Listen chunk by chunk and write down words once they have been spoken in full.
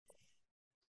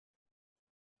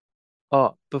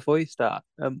Oh, before you start,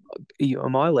 am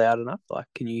I loud enough? Like,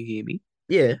 can you hear me?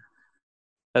 Yeah.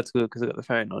 That's good because I got the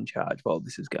phone on charge while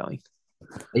this is going.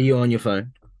 Are you on your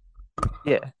phone?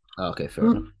 Yeah. Oh, okay, fair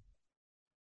enough.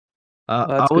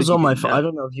 Well, I that's was good you on my didn't phone. know. I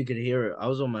don't know if you could hear it. I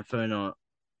was on my phone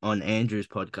on Andrew's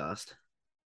podcast,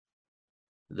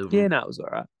 the Yeah, no, it was all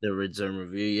right. the Red Zone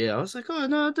review. Yeah, I was like, oh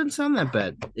no, it didn't sound that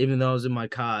bad, even though I was in my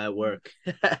car at work.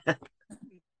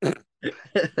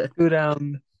 Good.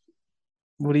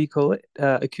 What do you call it?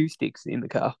 Acoustics in the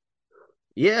car.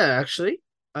 Yeah, actually,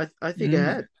 I think I Mm.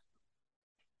 had.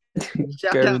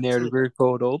 Shout Go in out there to to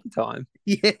record all the time.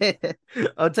 yeah.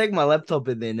 I'll take my laptop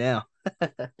in there now.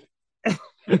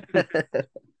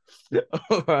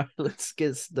 All right, let's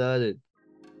get started.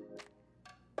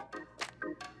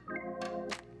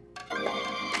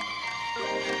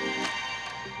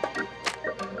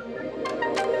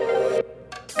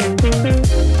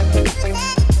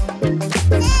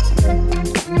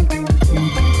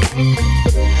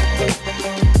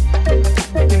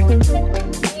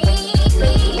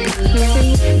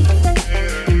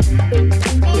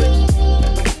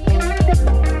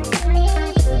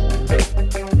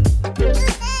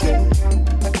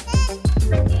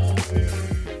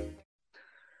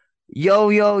 Yo,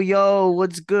 yo, yo,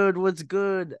 what's good? What's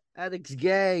good? Addicts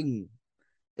gang.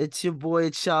 It's your boy,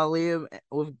 it's Sharleam.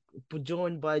 We're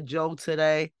joined by Joel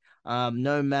today.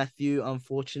 No Matthew,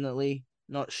 unfortunately.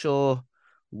 Not sure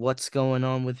what's going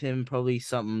on with him. Probably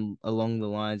something along the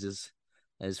lines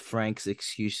as Frank's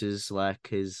excuses, like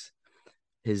his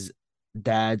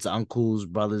dad's uncle's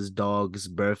brother's dog's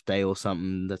birthday or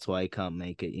something. That's why he can't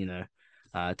make it, you know.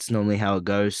 It's normally how it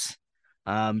goes.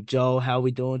 Joel, how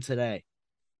we doing today?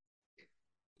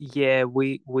 Yeah,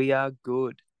 we are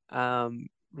good.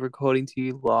 Recording to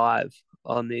you live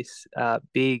on this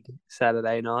big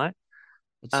Saturday night.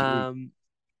 It's huge. Um,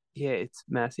 Yeah, it's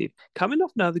massive. Coming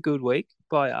off another good week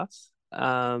by us.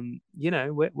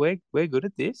 We're good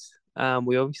at this.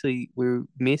 We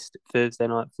missed Thursday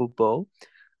night football.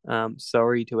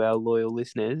 Sorry to our loyal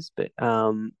listeners, but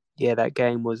yeah, that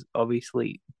game was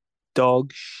obviously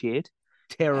dog shit.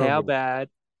 How Terrible. bad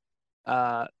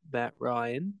Matt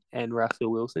Ryan and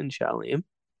Russell Wilson, Sharleam?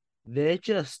 They're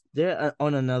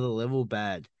on another level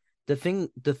bad. The thing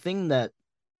that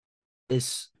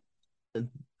is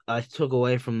I took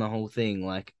away from the whole thing,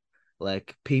 like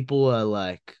people are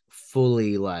like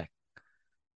fully like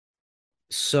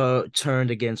so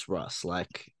turned against Russ.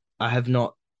 Like I have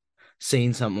not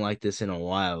seen something like this in a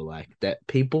while. Like that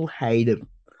people hate him.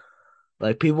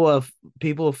 Like people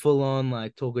are full on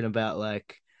like talking about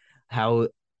like how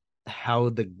how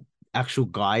the actual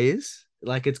guy is.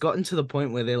 Like it's gotten to the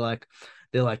point where they're like,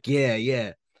 yeah,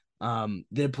 yeah,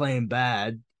 they're playing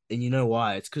bad, and you know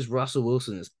why? It's because Russell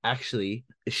Wilson is actually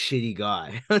a shitty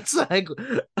guy. It's like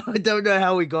I don't know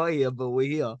how we got here, but we're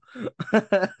here.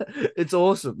 It's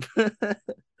awesome.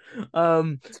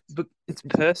 um, but It's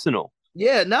personal.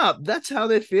 yeah, no, that's how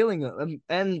they're feeling.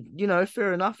 And you know,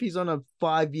 fair enough. He's on a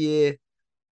 5 year,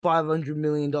 $500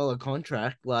 million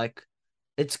contract. Like,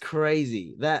 it's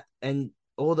crazy that and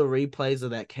all the replays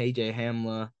of that KJ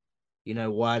Hamler,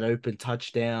 wide open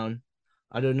touchdown.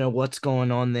 I don't know what's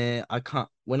going on there. I can't.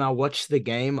 When I watch the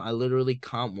game, I literally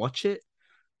can't watch it.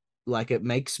 Like it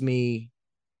makes me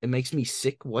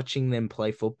sick watching them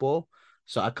play football.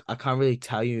 So I can't really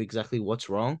tell you exactly what's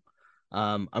wrong.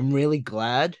 I'm really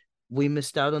glad we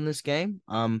missed out on this game.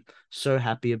 So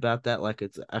happy about that. Like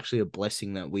it's actually a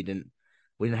blessing that we didn't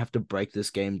have to break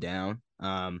this game down.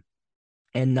 And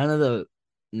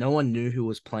no one knew who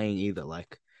was playing either.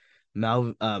 Like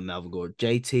Melvin Gordon,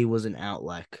 JT wasn't out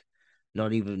like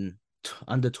not even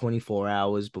under 24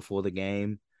 hours before the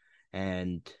game,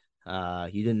 and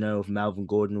you didn't know if Melvin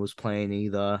Gordon was playing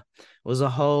either. It was a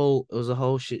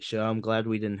whole shit show. I'm glad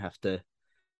we didn't have to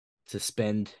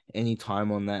spend any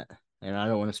time on that, and I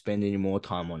don't want to spend any more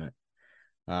time on it.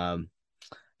 Um,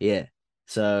 yeah.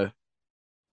 So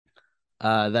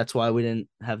that's why we didn't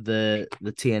have the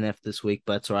TNF this week,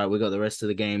 but it's all right. We got the rest of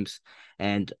the games,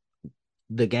 and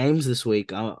the games this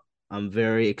week. I'm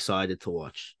very excited to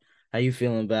watch. How you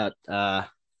feeling about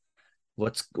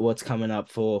what's coming up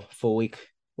for week?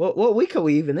 What week are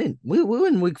we even in? We're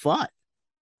in week 5.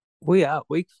 We are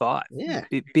week 5. Yeah,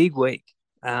 Big week.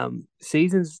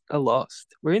 Seasons are lost.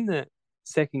 We're in the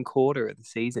second quarter of the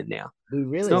season now. we It's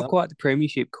really not are. quite the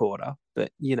premiership quarter,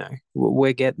 but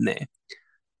we're getting there.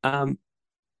 Um,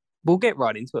 we'll get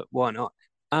right into it. Why not?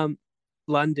 Um,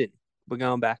 London. We're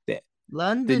going back there. The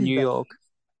London, New baby. York,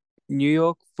 New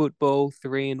York football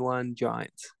 3-1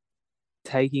 Giants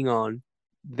taking on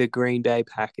the Green Bay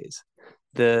Packers.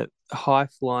 The high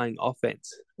flying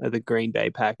offense of the Green Bay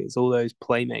Packers, all those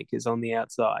playmakers on the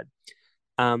outside.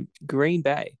 Green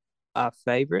Bay are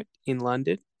favourite in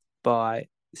London by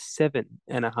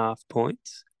 7.5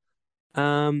 points.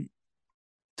 Um,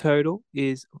 Total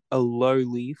is a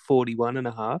lowly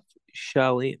 41.5.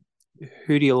 Sharleam,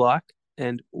 who do you like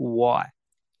and why?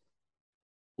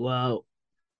 Well,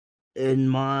 in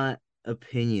my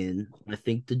opinion, I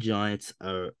think the Giants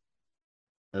are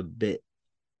a bit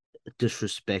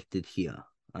disrespected here.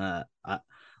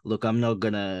 Look, I'm not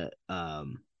gonna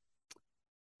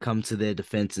come to their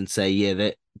defense and say,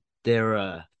 yeah, they're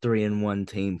a 3-1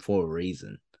 team for a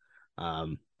reason.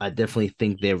 I definitely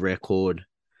think their record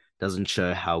doesn't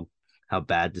show how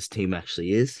bad this team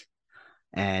actually is.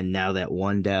 And now that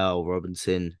Wandale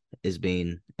Robinson is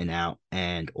being an out,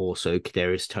 and also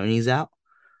Kadarius Toney's out,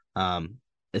 um,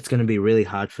 it's going to be really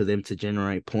hard for them to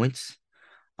generate points.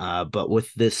 But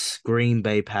with this Green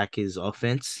Bay Packers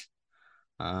offense,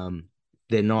 um,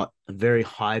 they're not very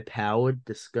high powered.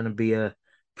 This is going to be a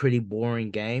pretty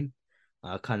boring game.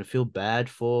 I kind of feel bad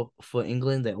for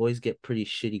England. They always get pretty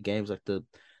shitty games. Like the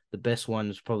best one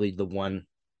is probably the one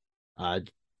uh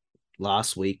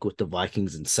last week with the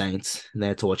Vikings and Saints. And they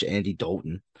had to watch Andy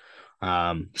Dalton.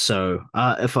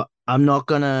 If I'm not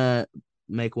gonna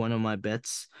make one of my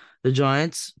bets the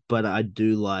Giants, but I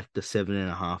do like the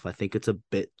 7.5. I think it's a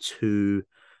bit too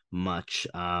much.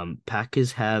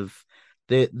 Packers have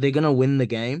they're gonna win the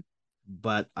game,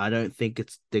 but I don't think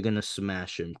it's they're gonna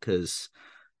smash them because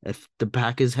if the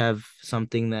Packers have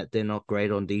something that they're not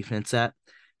great on defense at,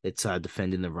 it's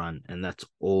defending the run, and that's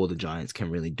all the Giants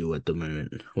can really do at the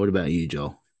moment. What about you,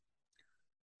 Joel?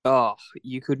 Oh,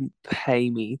 you couldn't pay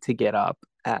me to get up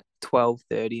at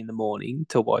 12:30 in the morning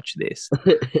to watch this.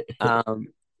 Um,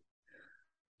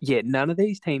 yeah, none of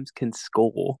these teams can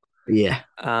score. Yeah.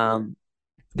 Um,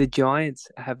 the Giants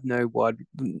have no wide.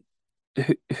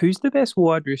 Who's the best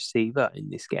wide receiver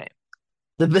in this game?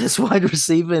 The best wide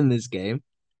receiver in this game.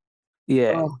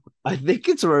 Yeah, Oh, I think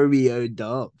it's Romeo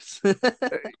Dobbs.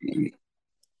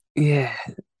 yeah,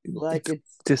 Like it's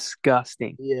it's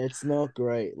disgusting. yeah, it's not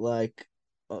great. Like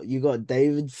you got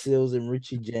David Sills and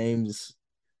Richie James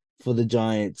for the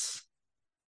Giants.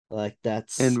 Like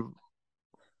that's And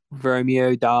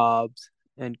Romeo Dobbs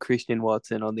and Christian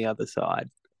Watson on the other side.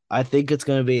 I think it's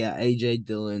gonna be a AJ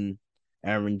Dillon,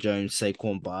 Aaron Jones,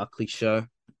 Saquon Barkley show.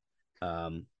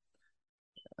 Um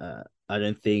I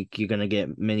don't think you're gonna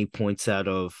get many points out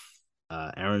of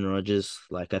Aaron Rodgers.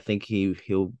 Like I think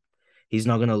he's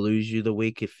not gonna lose you the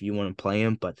week if you want to play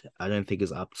him, but I don't think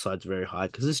his upside's very high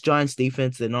because this Giants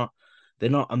defense they're not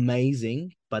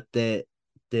amazing, but they're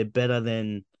better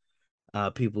than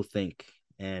people think.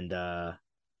 And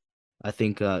I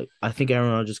think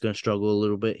Aaron Rodgers is gonna struggle a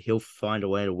little bit. He'll find a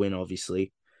way to win,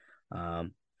 obviously.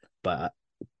 Um, but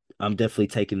I'm definitely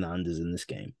taking the unders in this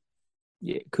game.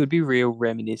 Yeah, it could be real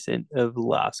reminiscent of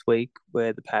last week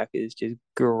where the Packers just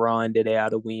grinded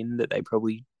out a win that they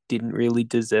probably didn't really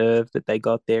deserve, that they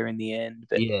got there in the end.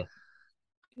 But Yeah,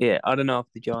 yeah, I don't know if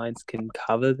the Giants can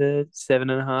cover the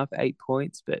 7.5, 8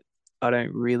 points, but I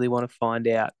don't really want to find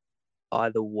out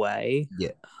either way. yeah.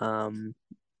 Um,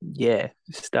 yeah,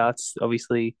 starts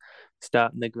obviously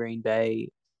starting the Green Bay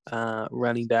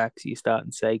running backs. You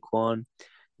starting Saquon.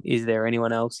 Is there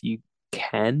anyone else you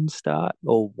can start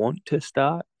or want to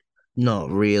start? Not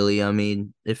really. I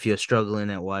mean, if you're struggling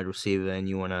at wide receiver and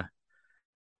you want to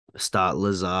start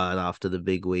Lazard after the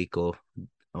big week or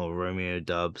Romeo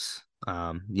Dubs,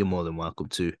 you're more than welcome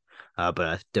to. But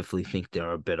I definitely think there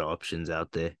are better options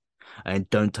out there. And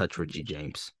don't touch Richie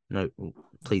James. No,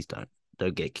 please don't.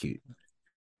 Don't get cute.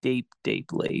 Deep,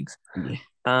 deep leagues.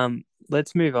 Yeah.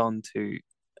 Let's move on to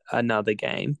another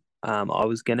game. I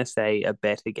was gonna say a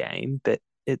better game, but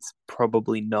it's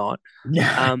probably not.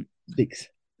 Nah, Um, six.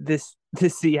 the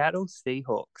Seattle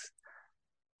Seahawks.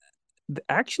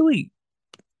 Actually,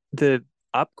 the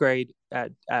upgrade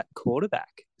at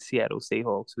quarterback, Seattle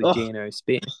Seahawks with Oh, Geno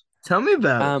Smith. tell me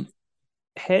about it. Um,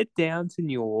 Head down to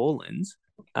New Orleans.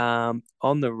 On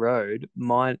the road,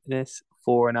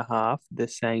 -4.5. The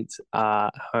Saints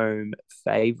are home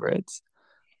favorites.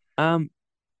 Um,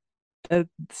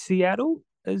 Seattle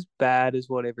as bad as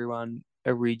what everyone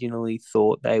originally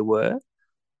thought they were,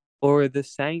 or are the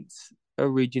Saints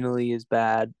originally as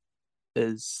bad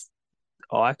as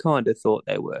I kind of thought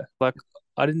they were? Like,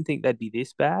 I didn't think they'd be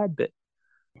this bad, but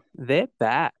they're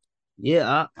bad.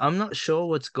 Yeah, I'm not sure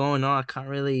what's going on. I can't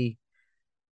really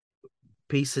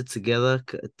piece it together.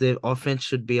 Their offense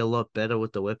should be a lot better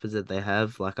with the weapons that they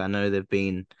have. Like I know they've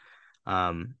been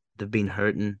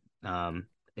hurting.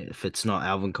 If it's not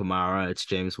Alvin Kamara, it's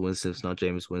James Winston. If it's not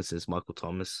James Winston, it's Michael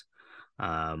Thomas.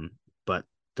 But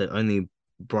the only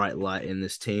bright light in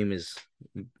this team is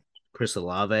Chris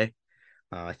Olave.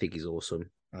 I think he's awesome.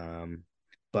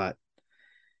 But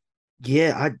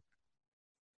yeah,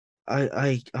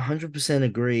 I 100%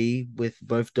 agree with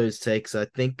both those takes. I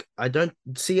think I don't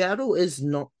Seattle is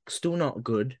not still not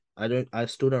good. I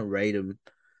still don't rate them.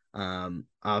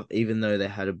 Even though they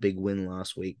had a big win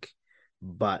last week,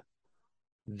 but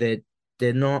they're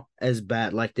they're not as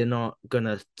bad. Like they're not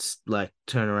gonna like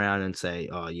turn around and say,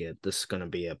 "Oh yeah, this is gonna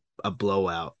be a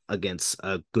blowout against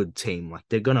a good team." Like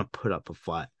they're gonna put up a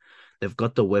fight. They've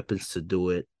got the weapons to do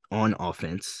it on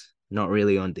offense, not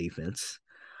really on defense.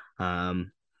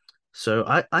 Um, so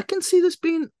I can see this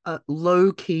being a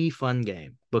low key fun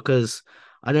game because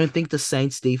I don't think the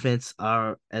Saints defense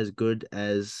are as good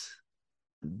as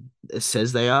it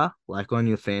says they are. Like on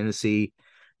your fantasy,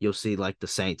 you'll see like the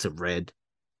Saints are red.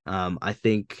 I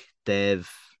think they've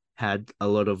had a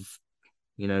lot of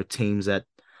teams that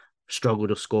struggle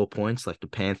to score points, like the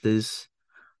Panthers.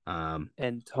 Um,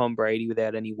 And Tom Brady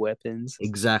without any weapons.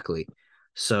 exactly.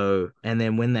 So, and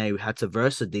then when they had to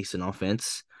verse a decent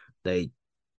offense, they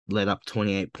let up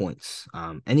 28 points.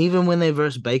 And even when they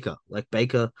versed Baker, like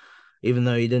Baker, even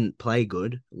though he didn't play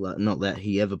good, not that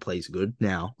he ever plays good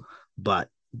now, but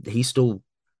he still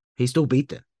he still beat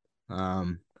them.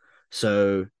 Um,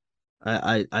 so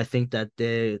I think that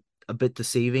they're a bit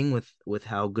deceiving with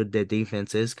how good their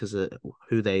defense is because of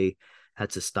who they had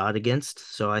to start against.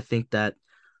 So I think that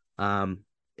um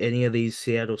any of these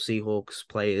Seattle Seahawks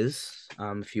players,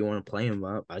 if you want to play them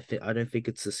up, I don't think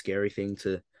it's a scary thing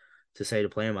to say to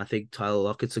play him. I think Tyler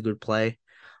Lockett's a good play.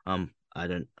 I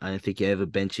don't think you're ever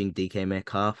benching DK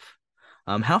Metcalf.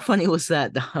 How funny was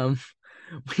that?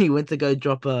 When he went to go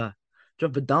drop a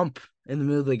dump in the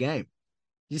middle of the game.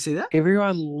 Did you see that?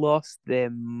 Everyone lost their Yeah.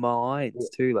 minds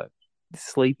too. Like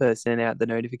Sleeper sent out the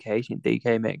notification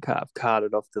DK Metcalf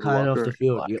carted off to the Kind of off locker the room.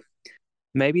 field. Like Yep.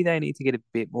 maybe they need to get a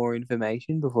bit more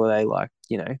information before they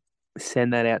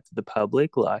send that out to the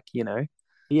public.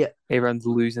 Yeah. Everyone's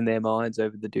losing their minds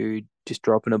over the dude just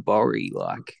dropping a borry.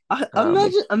 I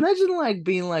imagine like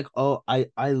being like, oh, I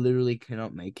literally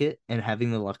cannot make it, and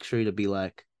having the luxury to be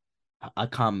like, I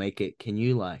can't make it. Can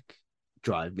you like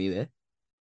drive me there?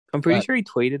 I'm pretty Like, sure he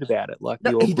tweeted about it. Like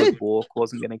no, the he awkward did. walk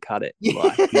wasn't going to cut it.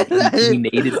 Yeah, He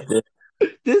needed to.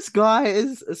 this guy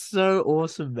is so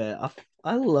awesome, man.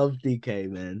 I love DK,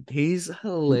 man. He's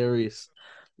hilarious.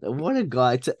 What a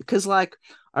guy to, because like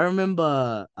I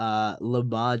remember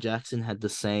Lamar Jackson had the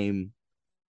same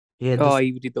he had Oh, this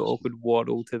he did the awkward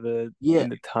waddle to the yeah, in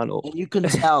the tunnel. and you can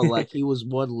tell like he was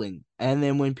waddling. And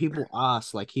then when people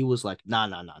asked, like he was like, nah,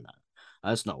 nah, nah, nah.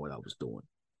 That's not what I was doing.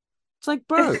 It's like,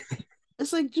 bro,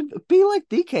 it's like be like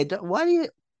DK.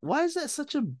 Why is that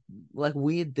such a like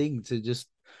weird thing to just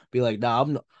be like, nah,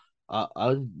 I'm not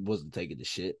I wasn't taking the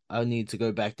shit. I need to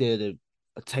go back there to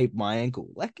tape my ankle.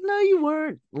 Like, no, you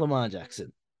weren't, Lamar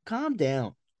Jackson. Calm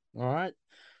down. All right.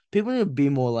 People need to be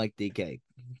more like DK.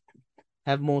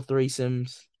 Have more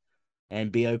threesomes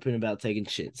and be open about taking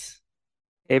shits.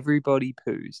 Everybody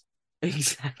poos.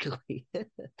 Exactly.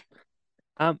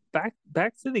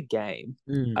 Back to the game.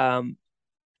 Mm. Um,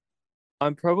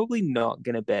 I'm probably not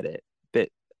gonna bet it, but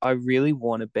I really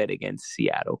want to bet against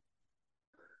Seattle.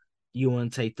 You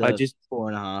want to take I the just,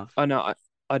 4.5? I know,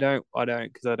 I don't,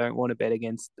 because I don't want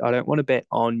to bet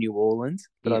on New Orleans,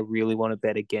 but I Yeah. really want to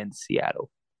bet against Seattle.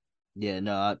 Yeah,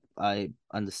 no, I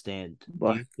understand. Do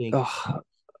Like, you think oh,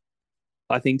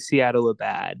 I think Seattle are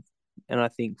bad, and I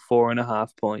think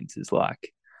 4.5 points is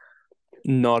like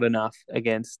not enough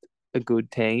against a good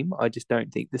team. I just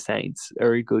don't think the Saints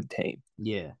are a good team.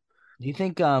 yeah. Do you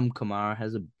think Kamara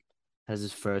has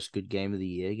his first good game of the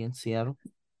year against Seattle?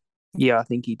 Yeah, I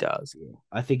think he does. Yeah.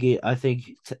 I think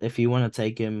if you want to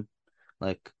take him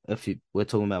like if you we're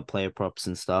talking about player props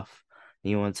and stuff,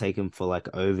 and you want to take him for like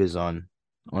overs on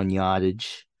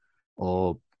yardage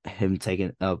or him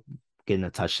taking getting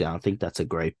a touchdown, I think that's a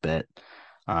great bet.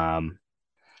 Um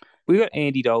We got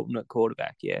Andy Dalton at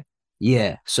quarterback. Yeah,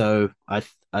 yeah, so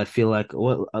I feel like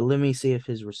well let me see if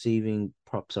his receiving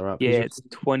props are up. yeah, His it's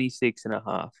 26 and a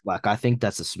half. like I think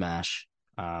that's a smash.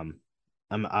 Um,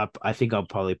 I think I'll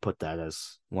probably put that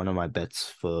as one of my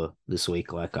bets for this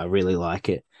week. Like I really like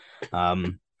it.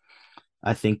 Um,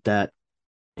 I think that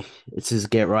it's his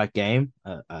get right game.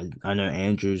 I know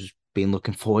Andrew's been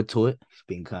looking forward to it. He's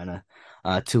been kind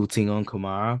of tilting on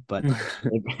Kamara, but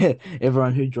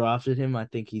everyone who drafted him, I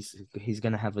think he's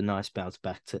gonna have a nice bounce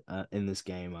back to in this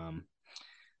game.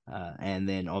 And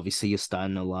then obviously you're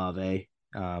starting Olave.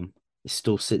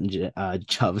 Still sitting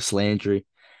Jarvis Landry.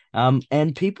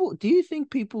 And people, do you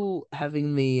think people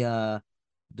having the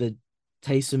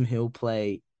Taysom Hill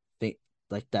play think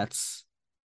like that's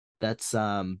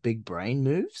big brain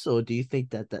moves, or do you think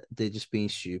that they're just being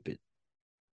stupid?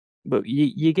 Look,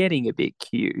 you're getting a bit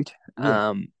cute.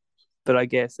 Yeah. But I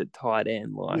guess at tight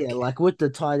end, Yeah, like, like with the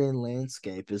tight end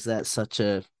landscape, is that such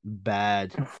a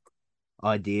bad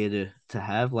idea to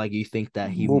have? Like you think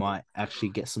that he well, might actually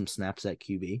get some snaps at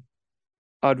QB?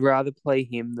 I'd rather play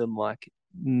him than like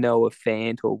Noah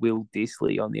Fant or Will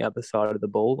Disley on the other side of the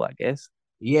ball, I guess.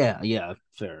 Yeah, yeah,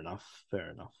 fair enough. Fair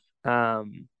enough.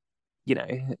 Um, you know,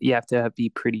 you have to be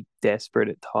pretty desperate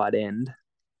at tight end.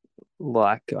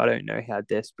 Like, I don't know how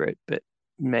desperate, but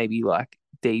maybe like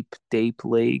deep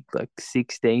league, like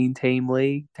 16 team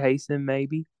league, Taysom,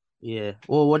 maybe. Yeah.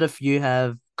 Well, what if you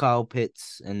have Kyle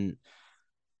Pitts and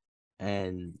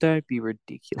Don't be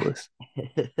ridiculous.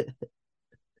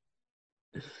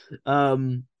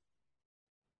 um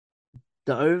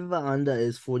the over under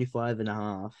is 45 and a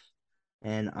half,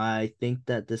 and I think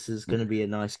that this is going to be a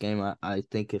nice game. I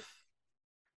think if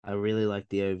I really like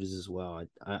the overs as well.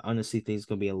 I honestly think it's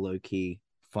going to be a low key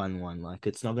fun one. Like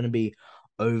it's not going to be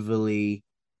overly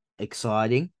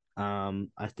exciting.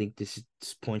 I think this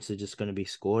points are just going to be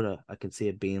scored. I can see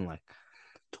it being like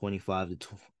 25 to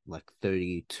like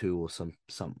 32 or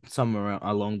somewhere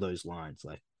along those lines.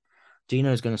 Like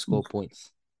Gino's going to score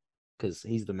points because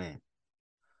he's the man.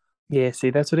 Yeah, see,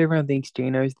 that's what everyone thinks.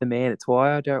 Gino's the man. It's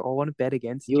why I want to bet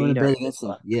against You want to Gino, bet but against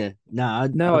him? Yeah. Nah,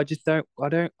 no, I just don't. I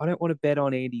don't want to bet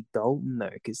on Andy Dalton though,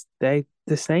 because the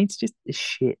Saints just is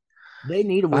shit. they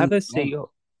need to I win have a the game. Seahawks.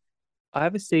 I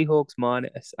have a Seahawks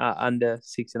minus under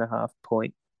 6.5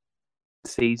 point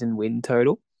season win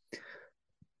total,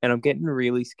 and I'm getting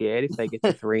really scared if they get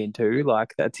to 3-2.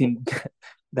 Like that's in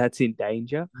that's in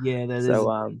danger. Yeah, that is.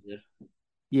 So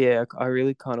yeah, I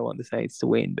really kind of want the Saints to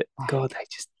win, but God,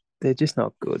 they're just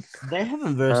not good. They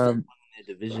haven't versed anyone Um, in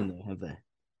their division though, have they?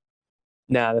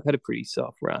 no, they've had a pretty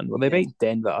soft run. Well, they Yeah, beat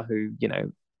Denver, who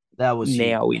that was huge.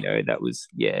 now we know that was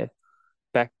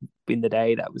back in the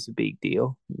day that was a big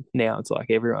deal. Now it's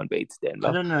like everyone beats I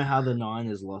Denver. don't know how the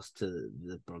Niners lost to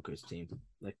the Broncos team.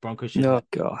 Like Oh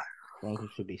God.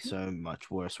 Broncos should be so much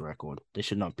worse record. They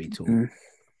should not be two Mm.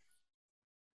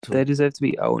 They two. deserve to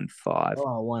be 0-5.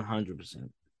 Oh, 100%.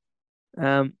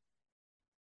 Um,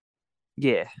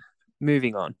 yeah.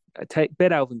 Moving on. Take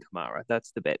bet Alvin Kamara.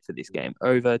 That's the bet for this game.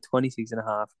 Over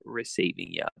 26.5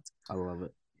 receiving yards. I love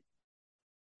it.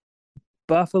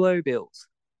 Buffalo Bills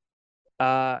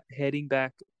are heading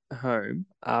back home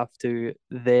after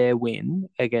their win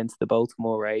against the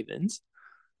Baltimore Ravens,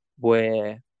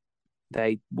 where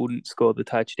they wouldn't score the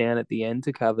touchdown at the end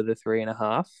to cover the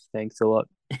 3.5. Thanks a lot,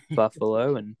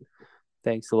 Buffalo, and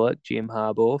thanks a lot, Jim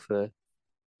Harbaugh, for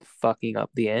fucking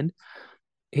up the end.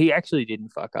 He actually didn't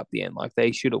fuck up the end. Like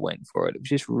they should have went for it. It was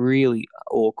just really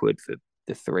awkward for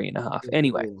the 3.5.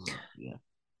 Anyway, Yeah.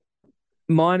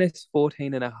 minus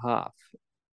 14.5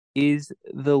 is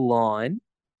the line.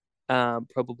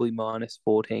 Probably minus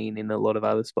 14 in a lot of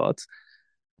other spots,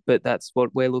 but that's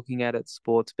what we're looking at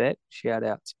Sportsbet. Shout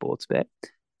out Sportsbet.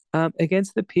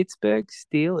 Against the Pittsburgh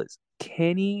Steelers,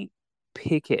 Kenny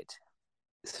Pickett's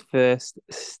first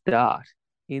start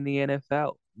in the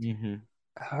NFL. Mm-hmm.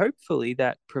 Hopefully,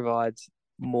 that provides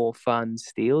more fun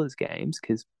Steelers games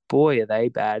because boy, are they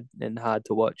bad and hard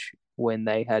to watch when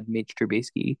they had Mitch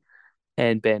Trubisky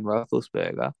and Ben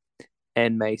Roethlisberger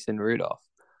and Mason Rudolph.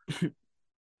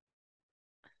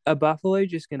 Are Buffalo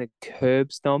just going to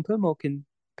curb stomp them, or can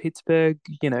Pittsburgh,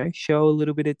 show a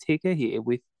little bit of ticker here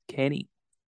with Kenny?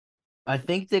 I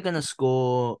think they're gonna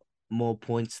score more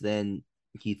points than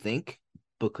you think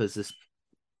because this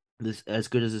as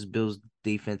good as this Bills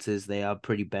defense is, they are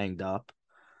pretty banged up.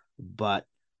 But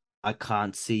I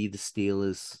can't see the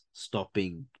Steelers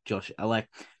stopping Josh. Like,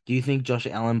 do you think Josh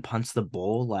Allen punts the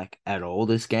ball like at all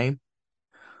this game?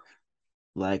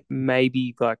 Like,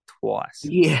 Maybe like twice.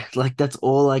 yeah, like that's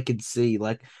all I could see.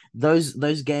 Like those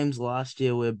games last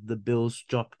year where the Bills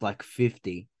dropped like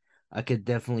 50, I could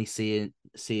definitely see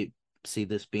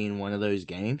this being one of those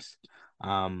games.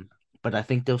 Um, but I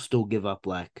think they'll still give up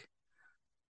like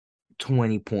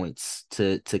 20 points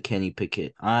to Kenny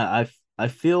Pickett. I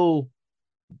feel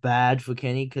bad for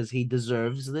Kenny because he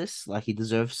deserves this. Like he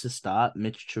deserves to start.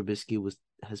 Mitch Trubisky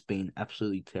has been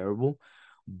absolutely terrible,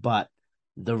 but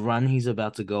the run he's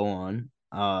about to go on,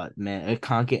 man, it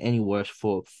can't get any worse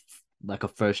for like a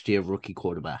first year rookie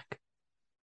quarterback.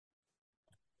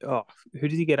 Oh, who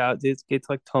does he get out? It gets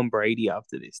like Tom Brady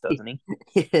after this, doesn't he?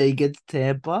 Yeah, he gets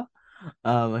Tampa.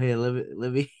 Here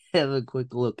let me have a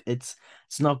quick look. It's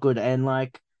not good, and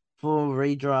like for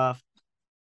redraft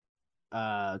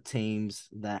teams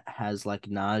that has like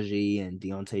Najee and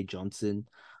Deontay Johnson.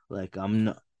 Like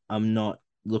I'm not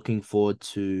looking forward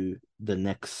to the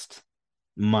next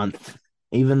month.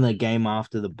 Even the game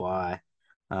after the bye.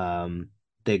 Um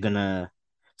they're gonna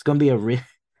It's gonna be a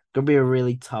gonna be a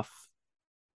really tough.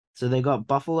 So they got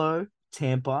Buffalo,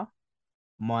 Tampa,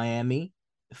 Miami,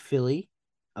 Philly,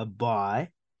 a bye,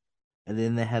 and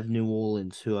then they have New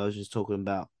Orleans, who I was just talking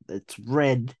about. It's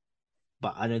red,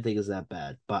 but I don't think it's that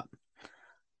bad. But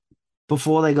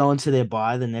before they go into their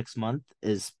bye the next month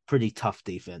is pretty tough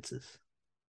defenses.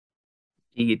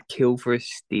 You'd kill for a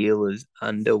Steelers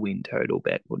under win total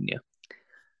bet, wouldn't you?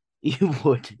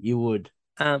 You would.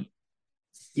 Um,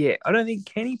 yeah, I don't think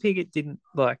Kenny Pickett didn't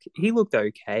like. He looked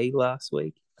okay last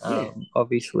week. Yeah.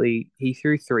 Obviously he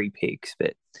threw three picks,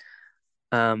 but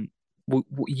um,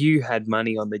 you had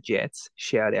money on the Jets.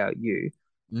 Shout out you.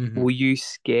 Mm-hmm. Were you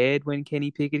scared when Kenny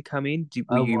Pickett come in?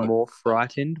 Were I you was. more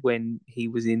frightened when he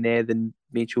was in there than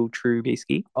Mitchell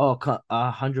Trubisky? Oh,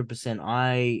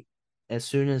 100%. As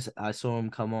soon as I saw him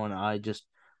come on, I just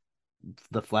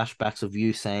the flashbacks of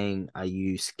you saying, "Are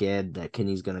you scared that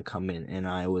Kenny's gonna come in?" And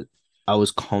I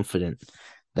was confident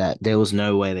that there was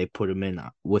no way they put him in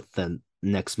with the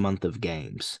next month of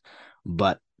games.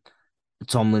 But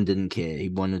Tomlin didn't care. He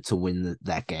wanted to win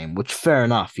that game, which fair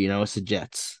enough. It's the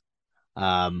Jets.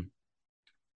 Um,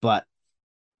 but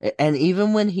And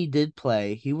even when he did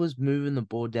play, he was moving the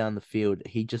ball down the field.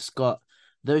 He just got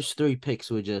those three picks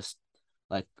were just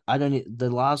like I don't the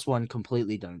last one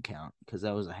completely don't count because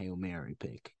that was a Hail Mary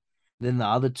pick. Then the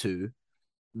other two,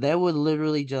 they were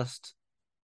literally just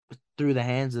through the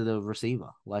hands of the receiver.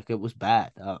 Like it was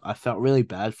bad. I felt really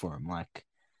bad for him. Like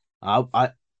I I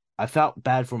I felt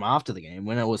bad for him after the game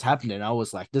when it was happening. I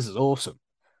was like, this is awesome.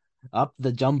 Up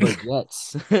the jumbo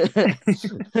jets.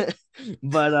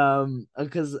 But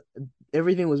because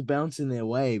everything was bouncing their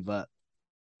way, but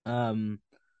um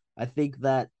I think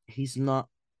that he's not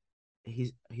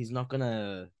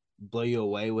gonna blow you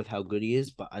away with how good he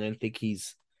is, but I don't think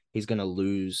he's gonna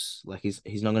lose. Like he's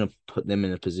not gonna put them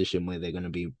in a position where they're gonna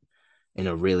be in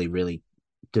a really, really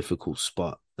difficult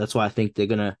spot. That's why I think they're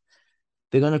gonna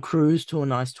cruise to a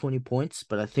nice 20 points,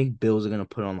 but I think Bills are gonna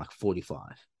put on like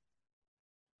 45.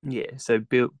 Yeah, so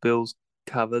Bills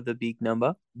cover the big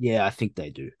number. Yeah, I think they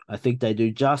do. I think they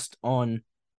do just on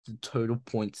the total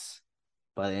points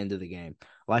by the end of the game.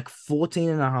 Like 14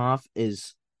 and a half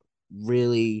is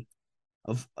really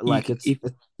of You like it's if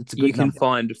it's a you good can number.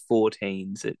 find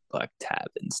 14s at like Tab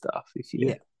and stuff if you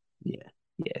Yeah. Yeah.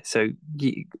 yeah. So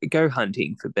you go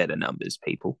hunting for better numbers,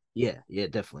 people. Yeah, yeah,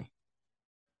 definitely.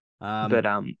 But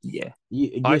Um yeah,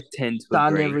 you I tend to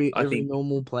starting agree. I every think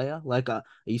normal player? Like are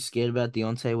you scared about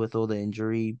Deontay with all the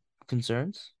injury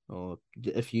concerns? Or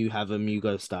if you have him, you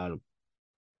go start him.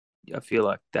 I feel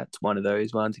like that's one of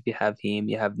those ones. If you have him,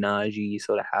 you have Najee, you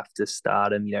sort of have to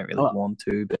start him. You don't really Oh, want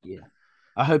to, but yeah.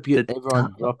 I hope you the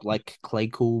everyone dropped like Clay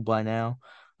Cool by now.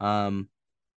 Um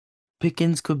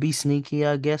Pickens could be sneaky,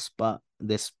 I guess, but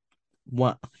there's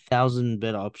 1,000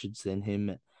 better options than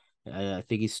him. I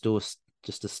think he's still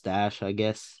just a stash, I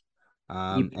guess. you're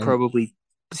And probably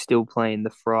still playing the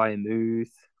Fry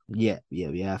Muth, yeah, yeah,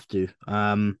 we have to.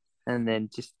 and then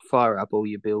just fire up all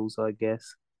your bills, I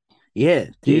guess. Yeah,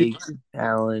 dude. Diggs,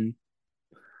 Allen,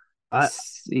 I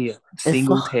yeah, if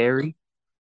Singletary.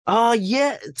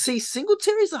 yeah. See,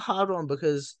 Singletary's a hard one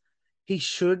because he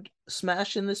should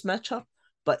smash in this matchup,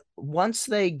 but once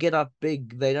they get up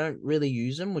big, they don't really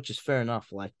use him, which is fair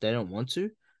enough. Like they don't want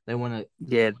to. They want to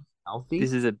Yeah, healthy.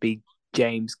 this is a big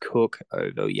James Cook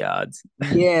over yards.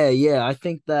 Yeah, yeah. I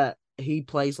think that he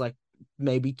plays like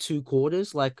maybe two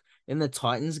quarters. Like in the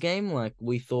Titans game, like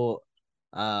we thought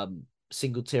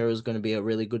Singletary was going to be a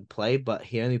really good play, but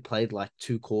he only played like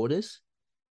two quarters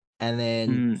and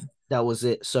then Mm, that was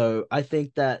it. So I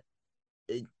think that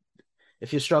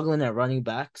if you're struggling at running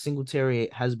back, Singletary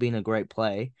has been a great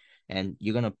play and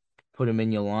you're going to put him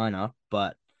in your lineup,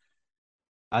 but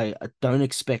I don't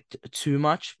expect too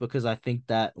much because I think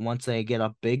that once they get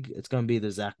up big, it's going to be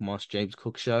the Zach Moss, James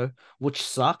Cook show, which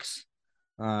sucks.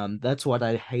 That's what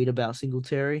I hate about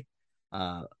Singletary.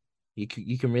 Uh, you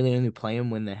can really only play him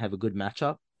when they have a good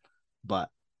matchup, but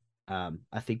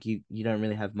I think you don't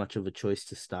really have much of a choice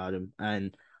to start him,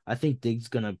 and I think Diggs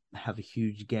gonna have a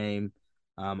huge game.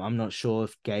 I'm not sure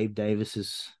if Gabe Davis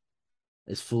is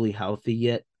fully healthy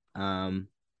yet. Um,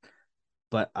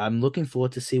 but I'm looking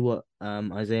forward to see what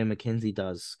Isaiah McKenzie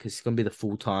does because he's gonna be the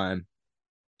full time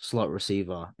slot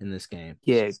receiver in this game.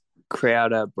 yeah,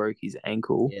 Crowder broke his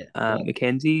ankle. Yeah, that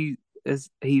McKenzie, as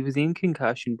he was in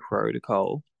concussion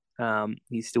protocol,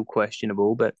 he's still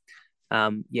questionable, but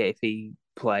yeah, if he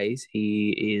plays,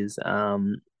 he is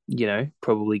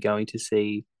probably going to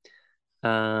see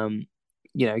um,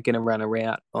 going to run a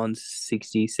route on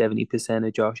 60-70%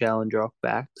 of Josh Allen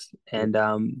dropbacks. yeah.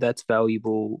 And that's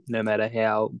valuable no matter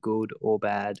how good or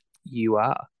bad you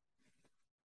are.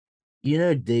 You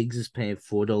know, Diggs is paying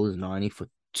 $4.90 for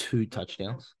two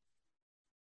touchdowns.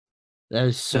 That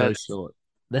is so That's short.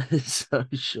 That is so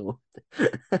short.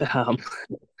 um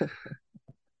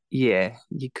yeah,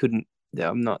 you couldn't.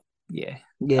 I'm not. Yeah,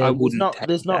 I Yeah, wouldn't take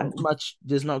that.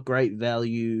 there's not great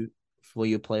value for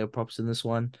your player props in this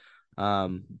one.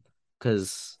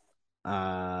 Because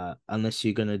unless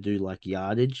you're gonna do like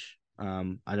yardage,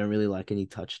 I don't really like any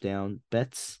touchdown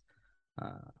bets.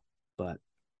 Uh, but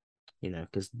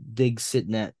because Diggs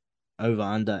sitting at over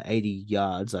under 80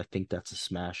 yards, I think that's a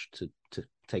smash to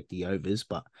take the overs,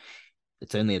 but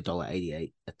it's only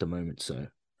 $1.88 at the moment, so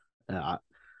uh,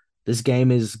 this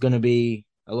game is going to be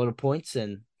a lot of points,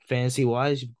 and fantasy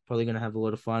wise, you're probably going to have a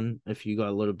lot of fun if you got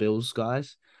a lot of Bills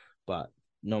guys, but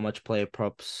not much player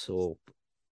props or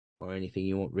anything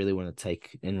you really want to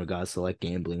take in regards to like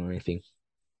gambling or anything.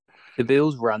 The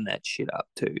Bills run that shit up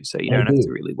too, so you They don't have to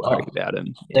do. really worry Oh, about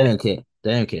them. they Yeah. don't care.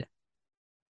 They don't care.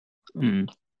 Mm.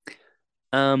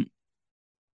 Um.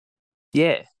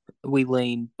 Yeah. We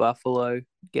lean Buffalo.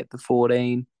 Get the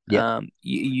 14. Yep.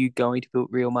 You going to put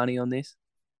real money on this?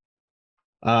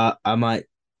 I might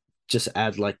just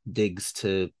add like Diggs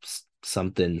to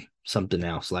something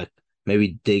else, like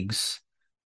maybe Diggs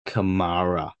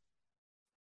Kamara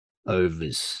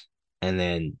overs, and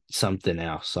then something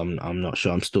else. I'm not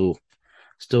sure. I'm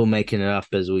still making it up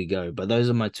as we go. But those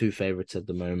are my two favorites at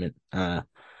the moment.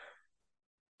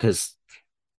 Because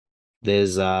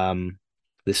there's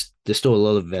there's still a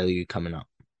lot of value coming up.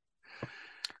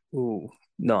 Ooh,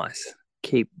 nice.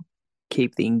 Keep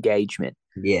the engagement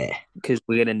Yeah. because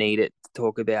we're gonna need it to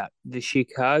talk about the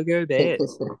Chicago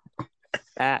Bears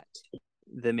at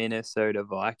the Minnesota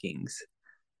Vikings.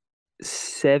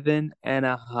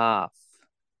 7.5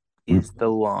 is the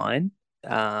line.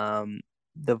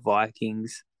 The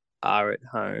Vikings are at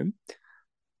home.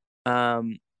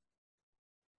 Um,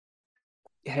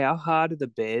 how hard are the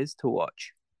Bears to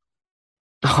watch?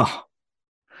 Oh,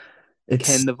 it's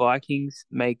Can the Vikings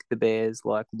make the Bears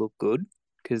like look good?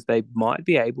 Because they might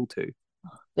be able to.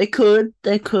 they could.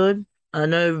 I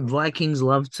know Vikings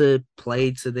love to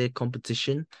play to their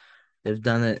competition. They've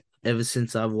done it ever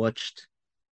since I've watched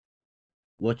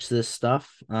this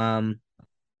stuff.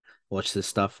 Watch the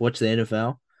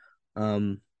NFL.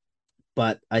 Um,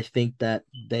 but I think that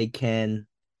they can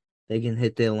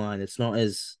hit their line. It's not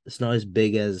as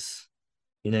big as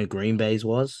Green Bay's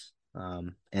was.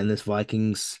 And this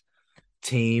Vikings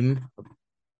team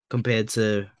compared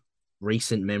to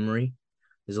recent memory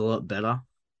is a lot better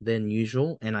than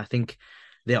usual. And I think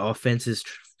their offense is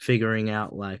figuring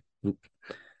out like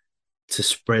to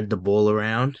spread the ball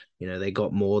around. They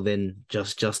got more than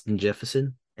just Justin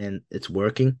Jefferson, and it's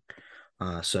working.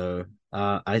 I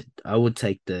would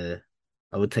take the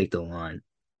line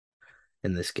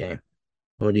in this game.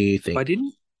 What do you I think?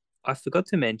 didn't. I forgot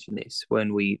to mention this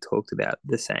when we talked about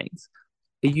the Saints.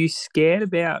 Are you scared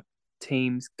about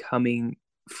teams coming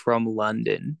from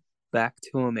London back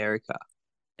to America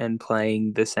and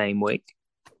playing the same week?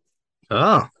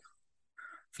 Oh,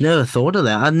 never thought of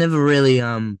that. I've never really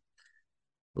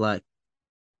like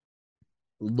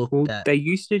looked Well, at. they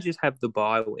used to just have the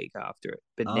bye week after it,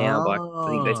 but now, like, I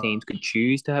think the Oh, teams could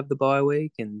choose to have the bye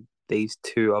week, and these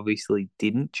two obviously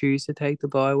didn't choose to take the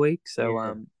bye week. So,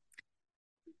 yeah,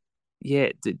 yeah,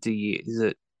 do you, is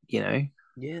it, you know,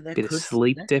 yeah. That bit of could.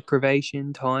 sleep That,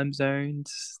 deprivation, time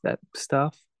zones, that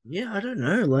stuff? yeah, I don't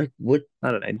know. Like, what?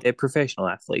 I don't know. They're professional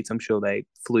athletes. I'm sure they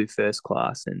flew first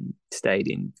class and stayed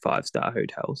in 5-star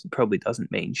hotels. It probably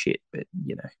doesn't mean shit, but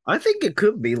I think it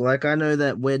could be. Like, I know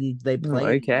that when they Oh, play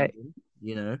in okay.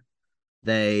 London,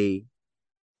 they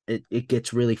it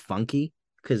gets really funky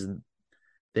because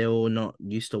they're all not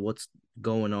used to what's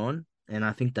going on, and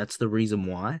I think that's the reason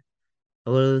why.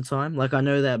 A lot of the time, like I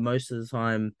know that most of the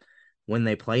time when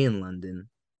they play in London,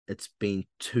 it's been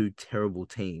two terrible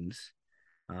teams.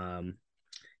 Um,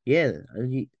 yeah,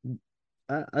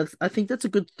 I think that's a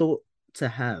good thought to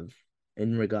have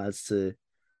in regards to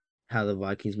how the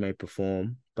Vikings may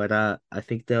perform, but I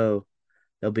think they'll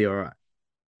be all right.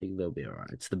 I think they'll be all right.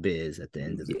 It's the Bears at the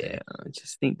end of the Yeah, day. I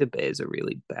just think the Bears are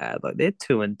really bad. Like they're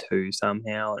 2-2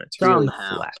 somehow, and it's really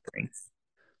Somehow. flattering.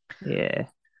 Yeah.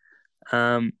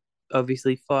 Um.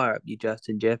 Obviously, fire up your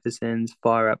Justin Jeffersons,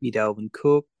 fire up your Dalvin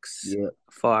Cooks, Yep.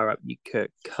 fire up your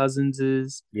Kirk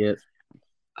Cousinses. Yep.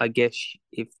 I guess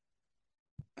if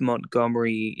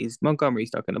Montgomery's not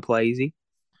going to play, is he?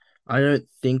 I don't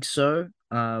think so.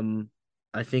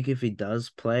 I think if he does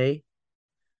play,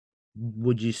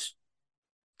 would you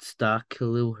start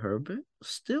Khalil Herbert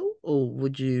still, or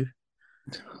would you?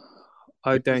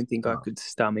 I It is don't think I tough. could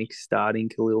stomach starting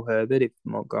Khalil Herbert if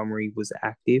Montgomery was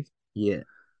active. Yeah,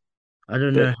 I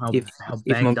don't But know how if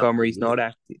banged up Montgomery's he is. not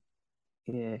active,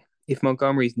 yeah, if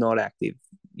Montgomery's not active,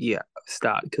 yeah,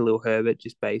 start Khalil Herbert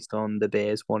just based on the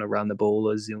Bears want to run the ball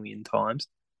a zillion times.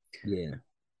 Yeah.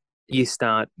 You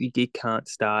can't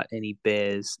start any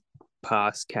Bears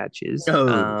pass catches.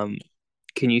 No.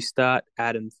 Can you start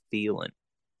Adam Thielen?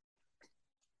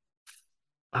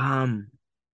 Um,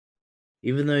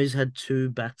 even though he's had two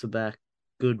back-to-back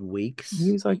good He weeks,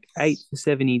 was like 8 for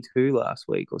 72 last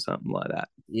week or something like that.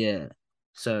 yeah.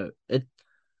 So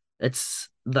it's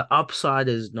the upside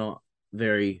is not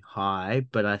very high,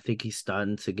 but I think he's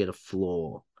starting to get a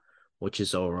floor, which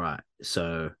is all right.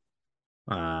 So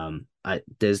I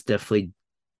there's definitely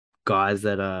guys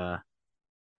that are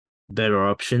better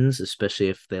options, especially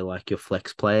if they're like your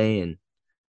flex play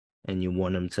and you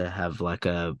want them to have like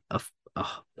a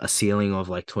ceiling of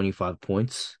like 25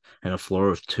 points and a floor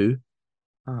of two.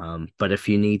 But if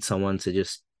you need someone to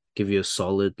just give you a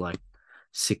solid like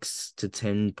 6 to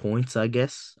 10 points, I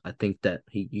guess I think that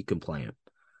you can play him.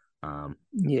 Um,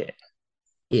 Yeah,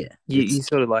 yeah, you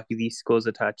sort of like if he scores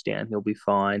a touchdown, he'll be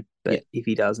fine. yeah, But if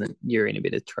he doesn't, you're in a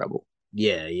bit of trouble.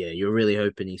 yeah. You're really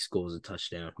hoping he scores a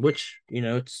touchdown, which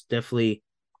it's definitely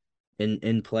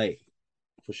in play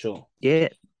for sure. Yeah,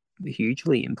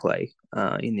 hugely in play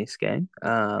in this game.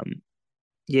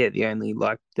 Yeah, the only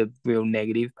like the real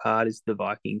negative part is the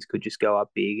Vikings could just go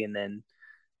up big and then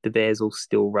the Bears will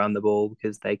still run the ball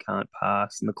because they can't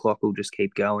pass and the clock will just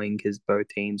keep going because both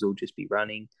teams will just be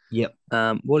running. Yep.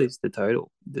 What is the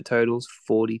total? The total's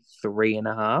 43 and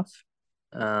a half.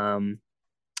 Um,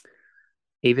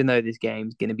 even though this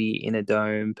game's going to be in a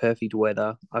dome, perfect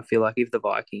weather, I feel like if the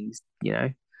Vikings,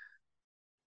 the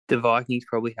Vikings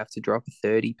probably have to drop a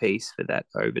 30 piece for that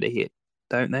over to hit,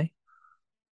 don't they?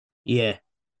 Yeah,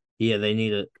 yeah. They need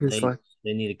to Because they like,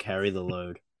 they need to carry the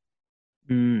load.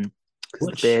 because the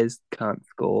Which Bears can't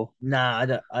score. nah,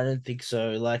 I don't think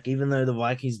so. Like even though the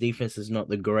Vikings defense is not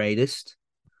the greatest,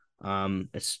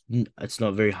 it's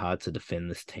not very hard to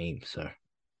defend this team. So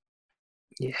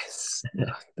Yes,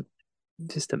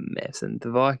 just a mess. And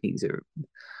the Vikings are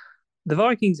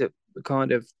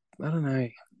kind of, I don't know.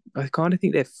 I kind of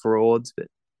think they're frauds, but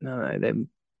no, they're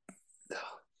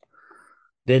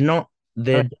they're not I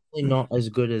they're don't- definitely not as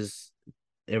good as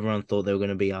everyone thought they were going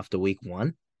to be after week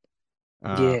one.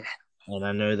 Uh, yeah, and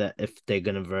I know that if they're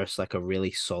going to verse like a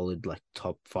really solid like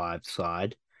top five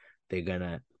side, they're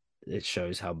gonna it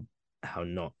shows how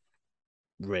not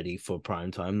ready for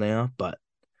prime time they are. But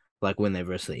like when they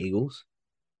verse the Eagles,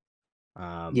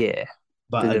 um, yeah.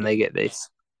 but But then again, they get this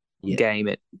yeah, game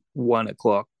at 1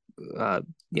 o'clock, uh,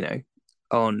 you know,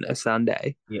 on a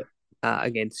Sunday yeah,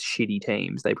 against shitty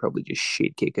teams. They probably just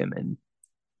shit kick them, and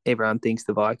everyone thinks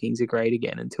the Vikings are great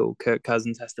again until Kirk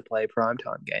Cousins has to play a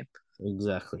primetime game.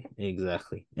 exactly.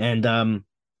 And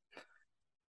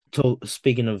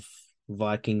speaking of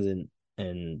Vikings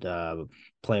and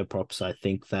player props, I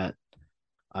think that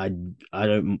I I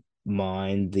don't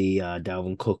mind the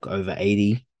Dalvin Cook over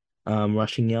 80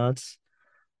 rushing yards.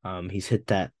 He's hit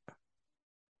that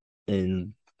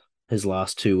in his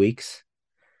last 2 weeks.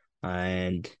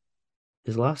 And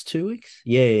his last 2 weeks?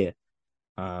 Yeah.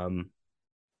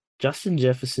 Justin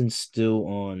Jefferson's still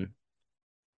on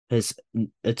his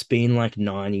it's been like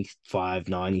 95,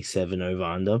 97 over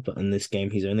under, but in this game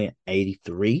he's only at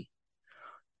 83.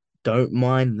 Don't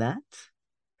mind that,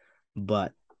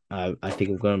 but I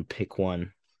think I'm gonna pick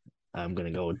one. I'm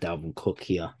gonna go with Dalvin Cook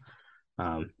here.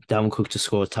 Dalvin Cook to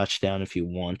score a touchdown if you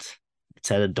want. It's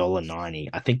at $1.90.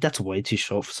 I think that's way too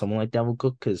short for someone like Dalvin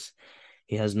Cook because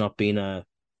he has not been a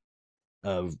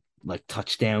like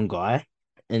touchdown guy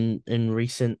in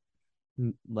recent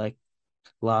like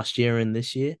last year and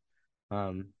this year.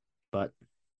 But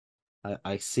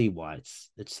I see why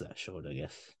it's that short, I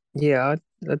guess. Yeah,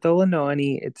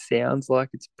 $1.90. It sounds like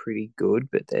it's pretty good,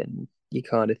 but then you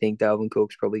kind of think Dalvin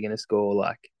Cook's probably going to score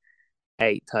like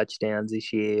 8 touchdowns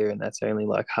this year, and that's only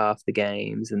like half the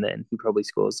games. And then he probably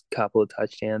scores a couple of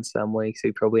touchdowns some weeks. So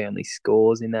he probably only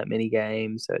scores in that many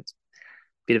games. So it's a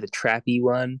bit of a trappy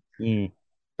one. Mm,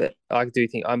 But I do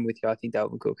think I'm with you. I think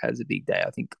Dalvin Cook has a big day.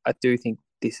 I do think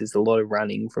this is a lot of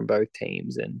running from both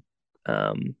teams, and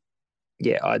um,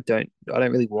 yeah, I don't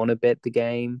really want to bet the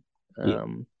game. yeah,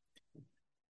 Um,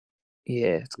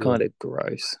 yeah, it's yeah. kind of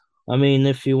gross. I mean,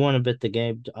 if you want to bet the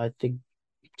game, I think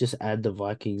just add the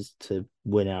Vikings to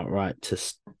win outright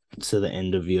to the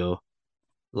end of your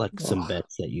like some Oh,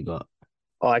 bets that you got.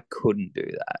 I couldn't do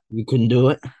that. You couldn't do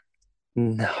it.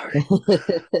 No,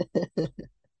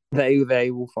 That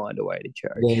they will find a way to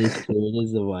is choke. true. It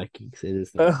is the Vikings. It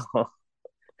is the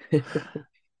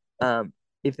um,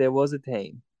 if there was a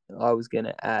team I was going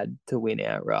to add to win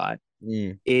outright,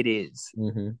 Mm. It is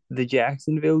Mm-hmm. the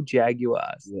Jacksonville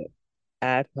Jaguars Yeah,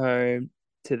 at home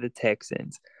to the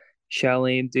Texans.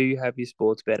 Sharleam, do you have your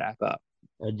sports bet app up?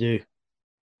 I do.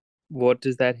 What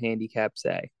does that handicap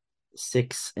say?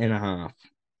 6.5.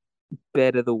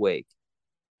 Bet of the week.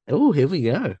 Oh, here we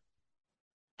go.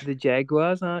 The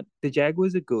Jaguars are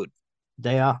good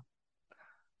They are.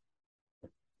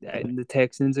 and the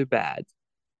Texans are bad.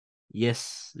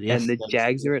 Yes, And yes, the that's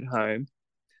Jags are at home.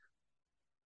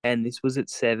 And this was at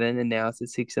 7 and now it's at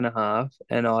 6.5.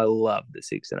 And I love the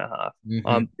 6.5.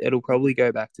 mm-hmm. It'll probably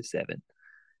go back to 7.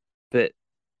 But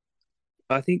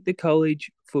I think the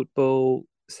college football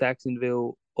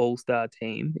Saxonville all-star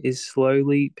team is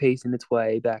slowly piecing its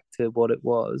way back to what it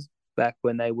was back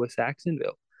when they were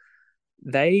Saxonville.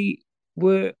 They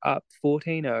were up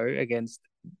 14-0 against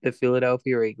the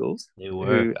Philadelphia Eagles, They were.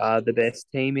 who are the best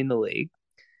team in the league,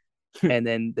 and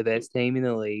then the best team in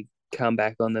the league come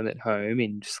back on them at home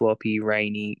in sloppy,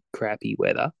 rainy, crappy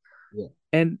weather. Yeah.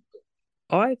 And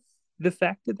I the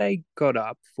fact that they got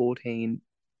up 14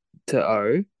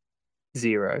 to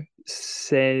 0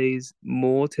 says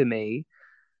more to me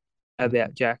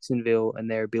about Jacksonville and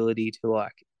their ability to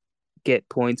get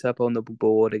points up on the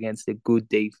board against a good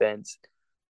defense.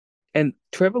 And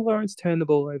Trevor Lawrence turned the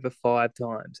ball over 5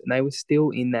 times, and they were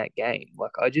still in that game.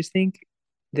 Like I just think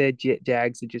their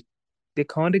Jags are they're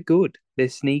kind of good. They're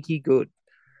sneaky good,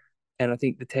 and I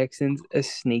think the Texans are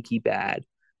sneaky bad.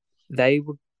 They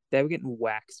were they were getting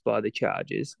waxed by the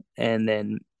Chargers, and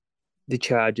then the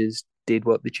Chargers did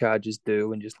what the Chargers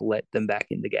do and just let them back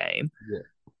in the game. Yeah.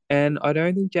 And I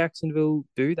don't think Jacksonville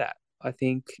do that. I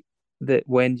think that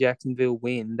when Jacksonville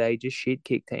win, they just shit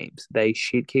kick teams. They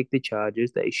shit kick the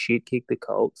Chargers. They shit kick the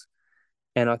Colts.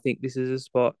 And I think this is a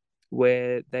spot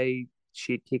where they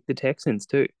shit kick the Texans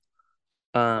too.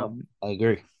 Oh, Um, I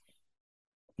agree.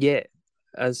 yeah,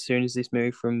 as soon as this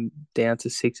move from down to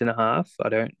 6.5, I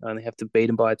don't only have to beat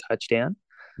them by a touchdown.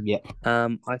 Yeah.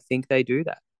 I think they do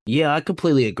that. Yeah, I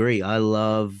completely agree. I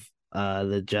love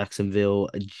the Jacksonville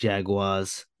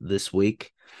Jaguars this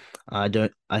week. I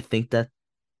think that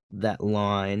that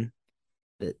line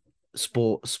that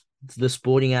sports the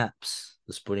sporting apps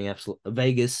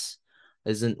Vegas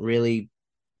isn't really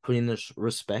putting this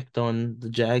respect on the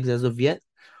Jags as of yet.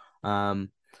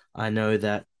 Um, I know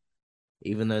that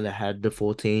even though they had the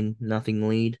 14-0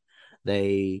 lead,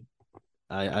 they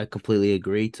I completely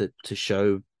agree to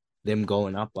show them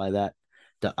going up by that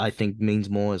I think means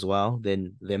more as well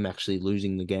than them actually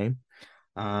losing the game.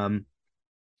 Um,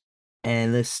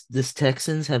 and this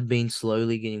Texans have been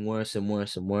slowly getting worse and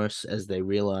worse and worse as they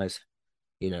realize,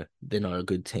 they're not a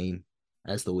good team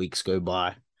as the weeks go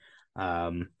by.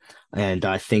 Um, and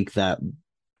I think that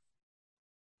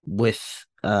with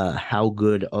how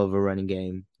good of a running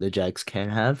game the Jags can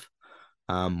have,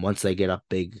 once they get up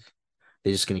big,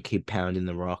 they're just gonna keep pounding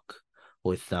the rock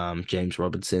with James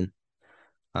Robinson.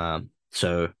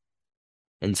 So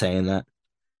in saying that,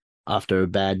 after a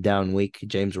bad down week,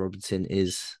 James Robinson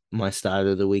is my start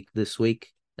of the week this week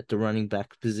at the running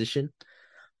back position.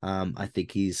 I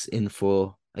think he's in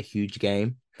for a huge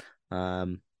game.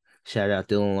 Um, Shout out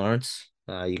Dylan Lawrence.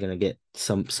 You're gonna get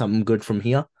something good from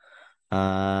here.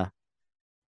 Uh,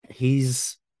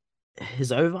 he's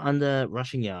his over under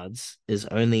rushing yards is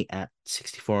only at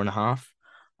 64 and a half.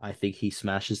 I think he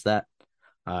smashes that.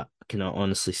 I can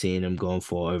honestly see him going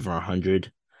for over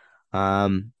 100.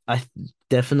 I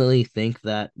definitely think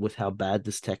that with how bad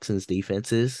this Texans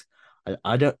defense is,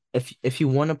 I don't if you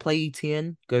want to play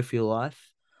ETN, go for your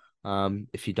life.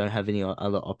 If you don't have any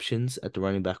other options at the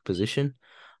running back position,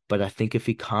 but I think if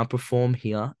he can't perform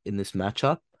here in this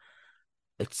matchup,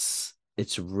 it's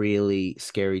really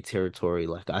scary territory.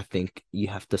 Like I think you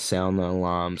have to sound the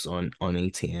alarms on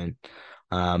ETN.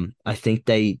 I think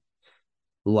they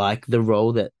like the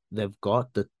role that they've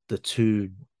got, the two,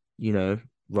 you know,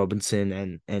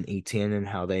 Robinson and Etienne and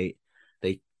how they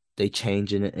they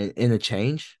change in a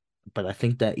change. But I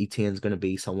think that Etienne's going to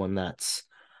be someone that's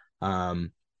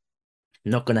um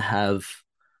not going to have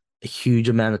a huge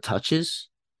amount of touches,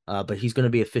 but he's going to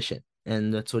be efficient,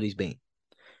 and that's what he's been.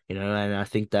 And I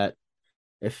think that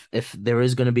if there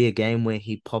is going to be a game where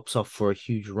he pops off for a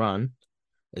huge run,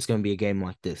 it's going to be a game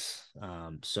like this.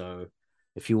 So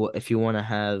if you want to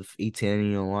have ETN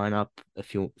in your lineup,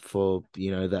 if you for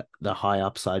that the high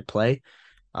upside play,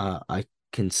 I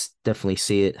can definitely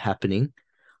see it happening.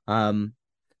 Um,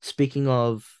 Speaking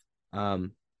of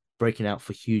um breaking out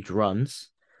for huge runs,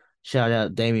 shout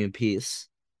out Damian Pierce.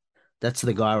 That's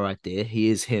the guy right there. He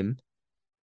is him.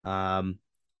 Um,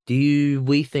 do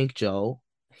we think Joel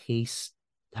he's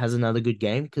has another good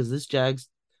game because this Jags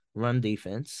run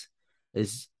defense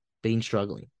has been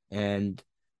struggling, and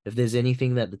if there's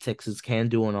anything that the Texans can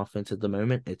do on offense at the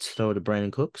moment, it's throw to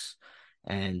Brandon Cooks,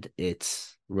 and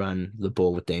it's run the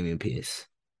ball with Damian Pierce.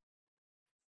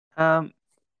 Um,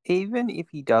 Even if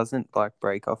he doesn't like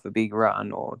break off a big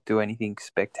run or do anything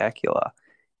spectacular,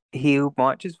 he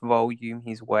might just volume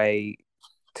his way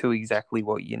to exactly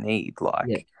what you need.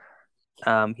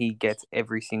 Yeah, He gets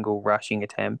every single rushing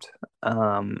attempt.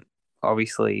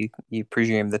 Obviously, you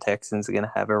presume the Texans are going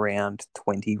to have around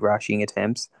 20 rushing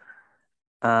attempts.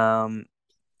 Um,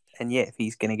 and yeah, if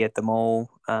he's going to get them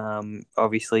all,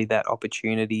 obviously that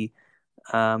opportunity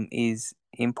is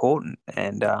important.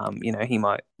 And, he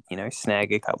might,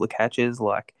 snag a couple of catches,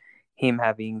 like him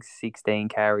having 16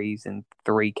 carries and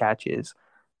three catches,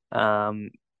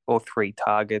 or three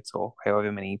targets, or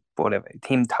however many, whatever.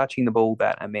 Him touching the ball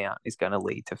that amount is going to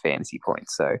lead to fantasy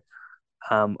points. So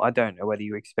I don't know whether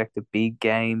you expect a big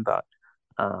game, but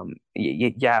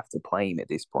you have to play him at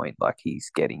this point. Like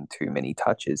he's getting too many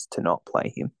touches to not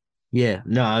play him. yeah,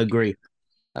 no, I agree.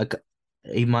 Like,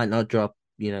 he might not drop,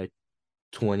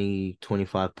 20,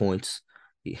 25 points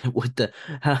with the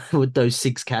with those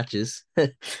six catches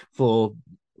for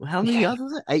how many Yeah, yards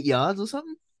was it? 8 yards or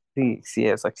something?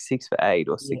 yeah, it's like 6 for 8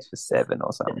 or Yeah. 6 for 7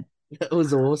 or something. That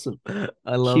was awesome.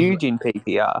 I love. Huge in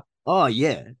PPR. Oh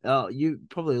yeah. Oh, you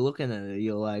probably looking at it,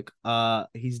 you're like,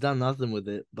 he's done nothing with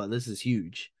it, but this is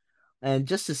huge. And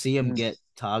just to see him Mm. get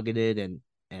targeted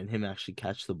and him actually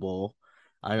catch the ball,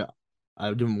 I I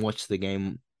didn't watch the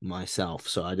game myself,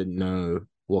 so I didn't know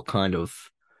what kind of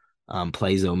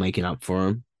plays they were making up for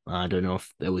him. I don't know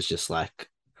if it was just like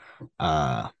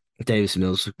uh Davis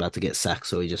Mills was about to get sacked,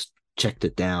 so he just checked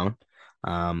it down.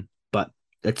 But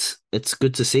it's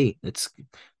good to see. It's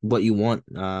what you want.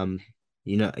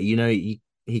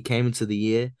 He came into the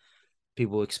year,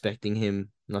 people expecting him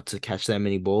not to catch that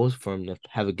many balls, for him to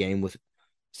have a game with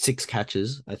six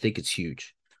catches. I think it's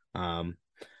huge. Um,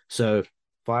 so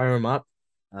fire him up.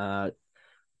 Uh,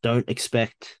 don't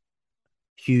expect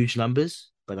huge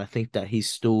numbers, but I think that I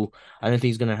don't think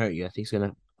he's gonna hurt you. I think he's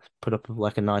gonna put up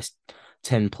like a nice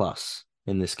 10 plus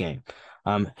in this game.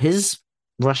 His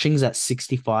rushing's at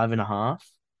 65 and a half.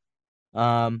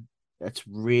 That's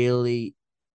really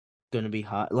gonna be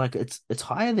high. Like it's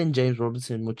higher than James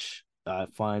Robinson, which I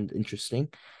find interesting,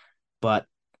 but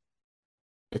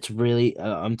it's really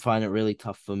I'm finding it really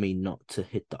tough for me not to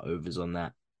hit the overs on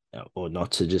that, or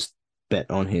not to just bet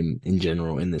on him in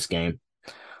general in this game.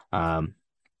 Um,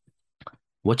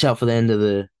 watch out for the end of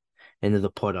the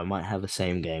pod. I might have the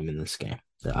same game in this game.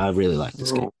 I really like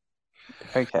this game. Ooh,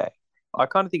 okay. I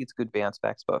kind of think it's a good bounce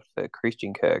back spot for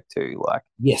Christian Kirk too. Like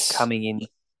Yes, coming in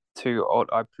to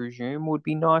what I presume would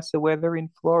be nicer weather in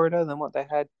Florida than what they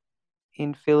had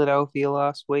in Philadelphia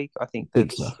last week. I think I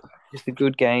think so. that's just a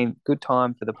good game, good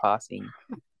time for the passing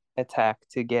attack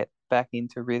to get back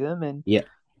into rhythm. And Yeah.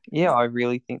 yeah, I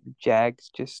really think the Jags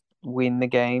just win the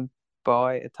game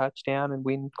by a touchdown and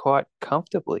win quite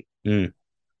comfortably. Mm.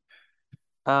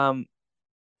 Um,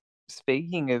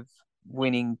 Speaking of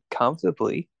winning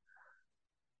comfortably,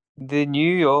 the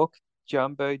New York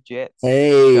Jumbo Jets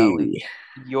going Hey,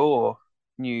 your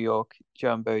New York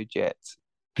Jumbo Jets.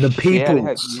 the Shout people,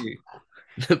 out you.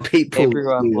 the people.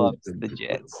 Everyone loves the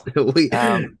Jets. We,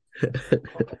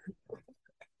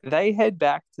 They head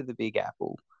back to the Big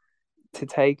Apple to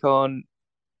take on,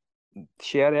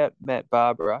 shout out Matt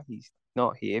Barbara. He's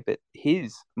not here, but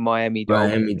his Miami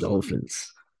Miami Dolphins.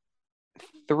 Dolphins.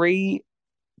 3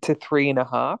 to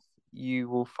 3.5. You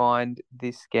will find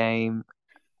this game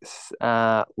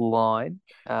line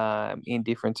in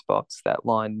different spots. That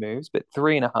line moves, but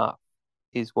 3.5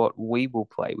 is what we will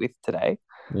play with today.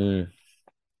 Mm.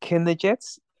 Can the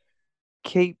Jets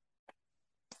keep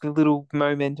the little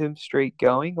momentum streak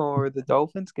going, or are the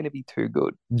Dolphins going to be too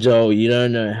good? Joe, you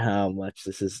don't know how much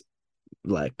this is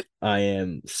like. I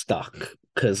am stuck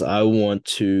because I want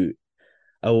to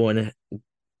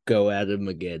go at him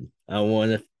again. I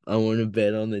want to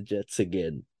bet on the Jets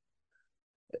again.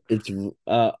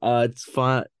 It's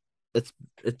fine.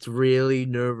 It's really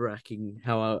nerve-wracking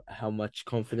how much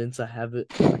confidence I have in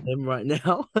him right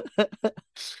now.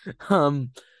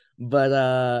 Um,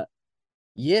 but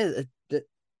yeah,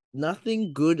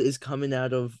 nothing good is coming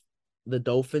out of the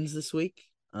Dolphins this week.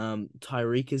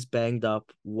 Tyreek is banged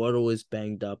up. Waddle is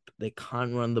banged up. They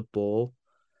can't run the ball.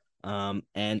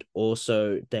 And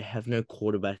also they have no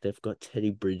quarterback. They've got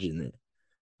Teddy Bridge in there.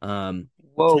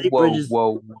 Whoa, Teddy whoa, Bridges.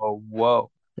 whoa, whoa,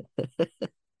 whoa.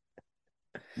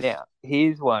 Now,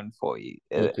 here's one for you.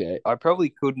 Okay. I probably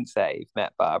couldn't say if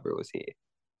Matt Barber was here,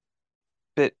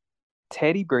 but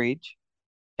Teddy Bridge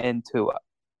and Tua,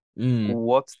 Mm.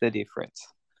 what's the difference?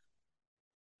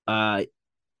 I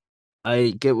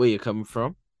I get where you're coming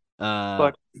from. Uh,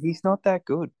 Like he's not that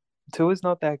good. Tua's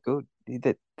not that good.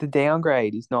 The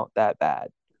downgrade is not that bad.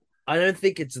 I don't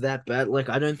think it's that bad. Like,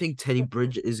 I don't think Teddy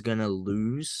Bridge is gonna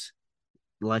lose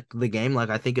like the game. Like,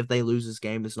 I think if they lose this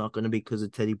game, it's not gonna be because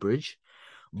of Teddy Bridge.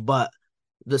 But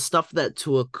the stuff that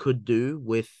Tua could do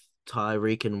with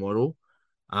Tyreek and Waddle,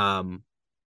 um,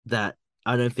 that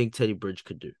I don't think Teddy Bridge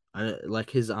could do. Like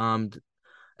his arm,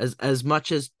 as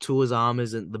much as Tua's arm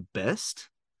isn't the best,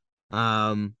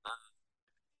 um,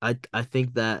 I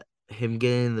think that him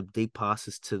getting the deep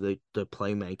passes to the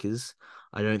playmakers,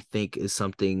 I don't think is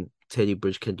something Teddy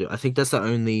Bridge can do. I think that's the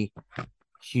only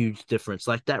huge difference.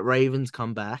 Like that Ravens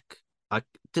comeback, I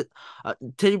t-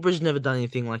 Teddy Bridge never done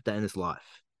anything like that in his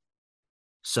life.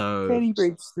 So Teddy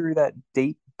Bridge threw that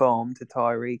deep bomb to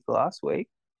Tyreek last week.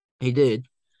 he did.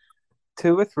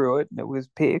 Tua threw it and it was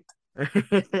picked.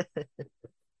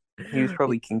 He was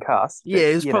probably concussed, but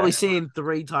Yeah, he's probably seeing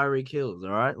three Tyreek Hills.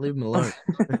 All right, leave him alone.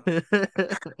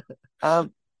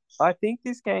 um, I think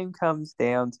this game comes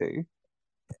down to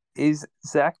is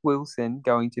Zach Wilson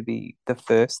going to be the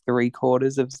first 3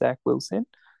 quarters of Zach Wilson,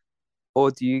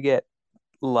 or do you get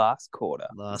last quarter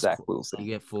Zach You Wilson?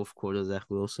 get fourth quarter Zach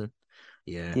Wilson.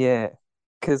 Yeah, Yeah,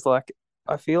 because like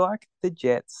I feel like the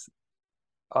Jets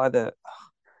either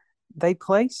they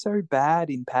play so bad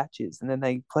in patches and then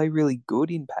they play really good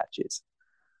in patches.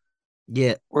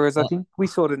 yeah. Whereas I Uh, think we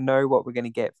sort of know what we're going to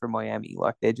get from Miami.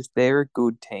 Like they're a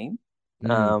good team.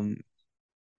 mm, Um,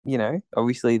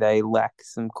 obviously they lack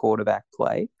some quarterback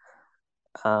play.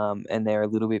 And they're a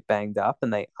little bit banged up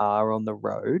and they are on the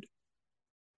road,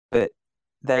 but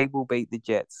they will beat the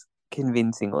Jets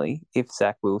convincingly if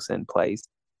Zach Wilson plays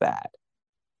bad.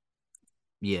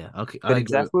 yeah. Okay, But I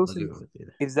agree with you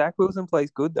there. if Zach Wilson plays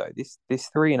good though, this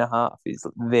 3.5 is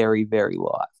very, very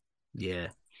live. Yeah.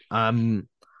 Um,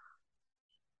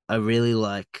 I really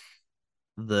like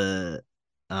the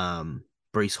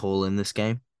Brees Hall in this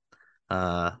game.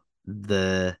 Uh,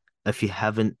 the if you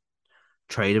haven't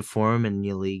traded for him in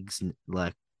your leagues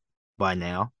like by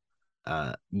now,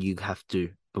 you have to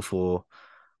before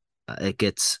it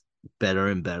gets better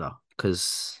and better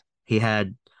because he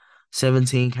had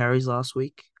 17 carries last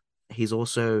week. He's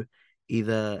also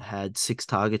either had 6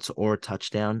 targets or a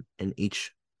touchdown in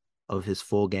each of his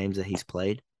 4 games that he's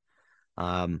played.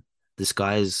 Um, this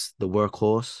guy is the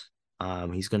workhorse.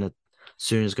 He's gonna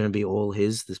soon is gonna be all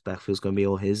his. This backfield's gonna be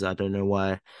all his. I don't know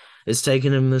why it's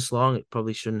taken him this long. It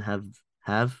probably shouldn't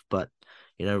have, but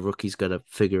rookie's got to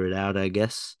figure it out, I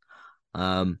guess.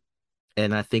 Um,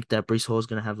 and I think that Brees Hall is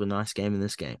gonna have a nice game in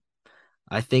this game.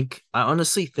 I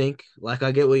honestly think, like,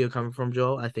 I get where you're coming from,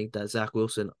 Joel. I think that Zach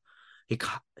Wilson, he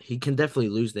can definitely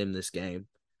lose them this game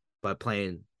by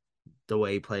playing the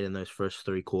way he played in those first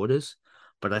 3 quarters.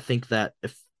 But I think that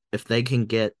if they can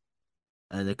get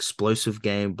an explosive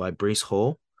game by Brees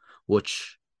Hall,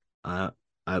 which uh,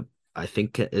 I I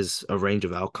think is a range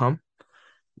of outcome,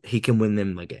 he can win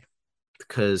them the game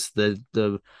because the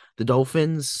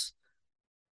Dolphins,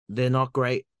 they're not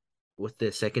great with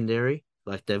their secondary.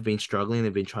 Like they've been struggling,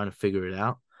 they've been trying to figure it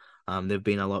out. They've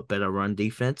been a lot better run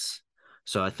defense.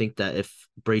 So I think that if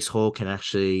Brees Hall can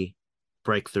actually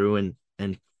break through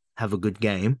and have a good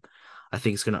game, I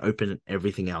think it's going to open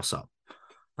everything else up.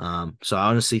 So I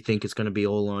honestly think it's going to be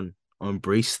all on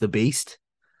Brees the Beast.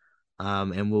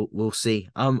 And we'll see.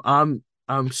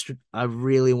 I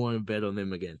really want to bet on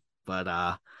them again, but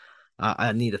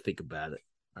I need to think about it.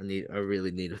 I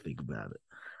really need to think about it.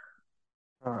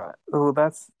 All right. Well,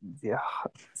 that's yeah.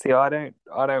 See, I don't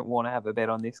want to have a bet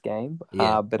on this game,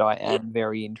 Yeah. but I am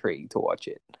very intrigued to watch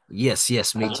it. Yes,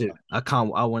 yes, me Uh, too.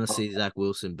 I want to see Zach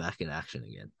Wilson back in action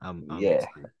again. I'm yeah,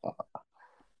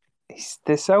 interested.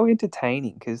 they're so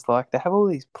entertaining because like they have all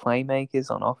these playmakers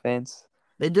on offense.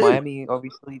 They do. Miami,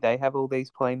 obviously, they have all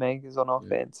these playmakers on Mm.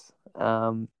 offense.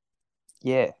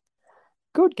 Yeah,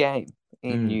 good game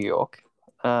in Mm. New York.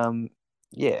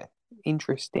 Yeah,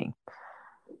 interesting.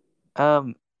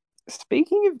 Um,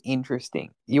 Speaking of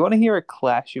interesting, you want to hear a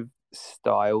clash of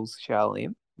styles,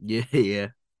 Sharleam? Yeah, yeah.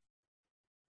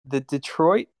 The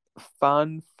Detroit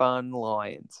Fun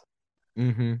Lions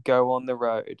Mm-hmm. go on the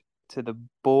road to the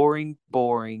boring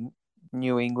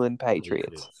New England Patriots.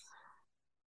 Patriots.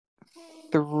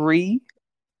 3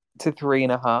 to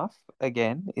 3.5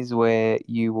 again is where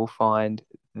you will find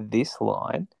this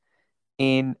line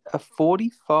in a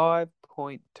 45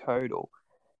 point total.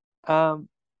 Um,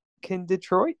 can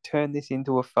Detroit turn this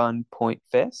into a fun point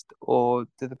fest, or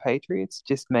do the Patriots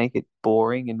just make it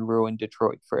boring and ruin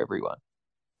Detroit for everyone?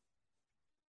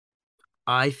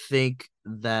 I think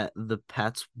that the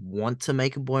Pats want to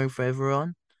make it boring for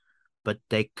everyone, but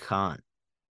they can't.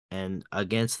 And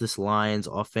against this Lions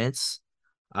offense,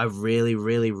 I really,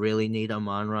 really, really need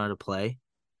Amon-Ra to play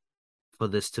for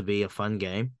this to be a fun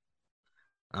game.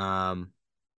 Um,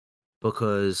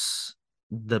 because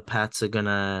the Pats are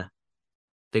gonna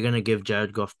give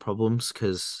Jared Goff problems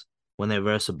because when they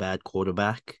verse a bad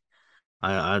quarterback,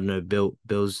 I don't know,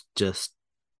 Bill's just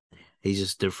he's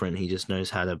just different. He just knows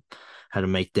how to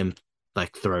make them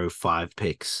like throw 5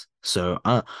 picks. So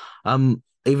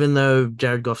even though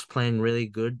Jared Goff's playing really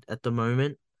good at the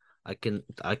moment, I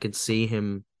can see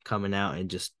him coming out and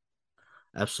just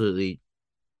absolutely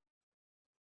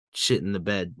shit in the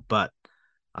bed. But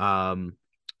um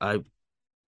I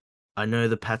I know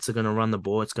the Pats are gonna run the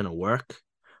ball, it's gonna work,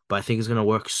 but I think it's gonna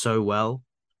work so well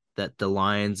that the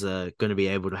Lions are gonna be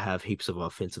able to have heaps of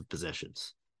offensive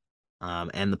possessions.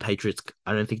 And the Patriots,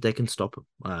 I don't think they can stop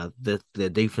them. Their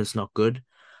defense not good.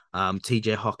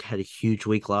 TJ Hawk had a huge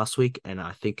week last week, and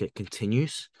I think it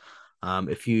continues.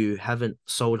 If you haven't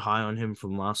sold high on him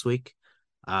from last week,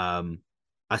 um,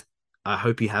 I I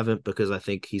hope you haven't because I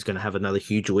think he's going to have another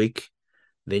huge week.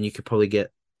 Then you could probably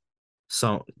get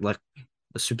some like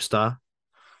a superstar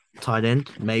tight end,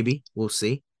 maybe we'll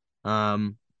see.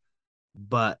 Um,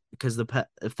 but because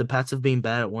if the Pats have been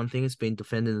bad at one thing, it's been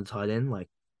defending the tight end. Like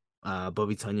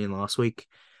Bobby Tunyon last week.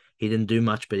 He didn't do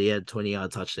much, but he had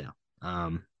 20-yard touchdown.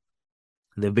 Um,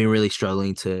 they've been really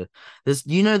struggling to. There's,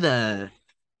 you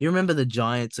remember the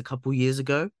Giants a couple years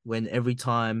ago when every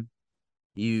time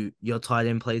your tight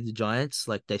end played the Giants,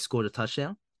 like they scored a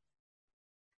touchdown.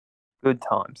 Good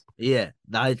times. Yeah,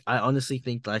 I honestly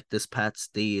think like this Pats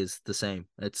D is the same.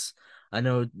 It's I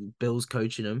know Bill's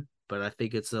coaching him, but I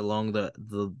think it's along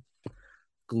the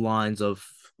lines of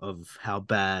how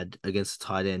bad against the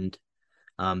tight end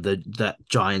the that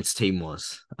Giants team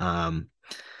was.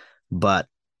 But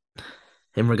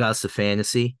in regards to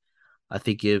fantasy, I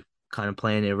think you're kind of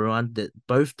playing everyone that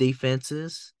both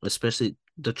defenses, especially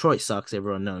Detroit sucks,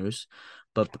 everyone knows,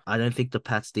 but I don't think the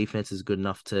Pats defense is good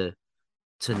enough to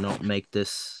not make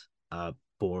this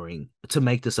boring to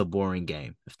make this a boring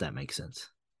game, if that makes sense.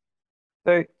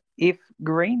 So if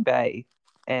Green Bay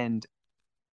and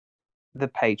the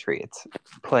Patriots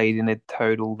played in a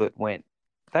total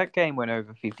that game went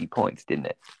over 50 points, didn't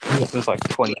it? Yeah. It was like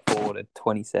 24 to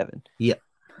 27. Yeah.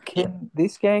 Can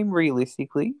this game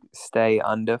realistically stay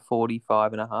under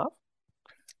 45 and a half?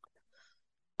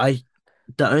 I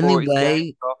the only Or is Jared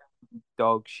way Goff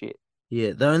dog shit?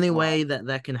 Yeah, the only Like, way that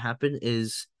that can happen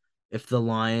is if the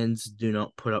Lions do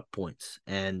not put up points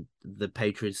and the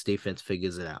Patriots defense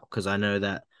figures it out. Because I know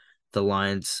that the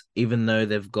Lions, even though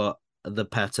the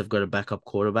Pats have got a backup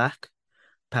quarterback,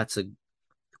 Pats are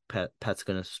Pat's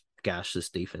gonna gash this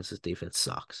defense. This defense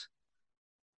sucks.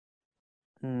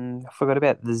 I forgot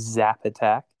about the Zap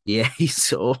attack. Yeah,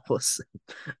 he's awesome.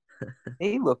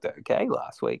 He looked okay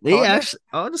last week, He kind of. actually,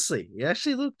 honestly, he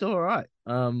actually looked all right.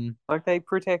 Like they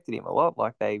protected him a lot.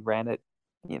 Like they ran it,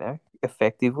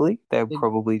 effectively. They'll They,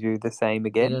 probably do the same they're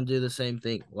again. gonna do the same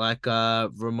thing. Like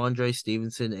Ramondre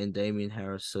Stevenson and Damian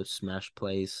Harris so smash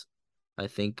plays. I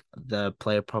think the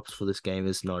player props for this game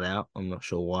is not out. I'm not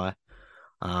sure why.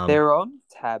 Um, They're on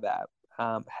Tab app.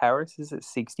 Harris is at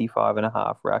 65 and a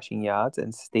half rushing yards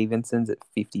and Stevenson's at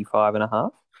 55 and a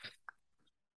half.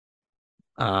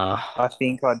 uh, I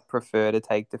think I'd prefer to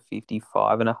take the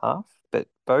 55 and a half, but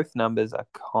both numbers are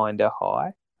kind of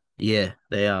high. yeah,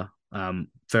 they are.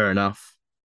 Fair enough.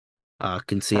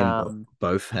 Can see them Um,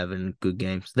 both having good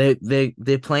games.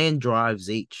 They're playing drives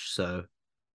each, so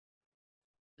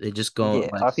they just going yeah,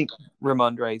 like, I think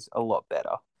Ramondre's a lot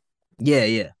better. yeah,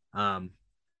 yeah.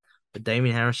 But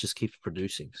Damian Harris just keeps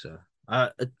producing. So, Yeah,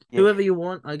 whoever you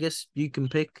want, I guess you can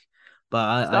pick. But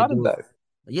I start them do, both.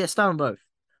 yeah, start them both.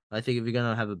 I think if you're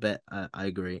gonna have a bet, I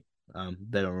agree.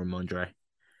 Bet on Ramondre.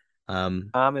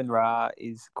 Armin Ra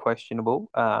is questionable.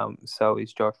 So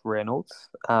is Josh Reynolds.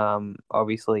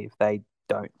 Obviously, if they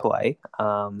don't play,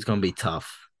 it's gonna be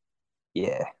tough.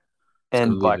 yeah, It's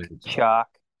gonna and be like very tough. Chark,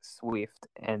 Swift,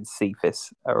 and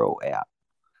Cephas are all out.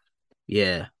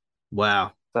 Yeah.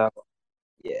 Wow. So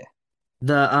yeah,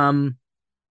 The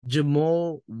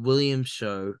Jamal Williams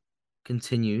show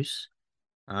continues.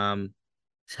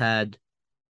 He's had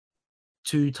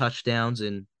 2 touchdowns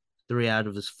in 3 out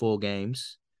of his 4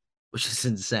 games, which is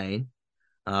insane.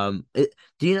 Do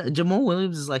you know Jamal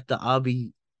Williams is like the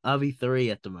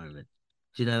RB3 at the moment?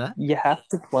 Do you know that? you have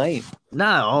to play him.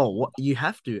 No, you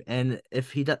have to. And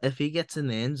if he gets in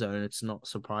the end zone, it's not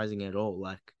surprising at all.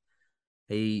 Like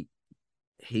he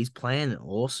he's playing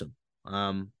awesome.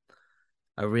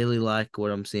 I really like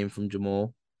what I'm seeing from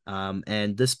Jamal.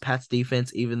 And this Pats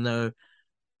defense, even though,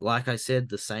 like I said,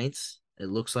 the Saints, it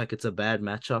looks like it's a bad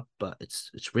matchup, but it's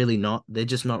really not. They're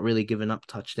just not really giving up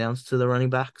touchdowns to the running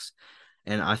backs.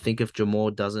 And I think if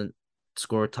Jamal doesn't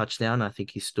score a touchdown, I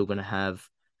think he's still gonna have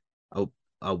a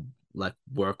a like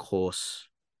workhorse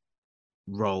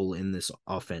role in this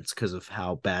offense because of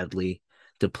how badly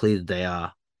depleted they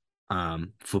are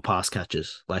for pass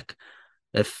catches. Like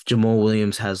if Jamal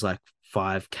Williams has like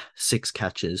five, six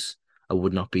catches, I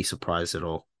would not be surprised at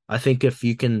all. I think if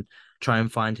you can try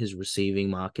and find his receiving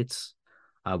markets,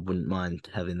 I wouldn't mind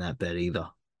having that bet either.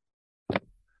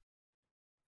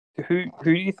 Who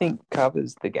do you think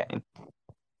covers the game?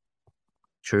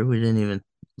 True, we didn't even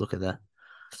look at that.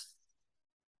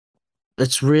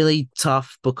 It's really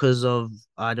tough because of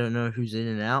I don't know who's in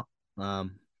and out.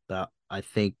 But I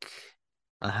think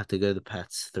I have to go the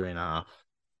Pats 3.5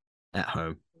 at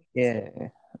home. Yeah,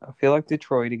 I feel like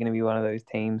Detroit are going to be one of those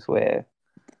teams where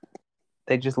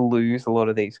they just lose a lot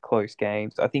of these close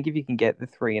games. I think if you can get the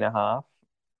 3.5,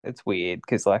 it's weird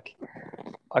because like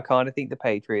I kind of think the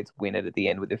Patriots win it at the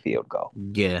end with a field goal.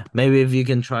 Yeah, maybe if you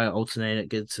can try alternate it,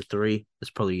 get to three, it's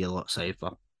probably a lot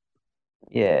safer.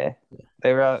 Yeah,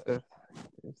 there are.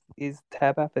 Is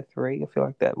Tab app a three? I feel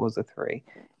like that was a three.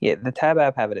 Yeah, the Tab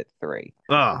app have it at three.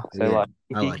 Oh, So yeah, like,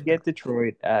 I if you like can that. get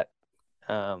Detroit at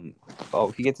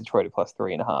if you get Detroit at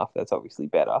 +3.5, that's obviously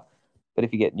better. But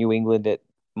if you get New England at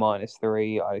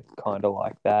 -3, I kind of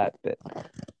like that. But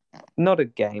not a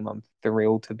game I'm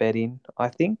thrilled to bet in. I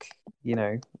think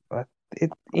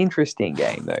it's interesting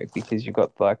game though because you've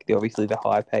got like obviously the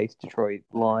high paced Detroit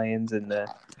Lions and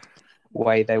the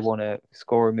way they want to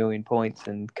score a million points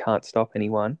and can't stop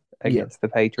anyone Yeah, against the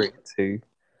Patriots who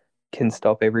can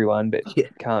stop everyone but yeah,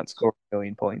 can't score a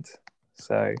million points.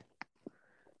 So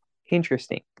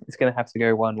interesting. It's going to have to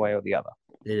go one way or the other.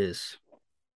 it is.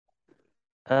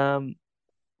 Um,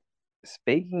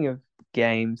 Speaking of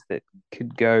games that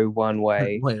could go one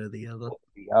way One or the other. or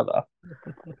the other,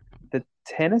 the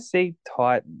Tennessee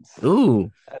Titans,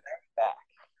 Ooh, are they back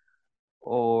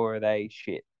or are they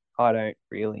shit? I don't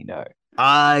really know.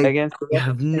 I Against the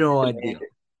have Washington no idea. Commanders,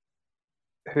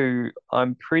 who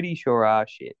I'm pretty sure are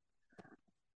shit.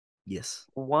 Yes.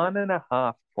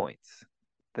 1.5 points.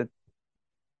 The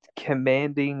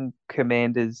commanding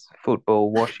Commanders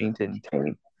football Washington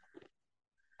team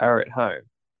are at home.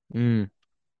 Mm,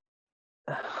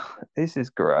 This is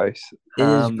gross. it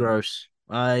is gross.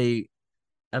 I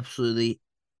absolutely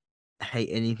hate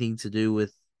anything to do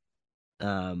with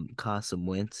Carson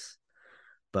Wentz.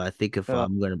 But I think if uh,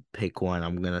 I'm gonna pick one,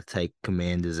 I'm gonna take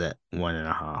Commanders at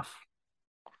 1.5.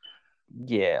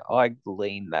 yeah, I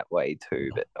lean that way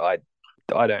too, but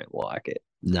I don't like it.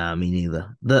 Nah, me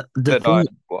neither. The But I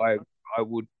thing, I I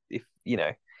would if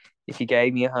if you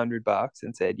gave me $100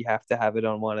 and said you have to have it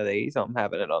on one of these, I'm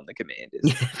having it on the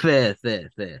Commanders. fair, fair,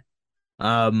 fair.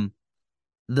 Um,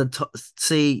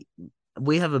 see,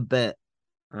 we have a bet.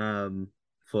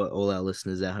 For all our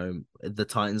listeners at home, the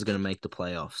Titans gonna make the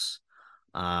playoffs.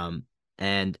 Um,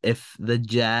 and if the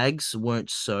Jags weren't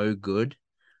so good,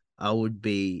 I would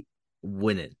be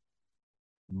winning.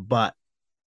 But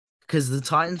because the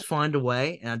Titans find a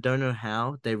way, and I don't know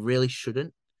how, they really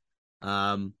shouldn't.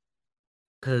 Um,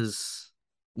 because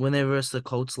when they versed the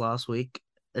Colts last week,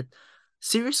 it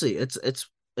seriously, it's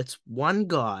one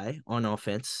guy on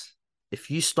offense. If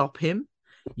you stop him,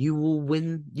 you will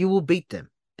win. You will beat them.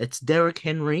 It's Derrick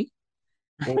Henry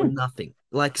or nothing.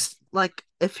 Like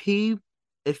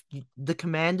if the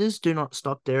Commanders do not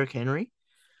stop Derrick Henry,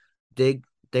 they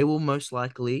they will most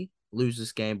likely lose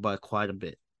this game by quite a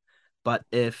bit. But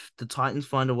if the Titans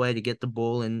find a way to get the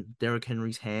ball in Derrick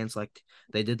Henry's hands like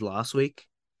they did last week,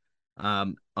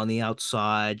 on the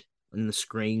outside, in the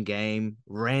screen game,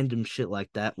 random shit like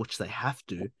that, which they have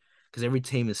to, because every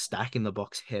team is stacking the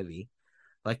box heavy.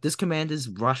 Like this Commanders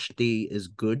rush D is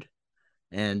good,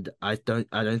 and I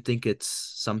don't think it's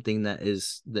something that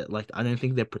is that like I don't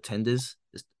think they're pretenders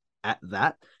at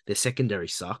that. Their secondary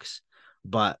sucks,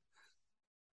 but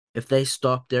if they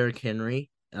stop Derrick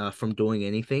Henry from doing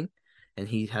anything, and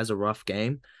he has a rough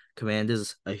game,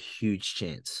 Commanders a huge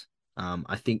chance.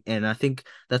 I think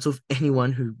that's with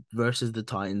anyone who versus the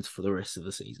Titans for the rest of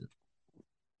the season.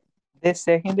 Their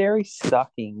secondary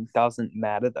sucking doesn't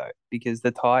matter though, because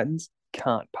the Titans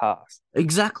can't pass.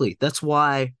 Exactly. That's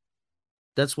why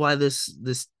this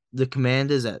the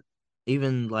Commanders at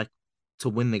even like to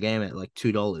win the game at like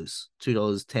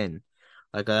 $2.10.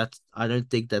 Like that's I don't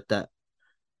think that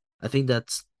I think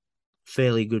that's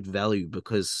fairly good value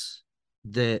because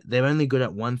they're only good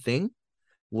at one thing,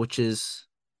 which is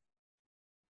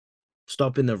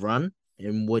stopping the run,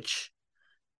 in which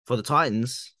for the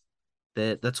Titans,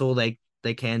 that's all they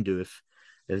can do. If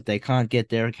they can't get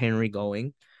Derrick Henry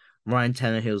going, Ryan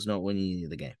Tannehill's not winning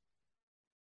the game.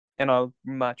 And I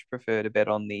much prefer to bet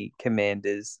on the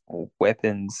Commanders'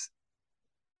 weapons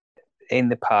in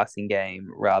the passing game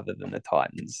rather than the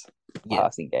Titans' Yeah,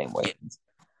 passing game weapons.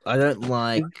 I don't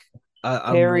like.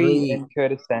 I'm Terry really and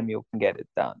Curtis Samuel can get it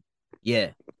done.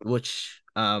 yeah, which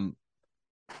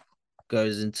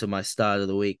goes into my start of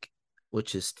the week,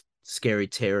 which is Scary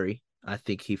Terry. I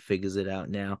think he figures it out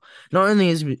now. Not only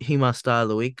is he my start of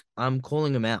the week, I'm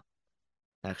calling him out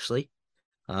actually.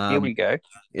 Here Um, we go.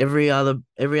 every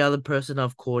other person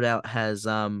I've called out has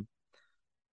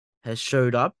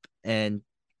showed up and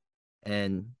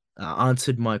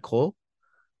answered my call.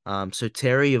 So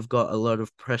Terry, you've got a lot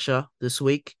of pressure this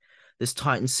week. This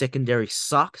Titans secondary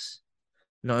sucks.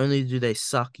 Not only do they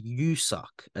suck, you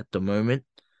suck at the moment.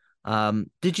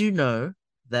 Did you know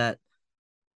that?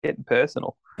 Getting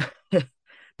personal.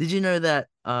 Did you know that?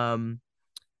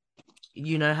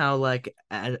 You know how like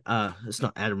it's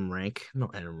not Adam Rank,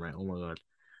 not Adam Rank. Oh my god.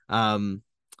 Um,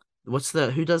 what's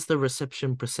the who does the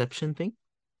reception perception thing?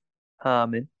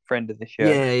 Harmon, friend of the show.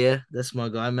 Yeah, that's my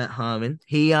guy, Matt Harmon.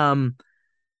 He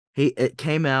it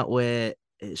came out where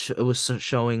it was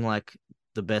showing like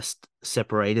the best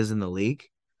separators in the league,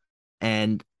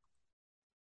 and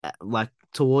like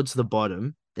towards the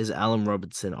bottom is Allen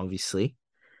Robinson, obviously.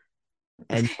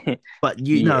 And but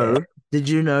Yeah, did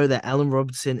you know that Allen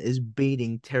Robinson is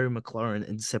beating Terry McLaurin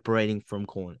and separating from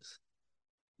corners?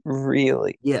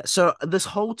 really. Yeah. So this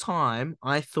whole time,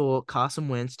 I thought Carson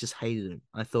Wentz just hated him.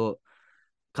 I thought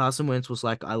Carson Wentz was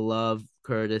like, I love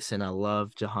Curtis and I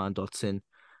love Jahan Dotson.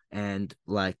 And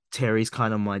like Terry's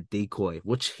kind of my decoy,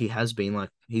 which he has been like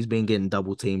he's been getting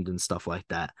double teamed and stuff like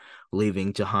that,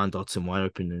 leaving Jahan Dotson wide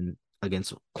open and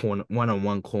against corner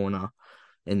 1-on-1 corner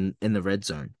in the red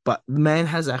zone. But the man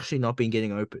has actually not been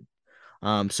getting open.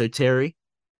 So Terry,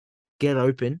 get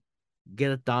open,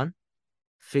 get it done,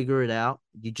 figure it out.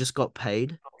 You just got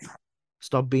paid.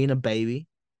 Stop being a baby.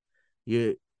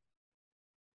 You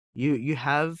you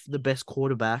have the best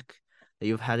quarterback that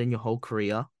you've had in your whole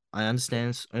career. I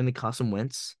understand it's only Carson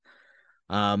Wentz.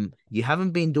 You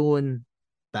haven't been doing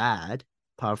bad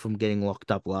apart from getting locked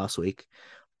up last week,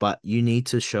 but you need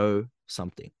to show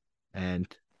something. And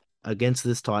against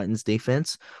this Titans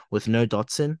defense with no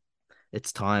Dotson,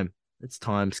 it's time. It's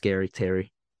time, Scary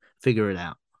Terry. Figure it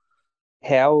out.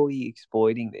 How are we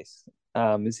exploiting this?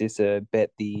 Is this a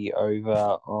bet the over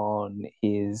on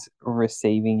his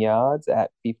receiving yards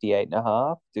at 58 and a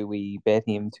half? Do we bet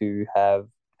him to have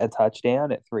a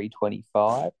touchdown at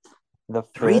 325? The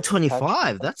first touch,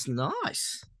 325. That's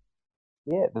nice.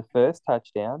 yeah, the first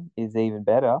touchdown is even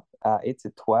better. It's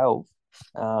at 12.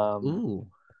 Um, Ooh.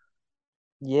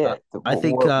 yeah, I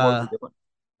think what are we doing?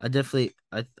 I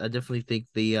definitely think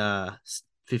the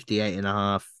 58 and a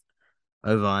half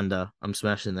over under. I'm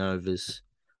smashing the overs.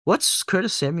 What's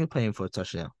Curtis Samuel paying for a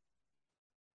touchdown?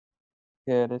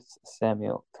 Curtis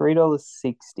Samuel,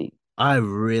 $3.60. I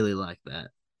really like that.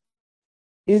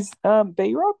 Is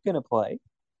B Rob gonna play?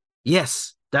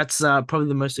 Yes, that's probably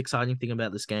the most exciting thing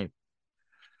about this game.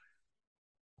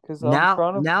 Because Now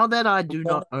that I I'm do trying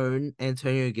not own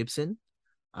Antonio Gibson,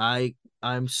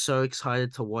 I'm so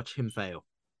excited to watch him fail.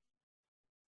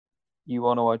 you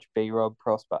want to watch B Rob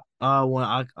prosper.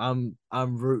 I'm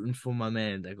rooting for my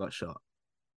man that got shot.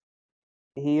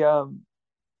 He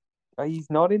he's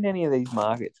not in any of these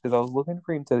markets because I was looking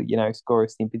for him to score a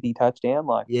sympathy touchdown.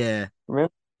 Like Yeah,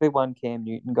 remember the one Cam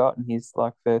Newton got in his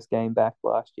like first game back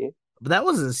last year. but that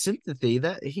wasn't sympathy.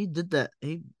 That he did that.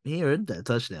 He earned that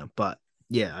touchdown. But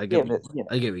yeah, Yeah, but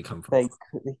I get where you come from.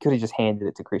 he could have just handed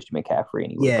it to Christian McCaffrey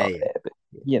and he would have Yeah, got yeah. there.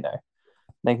 But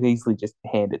they could easily just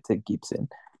hand it to Gibson.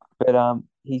 But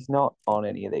he's not on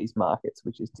any of these markets,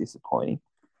 which is disappointing.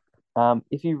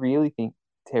 If you really think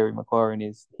Terry McLaurin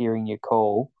is hearing your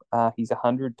call, he's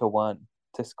 100 to 1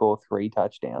 to score 3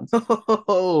 touchdowns.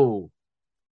 Oh,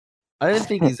 I don't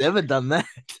think he's ever done that.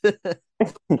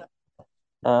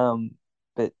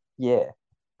 But yeah,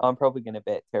 I'm probably going to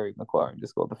bet Terry McLaurin to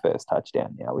score the first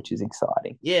touchdown now, which is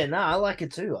exciting. Yeah, no, I like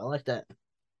it too. I like that.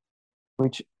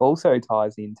 Which also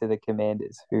ties into the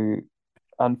Commanders, who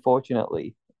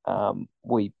unfortunately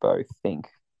we both think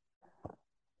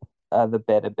are the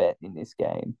better bet in this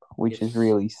game, which is Yes,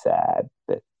 really sad.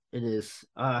 But it is.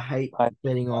 I hate I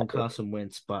betting on like it. Carson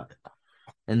Wentz, but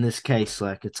in this case,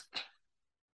 like it's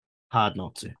hard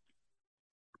not to.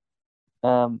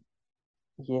 Um,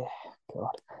 yeah,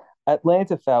 God.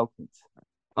 Atlanta Falcons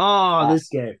Oh, at this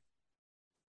game.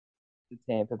 the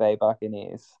Tampa Bay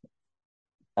Buccaneers.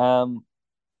 Um,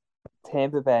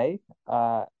 Tampa Bay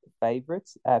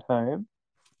favorites at home.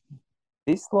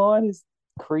 This line is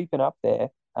creeping up there.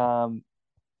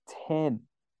 10,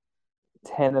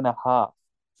 10 and a half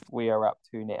we are up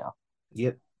to now.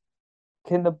 Yep.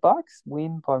 Can the Bucks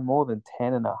win by more than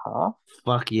 10 and a half?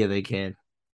 Fuck yeah, they can.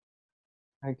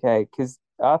 Okay, because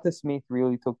Arthur Smith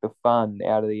really took the fun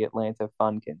out of the Atlanta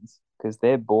Funkins because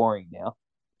they're boring now.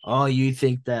 Oh, you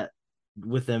think that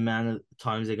with the amount of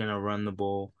times they're gonna run the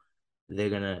ball,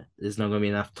 there's not gonna be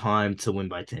enough time to win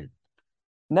by 10.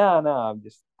 No, no, I'm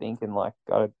just thinking like,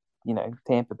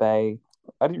 Tampa Bay.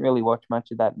 I didn't really watch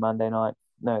much of that Monday night,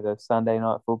 no, the Sunday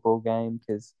night football game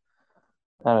because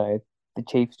I don't know, the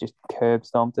Chiefs just curb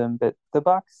stomped them, but the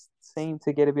Bucks seem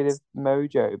to get a bit of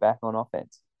mojo back on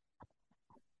offense,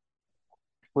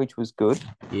 which was good.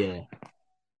 Yeah.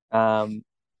 Um,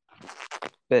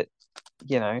 but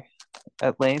you know,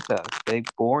 Atlanta, they're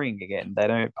boring again. They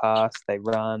don't pass, they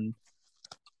run.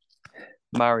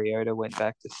 Mariota went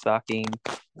back to sucking.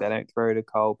 They don't throw to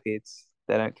Cole Pitts.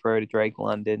 They don't throw to Drake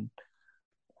London.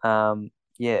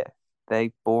 Yeah,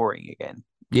 they boring again.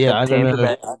 Yeah, A I don't Tampa know.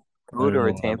 Bay I good don't or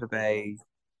a know. Tampa Bay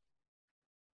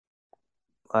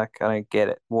like I don't get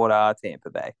it. What are Tampa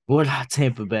Bay? What about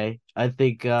Tampa Bay? I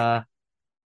think they're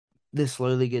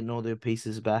slowly getting all their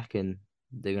pieces back and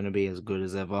they're gonna be as good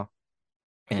as ever. Are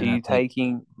And I you think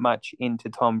taking much into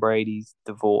Tom Brady's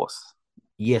divorce?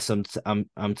 yes, I'm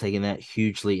taking that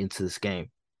hugely into this game.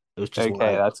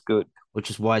 Okay, that's good. Which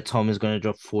is why Tom is gonna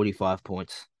drop 45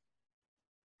 points.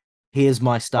 He is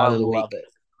my I start of the love week. it.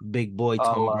 Big boy I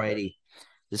Tom love it. Brady.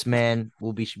 This man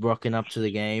will be rocking up to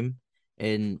the game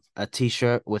in a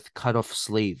t-shirt with cut off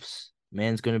sleeves.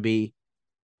 Man's gonna be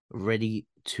ready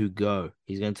to go.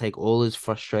 He's gonna take all his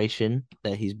frustration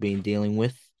that he's been dealing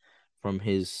with from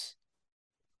his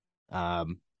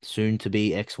soon to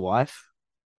be ex-wife,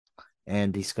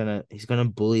 and he's gonna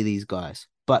bully these guys.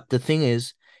 But the thing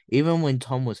is, even when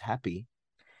Tom was happy,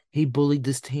 he bullied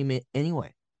this team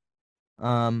anyway.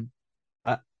 Um,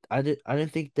 I I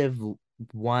don't think they've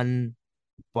won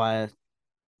by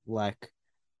like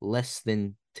less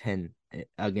than 10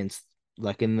 against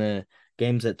like in the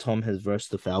games that Tom has versus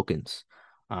the Falcons.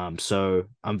 So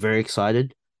I'm very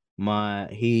excited.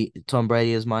 Tom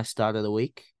Brady is my start of the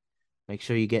week. Make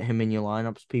sure you get him in your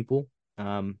lineups, people.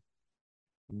 Um,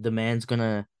 the man's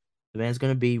gonna the man's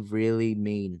gonna be really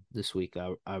mean this week.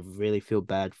 I really feel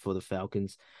bad for the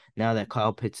Falcons now that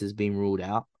Kyle Pitts has been ruled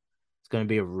out. It's gonna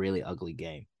be a really ugly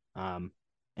game.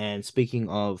 And speaking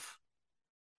of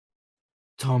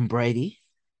Tom Brady,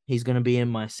 he's gonna be in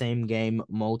my same game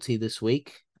multi this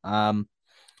week.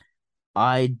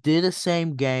 I did a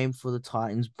same game for the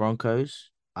Titans Broncos.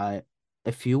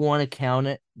 If you want to count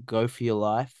it, go for your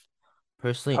life.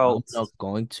 Personally, I'm not Colts.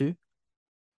 going to.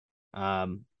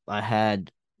 I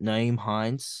had Naeem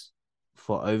Hines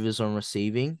for overs on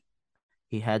receiving.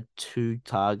 He had two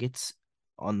targets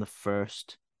on the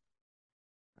first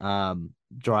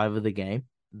drive of the game.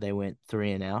 They went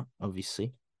three and out,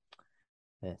 obviously.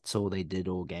 That's all they did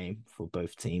all game for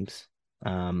both teams.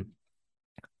 Um,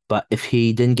 but if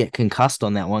he didn't get concussed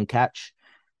on that one catch,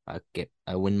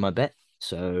 I win my bet.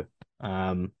 So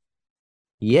um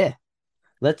yeah,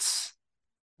 let's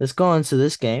let's go on to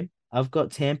this game. I've got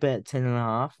Tampa at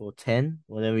 10.5 or 10,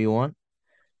 whatever you want.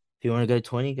 If you want to go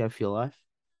 20, go for your life.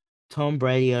 Tom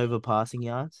Brady over passing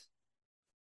yards,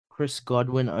 Chris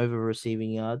Godwin over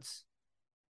receiving yards,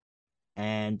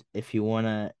 and if you want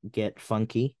to get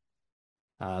funky,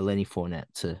 Lenny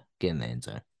Fournette to get in the end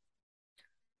zone.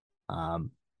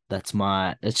 Um, it's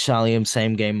Sharleam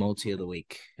same game multi of the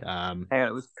week. Hang on,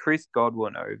 it was Chris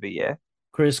Godwin over, yeah,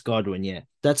 Chris Godwin, yeah,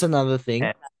 that's another thing.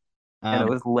 and, and it Um,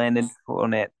 was Leonard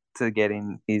Fournette to get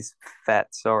in his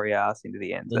fat sorry ass into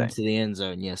the end zone. into the end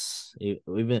zone, yes.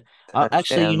 We've been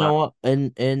actually, you Touchdown know run what?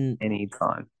 In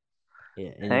anytime.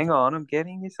 yeah, Hang anytime. on, I'm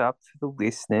getting this up for the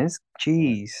listeners.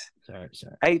 Sorry, Jeez. sorry.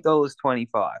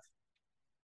 $8.25.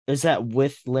 Is that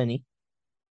with Lenny?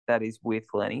 That is with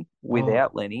Lenny. Oh,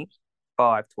 Without Lenny,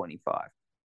 5.25.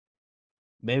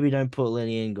 maybe don't put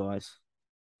Lenny in, guys.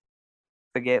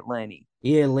 Forget Lenny.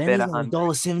 Yeah, Bet Lenny's at 100.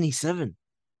 $1.77.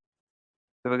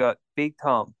 So we got Big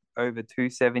Tom over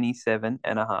 277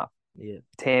 and a half. Yeah,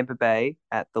 Tampa Bay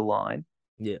at the line,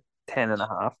 yeah, 10 and a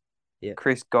half. yeah.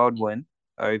 Chris Godwin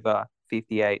over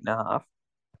 58 and a half.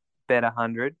 Bet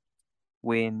 100,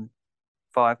 win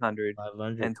 500.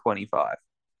 525.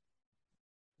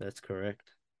 That's correct.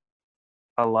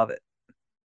 I love it.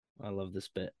 I love this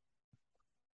bet.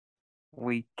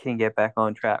 We can get back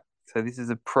on track. So this is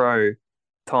a pro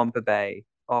Tampa Bay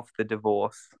off the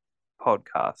divorce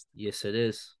podcast. Yes, it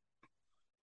is.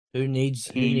 Who needs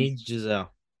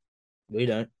Giselle? We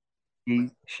don't.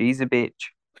 She's a bitch.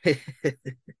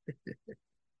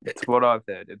 It's what I've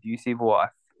heard. Abusive wife.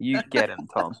 You get him,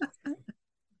 Tom.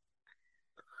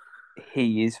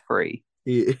 He is free.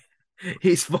 He,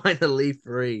 he's finally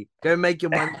free. Go make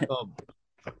your money, Tom.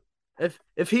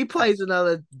 If he plays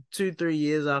another 2, 3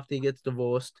 years after he gets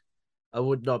divorced, I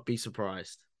would not be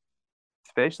surprised.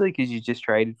 especially because you just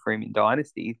traded for him in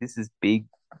Dynasty. This is big,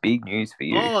 big news for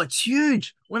you. Oh, it's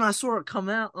huge. When I saw it come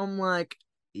out, I'm like,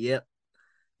 yep,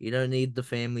 you don't need the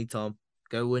family, Tom.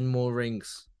 Go win more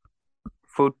rings.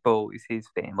 Football is his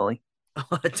family.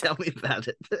 Tell me about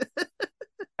it.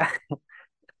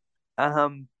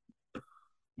 Um,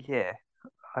 yeah,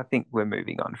 I think we're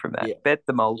moving on from that. Yeah, Bet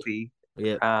the multi.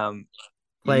 yeah. Um,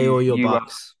 Play all your you are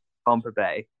bucks. Tampa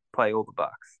Bay. Play all the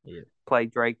Bucks. Yeah. Play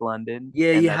Drake London,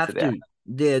 Yeah, and you that's have about. to.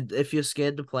 Yeah, if you're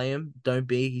scared to play him, don't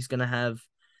be. He's gonna have,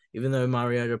 even though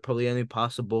Mariota probably only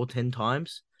passed the ball 10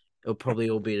 times, it'll probably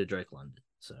all be to Drake London.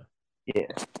 So Yeah,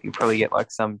 you probably get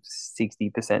like some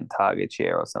 60% target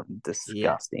share or something yeah,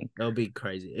 disgusting. that'll be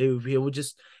crazy. He will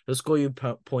just he'll score you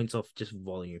points off just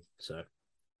volume. So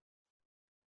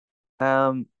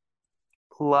Um,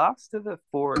 last of the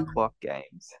 4 o'clock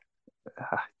games.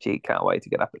 Gee, can't wait to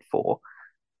get up at 4.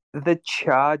 The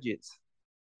Chargers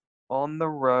on the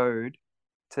road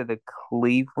to the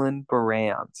Cleveland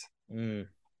Browns. mm,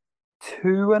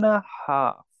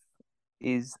 2.5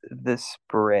 is the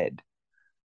spread.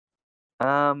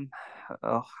 Um,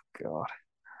 oh God.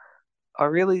 I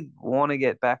really want to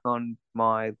get back on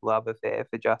my love affair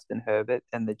for Justin Herbert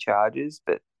and the Chargers,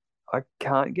 but I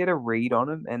can't get a read on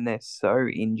them, and they're so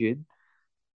injured.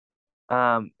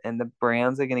 And the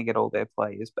Browns are going to get all their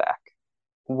players back.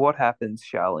 What happens,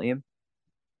 Sharleam?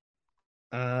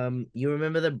 you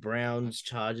remember the Browns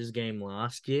Chargers game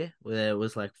last year where it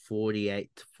was like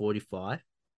 48-45?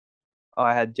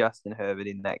 I had Justin Herbert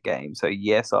in that game, so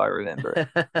yes, I remember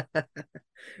it.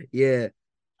 Yeah.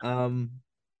 Um,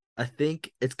 I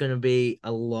think it's going to be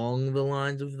along the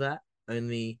lines of that.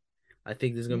 Only, I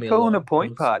think there's going You to be a calling lot a of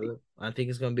point points party? for it. I think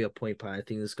it's going to be a point play. I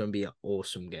think it's going to be an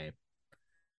awesome game.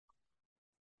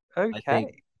 I think,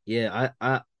 Okay. yeah,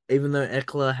 even though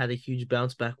Eckler had a huge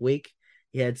bounce back week,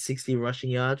 he had 60 rushing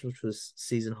yards, which was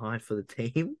season high for the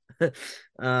team.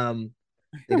 um,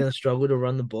 they're going to struggle to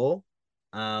run the ball.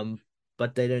 Um,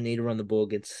 but they don't need to run the ball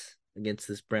against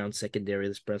this Brown secondary.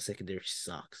 This Brown secondary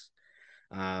sucks.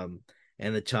 Um,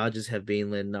 and the Chargers have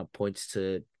been letting up points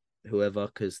to whoever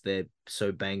because they're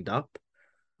so banged up.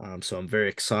 So I'm very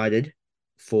excited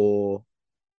for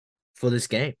this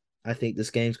game. I think this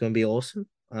game's going to be awesome.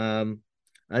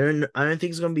 I don't think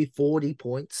it's going to be 40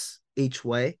 points each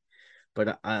way,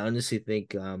 but I honestly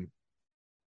think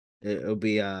it'll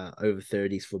be over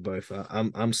 30s for both.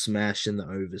 I'm smashing the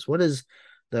overs. What is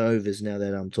the overs now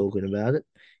that I'm talking about it?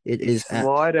 It You is at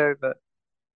slide over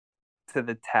to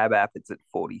the tab app, it's at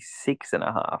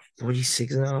 46.5.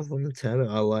 46 and a half on the tab.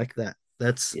 I like that.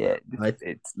 That's Yeah, I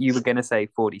it's you were gonna say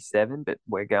 47, but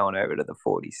we're going over to the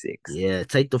 46. Yeah,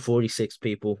 take the 46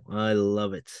 people. I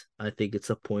love it. I think it's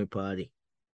a point party.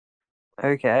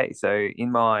 Okay, so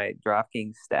in my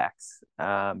DraftKings stacks,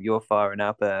 you're firing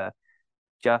up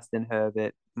Justin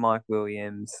Herbert, Mike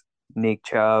Williams, Nick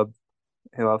Chubb.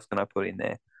 Who else can I put in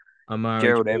there? Amari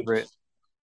Gerald Everett. Coops.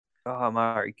 Oh,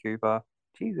 Amari Cooper.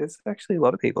 Geez, there's actually a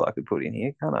lot of people I could put in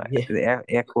here, can't I? Yeah.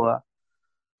 Eckler.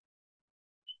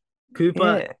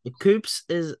 Cooper Yeah, Coops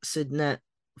is sitting at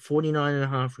 49 and a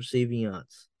half receiving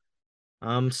yards.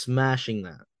 I'm smashing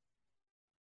that.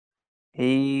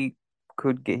 he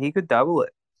could double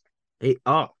it. He,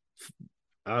 100%.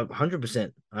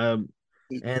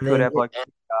 He And could then have like 2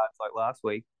 yards like last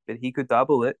week, but he could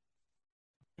double it.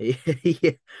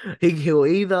 he'll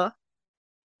either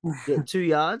get 2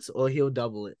 yards or he'll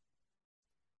double it.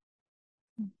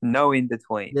 No in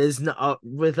between. There's no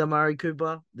with Amari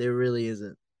Cooper, there really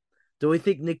isn't. Do we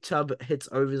think Nick Chubb hits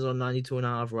overs on 92 and a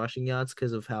half rushing yards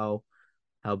because of how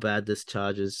bad this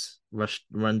Chargers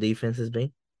run defense has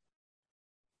been?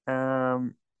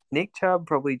 Um, Nick Chubb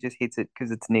probably just hits it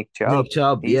because it's Nick Chubb. Nick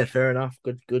Chubb, He's yeah, fair enough.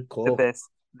 Good the call. best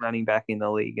running back in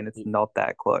the league, and it's He, not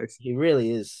that close. he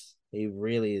really is. He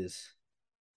really is.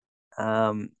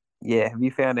 Um, yeah. Have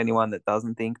you found anyone that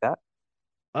doesn't think that?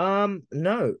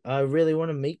 No, I really want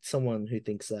to meet someone who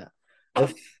thinks that.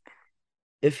 If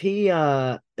if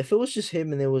it was just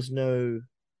him and there was no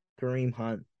Kareem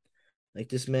Hunt, like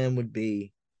this man would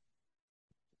be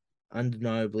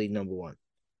undeniably number one.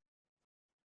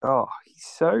 Oh, he's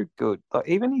so good. Like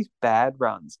even his bad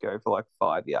runs go for like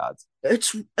 5 yards.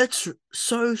 It's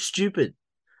so stupid.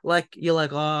 Like you're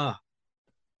like,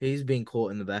 he's been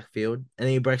caught in the backfield, and then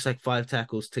he breaks like 5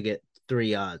 tackles to get 3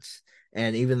 yards.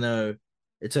 And even though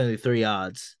it's only 3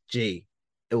 yards, gee,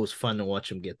 it was fun to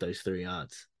watch him get those 3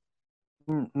 yards.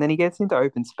 And then he gets into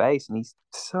open space, and he's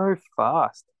so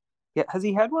fast. Yeah, has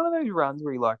he had one of those runs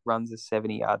where he like runs a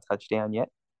 70-yard touchdown yet?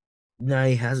 No,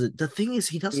 he hasn't. The thing is,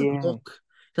 he Yeah.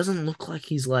 doesn't look like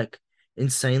he's like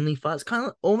insanely fast. Kind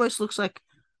of almost looks like,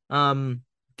 um,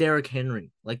 Derrick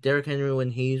Henry. Like Derrick Henry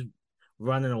when he's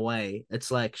running away,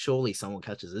 it's like surely someone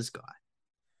catches this guy.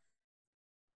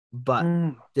 But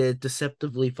Mm. they're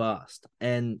deceptively fast.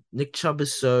 And Nick Chubb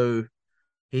is so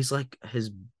he's like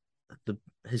the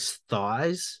his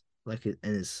thighs, and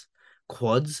his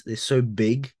quads, they're so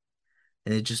big,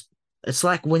 and it's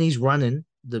like when he's running,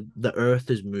 the earth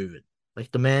is moving.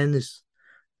 Like the man is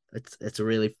it's a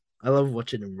really I love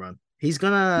watching him run. He's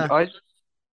gonna I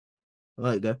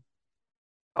let it go.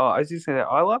 Oh, I was just saying,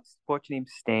 I love watching him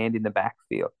stand in the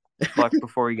backfield, like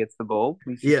before he gets the ball.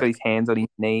 He's just Yeah, got his hands on his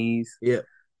knees, yeah,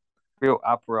 real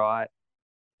upright.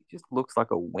 He just looks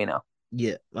like a winner.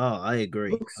 yeah. Oh, I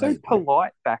agree. Looks I so agree.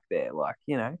 polite back there,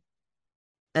 And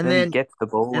Then he then gets the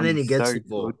ball and and then he he's gets so the good.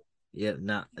 ball. Yeah,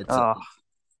 nah, Oh,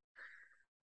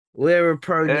 we're a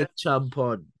pro uh, Nick Chubb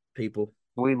pod, people.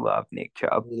 we love Nick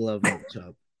Chubb. We love Nick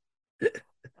Chubb.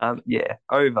 Yeah,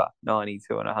 over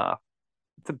 92.5.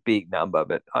 It's a big number,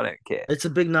 but I don't care. It's a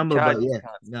big number, but Chargers yeah,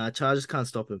 can't. no, Chargers can't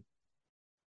stop him.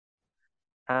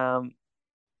 Um,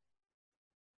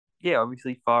 yeah,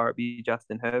 obviously fire up your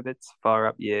Justin Herberts, fire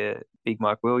up your Big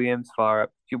Mike Williams, fire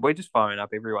up. We're just firing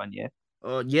up everyone, yeah.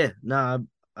 Oh yeah, no,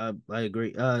 I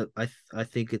agree. I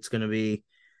think it's gonna be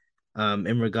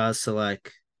in regards to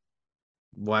like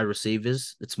wide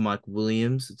receivers, it's Mike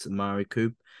Williams, it's Amari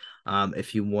Coop.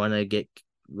 If you want to get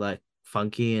like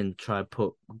funky and try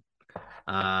put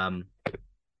um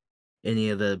any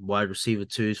of the wide receiver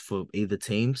twos for either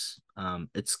teams,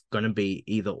 it's gonna be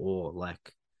either or.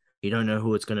 Like you don't know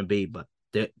who it's gonna be, but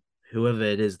whoever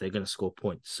it is, they're gonna score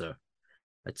points. So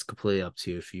it's completely up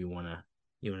to you if you wanna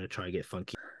try to get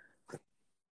funky.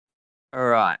 All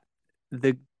right.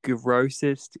 The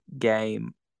grossest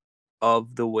game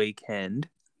of the weekend.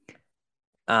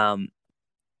 Um,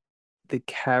 the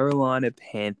Carolina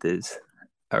Panthers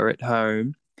are at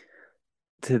home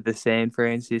to the San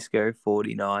Francisco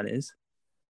 49ers.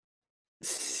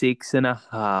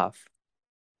 6.5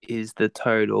 is the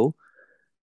total.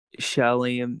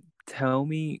 Sharleam, tell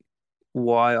me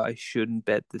why I shouldn't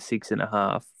bet the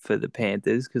 6.5 for the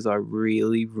Panthers because I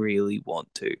really, really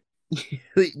want to.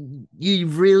 You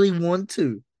really want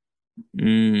to?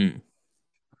 Mm.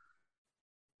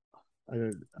 I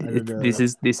don't This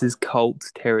know. is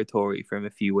Colts territory from a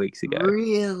few weeks ago.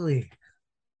 Really?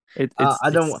 It, Uh, it's I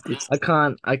it's don't. it's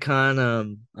I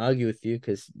can't argue with you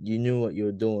because you knew what you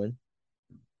were doing.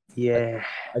 I yeah,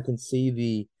 I can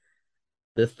see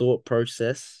the thought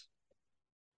process.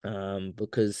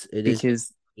 Because it is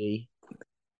because a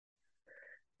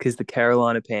the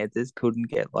Carolina Panthers couldn't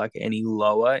get like any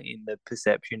lower in the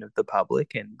perception of the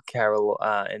public, and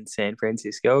and San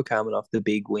Francisco are coming off the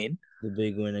big win. the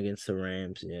big win against the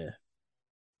Rams. Yeah.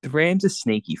 The Rams are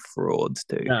sneaky frauds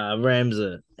too. Nah, Rams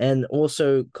are, and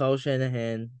also Kyle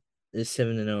Shanahan is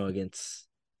 7-0 against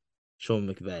Sean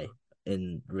McVay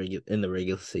in the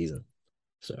regular season.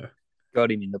 So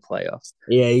Got him in the playoffs.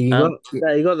 yeah, Um,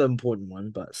 you got the important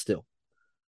one, but still.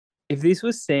 if this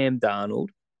was Sam Darnold,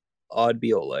 I'd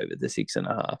be all over the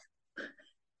 6.5.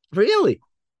 Really?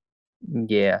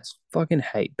 Yeah, I fucking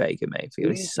hate Baker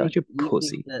Mayfield. He's such a You think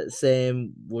pussy. that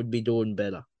Sam would be doing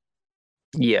better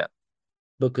Yeah,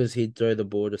 because he'd throw the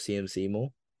ball to CMC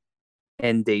more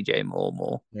and DJ Moore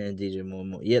more. and DJ Moore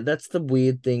more? Yeah, that's the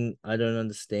weird thing I don't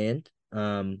understand.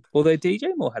 Although DJ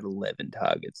Moore had 11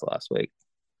 targets last week.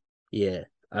 Yeah,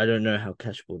 I don't know how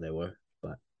catchable they were,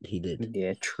 but he did.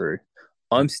 Yeah, true.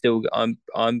 Uh,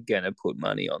 I'm gonna put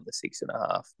money on the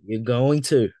 6.5. you're going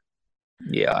to.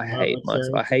 Yeah, I'm not I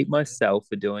returning to hate myself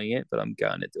for doing it, but I'm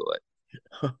gonna do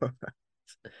it.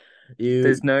 you.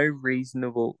 There's no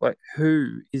reasonable like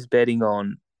who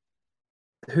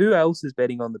else is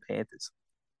betting on the Panthers?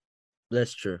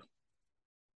 That's true.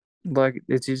 Like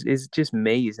it's just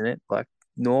me, isn't it? Like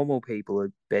normal people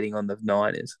are betting on the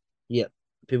Niners. Yep.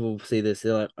 People see this,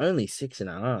 they're like, only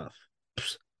 6.5.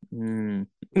 Mm.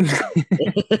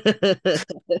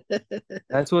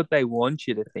 That's what they want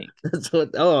you to think. That's what.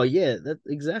 Oh yeah, that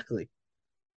exactly.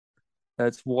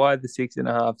 That's why the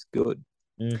 6.5's good.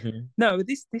 Hmm. No, but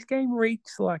this game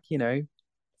reeks like,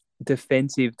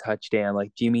 defensive touchdown,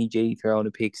 like Jimmy G throwing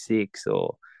a pick six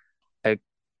or a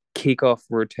kickoff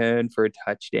return for a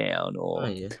touchdown Oh or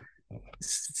yeah.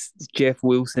 Jeff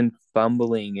Wilson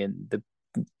fumbling and the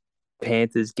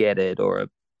Panthers get it or a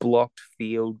blocked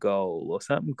field goal or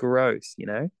something gross.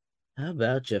 How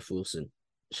about Jeff Wilson?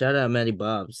 Shout out Matty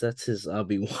Barbs. That's his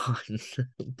RB1.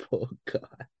 Poor guy.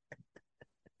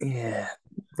 Yeah.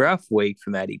 Rough week for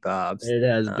Matty Barbs. It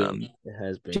has been. It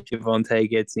has been. Javonte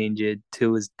gets injured.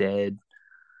 Tua's dead.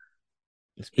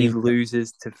 It's He been.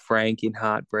 loses to Frank in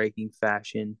heartbreaking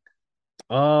fashion.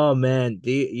 Oh man,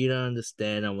 you don't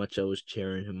understand how much I was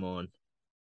cheering him on.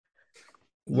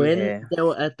 When Yeah. they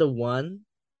were at the one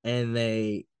and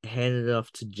they handed it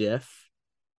off to Jeff,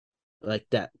 like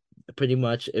that, pretty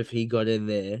much if he got in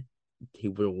there, he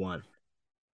would have won.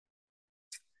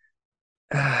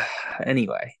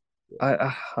 Anyway,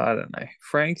 I don't know.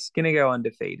 Frank's gonna go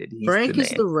undefeated. He's the Frank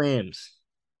is man. the Rams.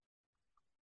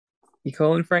 You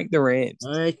calling Frank the Rams?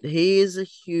 He is a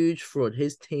huge fraud.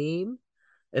 His team,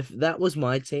 if that was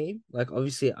my team, like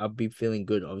obviously I'd be feeling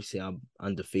good. Obviously, I'm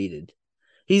undefeated.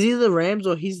 He's either the Rams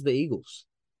or he's the Eagles.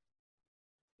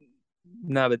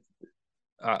 No, but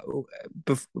uh,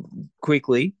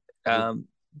 quickly, Yeah.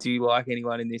 do you like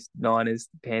anyone in this Niners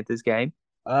Panthers game?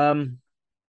 Um,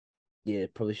 yeah,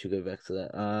 probably should go back to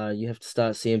that. You have to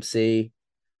start CMC.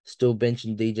 Still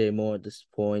benching DJ Moore at this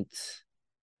point.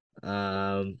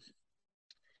 Um,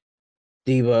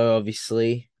 Debo,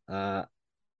 obviously. I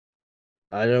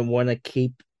don't want to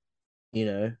keep, you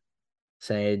know,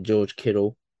 saying George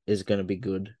Kittle is gonna be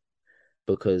good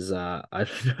because I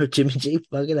don't know, Jimmy G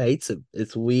fucking hates him.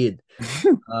 It's weird.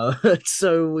 It's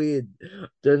so weird.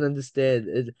 Don't understand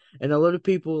it. And a lot of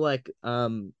people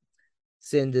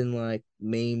send in like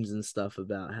memes and stuff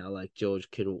about how like George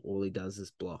Kittle all he does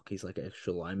is block. He's like an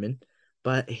extra lineman,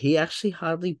 but he actually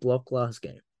hardly blocked last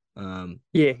game.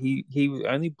 Yeah, he was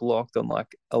only blocked on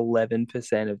like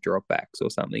 11% of dropbacks or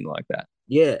something like that.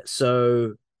 Yeah,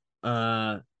 so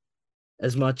uh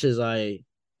as much as I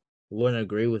wouldn't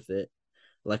agree with it,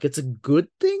 like it's a good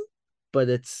thing, but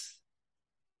it's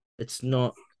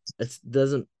not it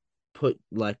doesn't put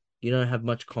like you don't have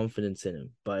much confidence in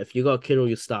him. But if you got Kittle,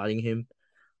 you're starting him.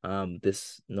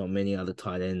 There's not many other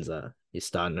tight ends you're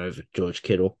starting over George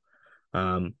Kittle.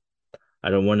 Um, I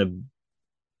don't want to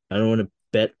I don't want to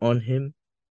bet on him.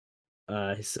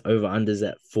 His over unders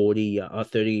at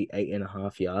 38 and a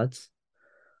half yards.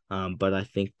 But I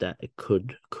think that it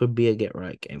could be a get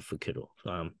right game for Kittle.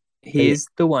 But yeah. Here's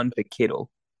the one for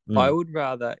Kittle. I Mm. would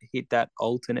rather hit that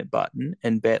alternate button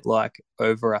and bet like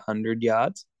over 100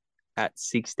 yards at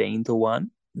 16 to 1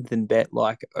 than bet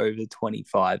like over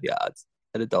 25 yards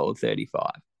at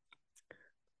 $1.35.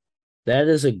 That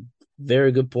is a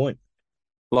very good point.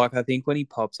 Like I think when he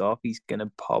pops off, he's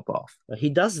gonna pop off. He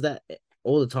does that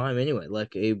all the time anyway.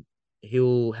 Like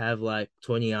he'll have like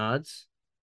 20 yards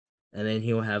and then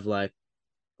he'll have like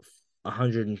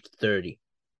 130.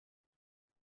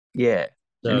 Yeah.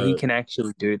 And he So, can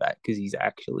actually do that because he's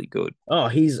actually good. oh,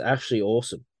 he's actually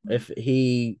awesome. If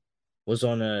he was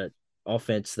on a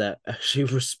offense that actually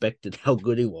respected how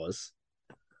good he was,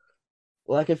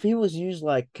 like if he was used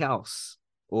like Kels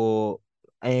or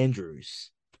Andrews,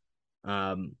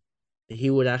 um, he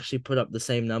would actually put up the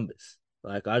same numbers.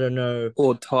 Like I don't know.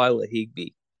 Or Tyler Higbee.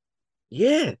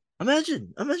 Yeah,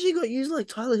 imagine he got used like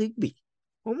Tyler Higbee.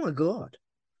 Oh my god.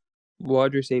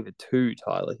 Wide receiver two,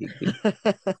 Tyler Higbee.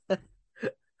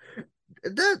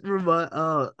 That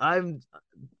remind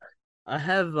I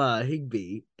have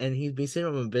Higby and he's been sitting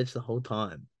on my bench the whole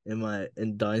time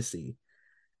in Dynasty.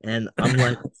 And I'm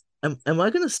like, am I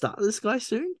gonna start this guy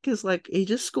soon? Because like he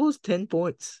just scores 10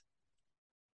 points.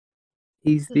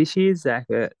 He's this year's Zach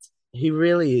Ertz. He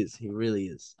really is. He really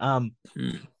is. Mm.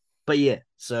 But yeah,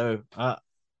 so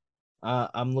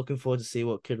I'm looking forward to see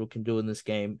what Kittle can do in this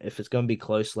game. If it's gonna be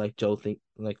close, like Joe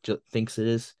thinks it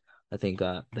is, I think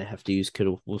they have to use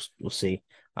Kittle. We'll see.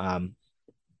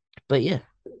 But yeah,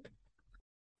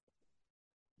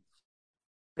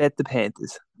 Bet the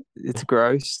Panthers. It's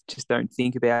gross. Just don't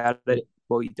think about it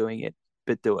while you're doing it,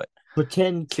 but do it.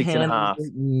 pretend Six and a Cam half.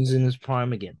 Newton's in his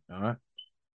prime again. All right,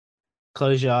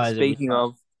 close your eyes every Speaking time.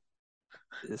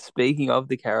 of speaking of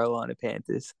the Carolina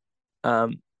Panthers,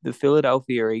 the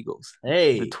Philadelphia Eagles, the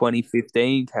Hey,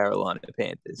 2015 Carolina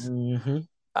Panthers, mm-hmm.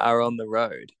 are on the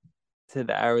road to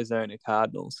the Arizona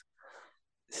Cardinals.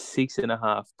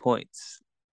 6.5 points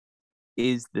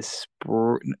is the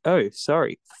spread. Oh,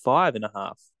 sorry,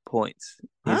 5.5 points is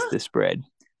Huh? the spread.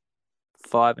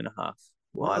 5.5. My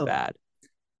Whoa. bad.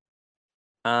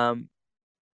 Um,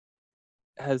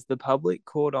 has the public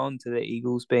caught on to the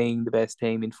Eagles being the best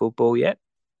team in football yet,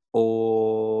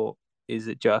 or is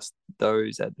it just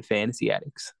those at the fantasy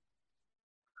addicts?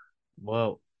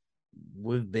 Well,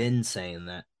 we've been saying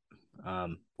that.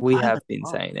 We Five have and been a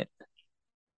half. saying it.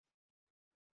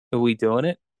 Are we doing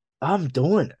it? I'm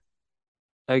doing it.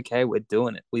 Okay, we're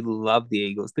doing it. We love the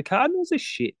Eagles. The Cardinals are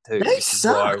shit too, They which is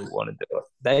why suck. we want to do it.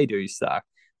 They do suck.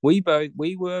 We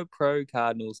were pro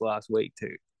Cardinals last week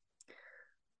too.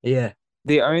 Yeah.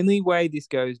 The only way this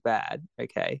goes bad,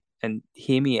 okay, and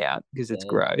hear me out because it's Okay.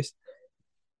 gross,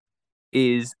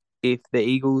 is if the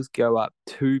Eagles go up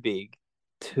too big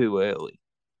too early.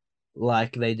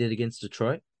 Like they did against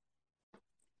Detroit.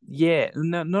 Yeah,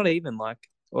 no, not even like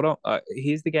Hold on.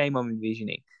 Here's the game I'm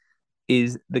envisioning: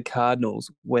 is the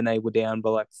Cardinals when they were down by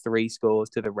like 3 scores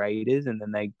to the Raiders, and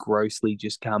then they grossly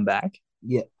just come back,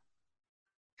 Yeah,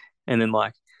 and then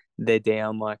like they're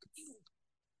down like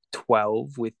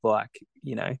 12 with like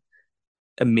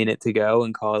a minute to go,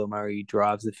 and Kyler Murray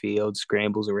drives the field,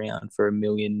 scrambles around for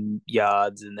 1,000,000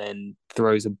 yards, and then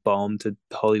throws a bomb to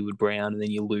Hollywood Brown, and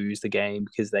then you lose the game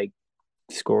because they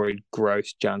scored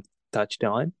gross junk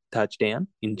touchdown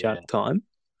in yeah, junk time,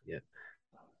 yeah.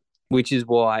 which is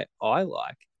why I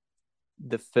like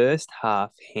the first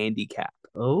half handicap.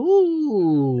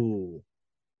 Oh,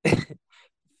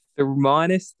 The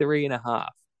minus 3.5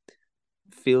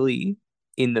 Philly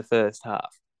in the first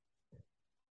half.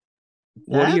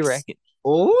 What do you that's reckon?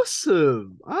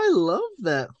 awesome. I love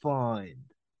that find.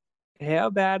 How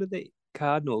bad are the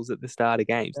Cardinals at the start of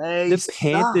games? They The suck,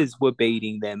 Panthers were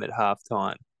beating them at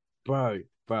halftime. bro.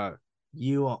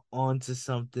 You are onto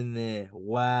something there.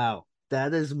 Wow,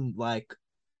 that is like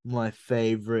my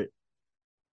favorite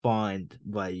find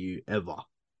by you ever.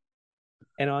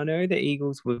 And I know the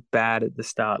Eagles were bad at the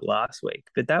start last week,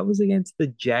 but that was against the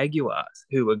Jaguars,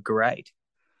 who were great.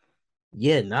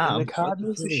 Yeah, nah, And the I'm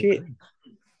Cardinals are fully shit. agree.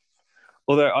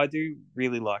 Although I do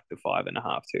really like the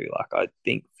 5.5 too. Like I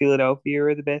think Philadelphia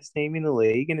are the best team in the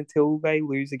league, and until they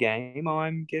lose a game,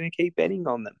 I'm gonna keep betting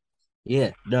on them.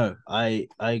 Yeah, no, I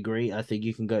agree. I think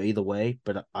you can go either way,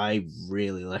 but I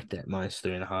really like that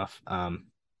 -3.5.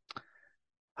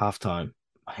 Halftime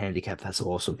handicap. That's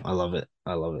awesome. I love it.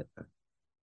 I love it.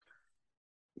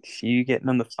 You getting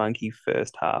on the funky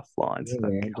first half lines. Yeah, I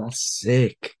man, can't. that's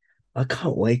sick. I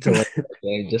can't wait to like that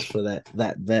game just for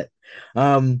that bet.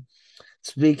 Um,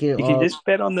 speaking You can of, just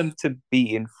bet on them to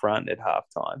be in front at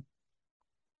halftime.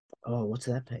 oh, what's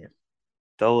that paying?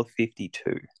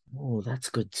 $1.52. Oh, that's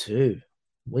good too.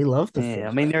 We love the Yeah, I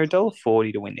first. mean they're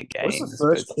 $1.40 to win the What's the game. I first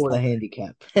suppose it's quarter not.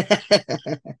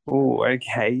 handicap? Oh,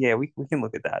 okay. Yeah, we can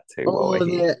look at that too while we're Oh,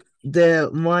 here.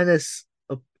 they're minus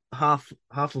a half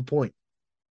a point.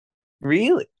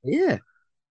 Really? Yeah.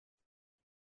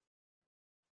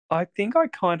 I think I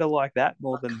kind of like that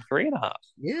more than 3.5.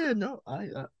 Yeah, no, I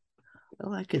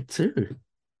like it too.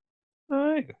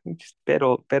 Oh, we just bet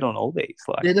on all these.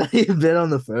 Like, Did I even bet on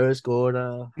the first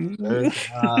quarter? First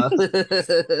half.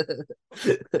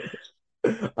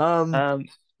 um, um,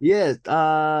 yeah.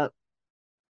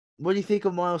 What do you think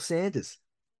of Miles Sanders?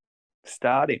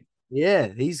 starting. Yeah,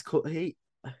 he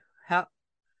how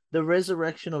the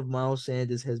resurrection of Miles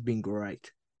Sanders has been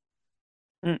great.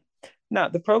 Mm. No,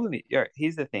 the problem is,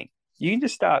 here's the thing. You can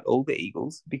just start all the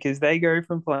Eagles because they go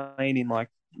from playing in like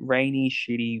rainy,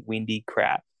 shitty, windy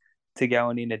crap to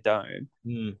going in a dome.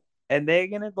 Mm, And they're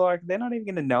not even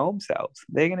gonna know themselves.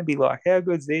 They're gonna be like, how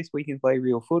good's this? We can play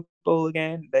real football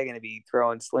again. They're gonna be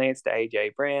throwing slants to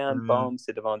AJ Brown, mm. bombs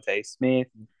to Devontae Smith.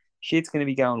 Shit's gonna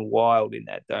be going wild in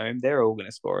that dome. They're all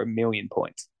gonna score 1,000,000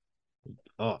 points.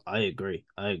 Oh, I agree.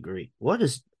 I agree. What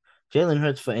is Jalen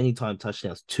Hurts for anytime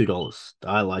touchdowns? $2.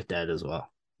 I like that as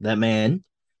well. That man,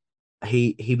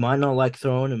 he might not like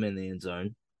throwing him in the end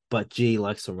zone, but G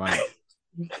likes to run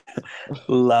him.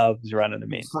 Loves running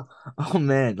them in. Oh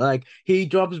man, like he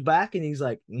drops back and he's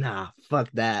like, nah, fuck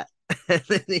that. And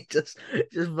then he just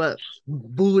but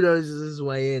bulldozes his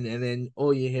way in, and then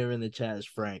all you hear in the chat is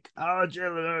Frank. Oh,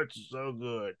 Jalen Hurts is so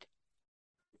good.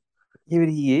 Yeah, but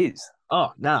he is.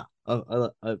 Oh, nah.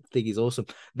 I think he's awesome.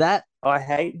 That I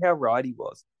hate how right he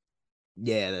was.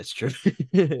 yeah, that's true.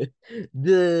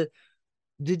 The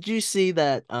did you see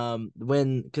that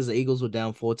when because the Eagles were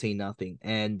down 14-0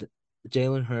 and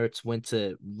Jalen Hurts went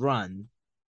to run,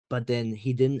 but then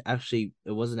he didn't actually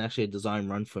it wasn't actually a design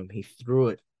run for him. He threw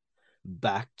it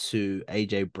back to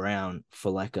AJ Brown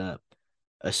for like a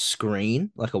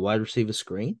screen, like a wide receiver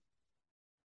screen,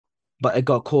 but it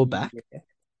got called back. Yeah.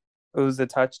 It was a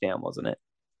touchdown, wasn't it?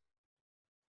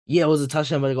 Yeah, it was a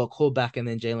touchdown, but it got called back, and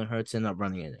then Jalen Hurts ended up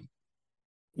running it.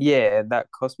 Yeah, that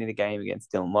cost me the game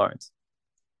against Dylan Lawrence.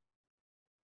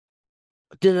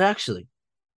 Did it actually?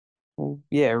 Well,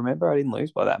 yeah, remember I didn't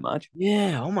lose by that much.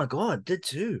 Yeah. Oh my God, did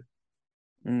too.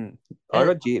 Mm. I And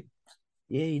got jib.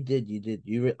 yeah, you did. You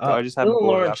did. I just haven't Dylan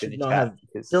brought it Lawrence up in should the not chat have.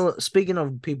 because Dylan, speaking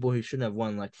of people who shouldn't have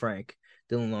won, like Frank,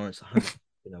 Dylan Lawrence 100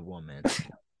 should have won, man.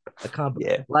 I can't.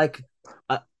 yeah, Like,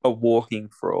 uh, a walking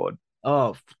fraud.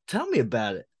 oh, tell me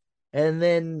about it. And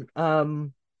then,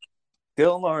 Dylan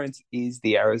Lawrence is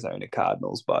the Arizona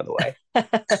Cardinals, by the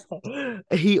way.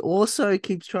 he also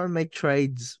keeps trying to make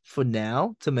trades for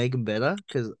now to make him better.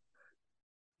 Because,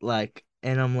 like,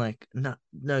 and I'm like, no,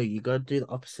 no, you got to do the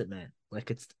opposite, man. Like,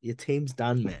 it's your team's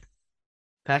done, man.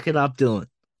 Pack it up, Dylan.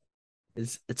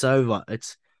 It's over.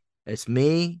 It's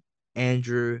me,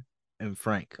 Andrew, and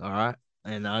Frank. All right.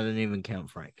 and I don't even count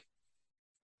Frank.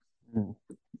 Mm.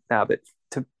 No, but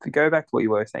to go back to what you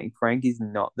were saying, Frank is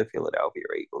not the Philadelphia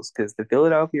Eagles because the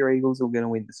Philadelphia Eagles are going to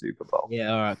win the Super Bowl.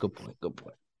 Yeah, all right, good point. Good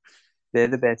point. They're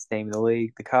the best team in the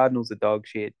league. The Cardinals are dog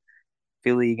shit.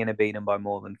 Philly are going to beat them by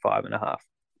more than 5.5.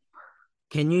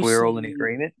 Can you We're all in see?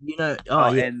 agreement. Oh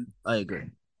Oh, yeah, I agree.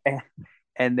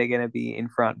 and they're going to be in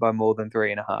front by more than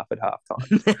 3.5 at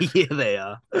halftime. Yeah, they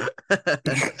are.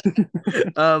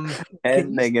 Can And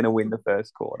you they're going to win the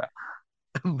first quarter.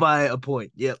 by a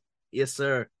point? Yep. Yes,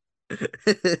 sir.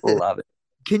 Love it.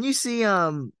 Can you see?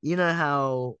 You know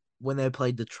how when they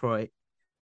played Detroit,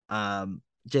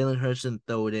 Jalen Hurts didn't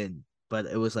throw it in, but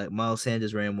it was like Miles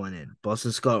Sanders ran one in,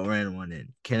 Boston Scott ran one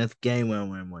in, Kenneth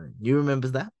Gainwell ran one in. You remember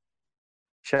that?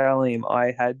 Sharleam,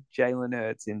 I had Jalen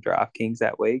Hurts in DraftKings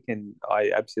that week, and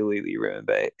I absolutely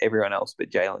remember everyone else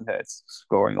but Jalen Hurts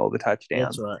scoring all the That's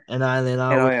touchdowns. right. And I And was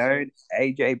I owned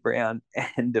AJ Brown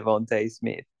and Devontae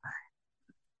Smith.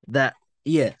 that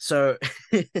yeah. So,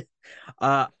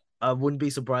 uh, I wouldn't be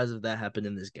surprised if that happened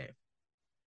in this game.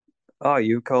 Oh,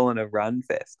 you're calling a run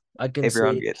fest. I can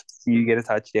Everyone see. gets you get a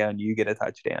touchdown, you get a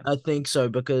touchdown. I think so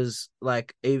because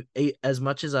like as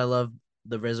much as I love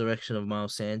the resurrection of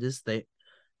Miles Sanders,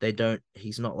 they don't.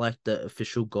 He's not like the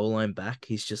official goal line back.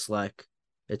 He's just like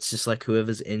it's just like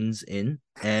whoever's in's in,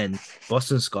 and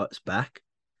Boston Scott's back.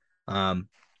 Um,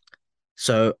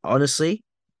 so honestly,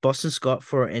 Boston Scott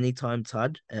for an anytime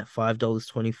TUD at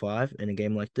 $5.25 in a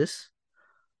game like this,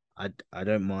 I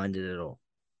don't mind it at all.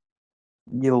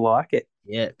 You like it.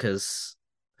 Yeah, because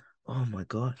oh my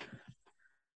god,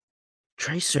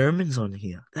 Trey Sermon's on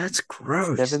here. That's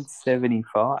gross.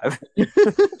 775.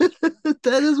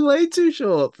 That is way too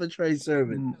short for Trey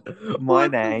Sermon. My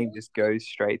What? name just goes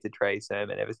straight to Trey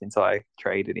Sermon ever since I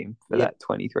traded him for Yeah. that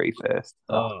 23 first.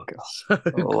 Oh Oh, god.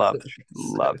 so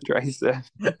Love Trey Sermon.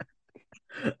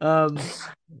 um,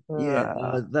 yeah.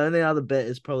 Uh, The only other bet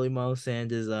is probably Miles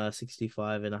Sanders,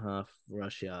 65 and a half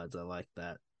rush yards. I like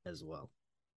that as well.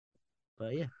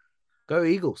 But yeah, go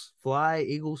Eagles, fly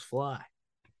Eagles, fly.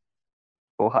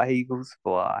 Fly Eagles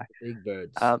fly. Big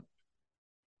birds. Um,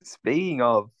 speaking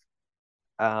of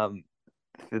um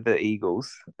for the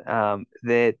Eagles,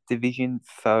 their division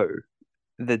foe,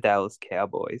 the Dallas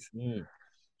Cowboys. Mm.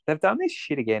 They've done this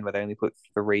shit again where they only put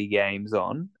 3 games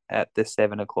on at the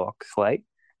 7 o'clock slate,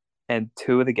 and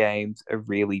two of the games are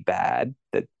really bad.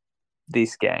 That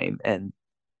this game and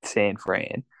San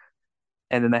Fran,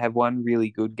 and then they have one really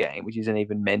good game, which isn't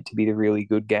even meant to be the really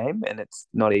good game, and it's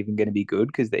not even going to be good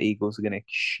because the Eagles are going to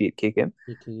shit kick them.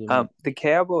 The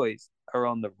Cowboys are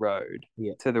on the road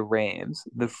Yeah. to the Rams,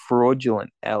 the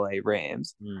fraudulent LA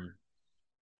Rams. Mm.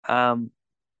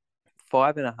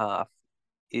 5.5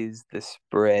 is the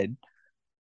spread.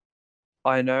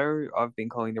 I know I've been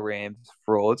calling the Rams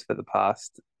frauds for the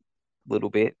past little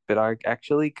bit, but I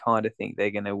actually kind of think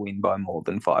they're going to win by more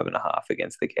than 5.5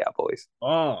 against the Cowboys.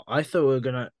 Oh, I thought we were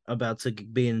gonna about to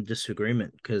be in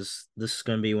disagreement because this is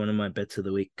gonna be one of my bets of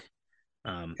the week.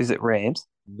 Is it Rams?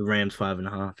 The Rams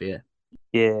 5.5. Yeah,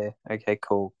 Yeah. Okay.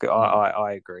 Cool.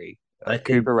 I agree. I think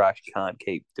Cooper Rush can't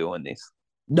keep doing this.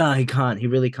 no, he can't. He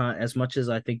really can't. As much as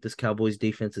I think this Cowboys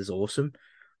defense is awesome,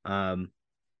 um,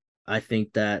 I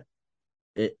think that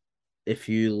it. If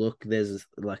you look, there's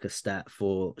like a stat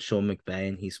for Sean McVay,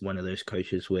 and he's one of those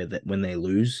coaches where that when they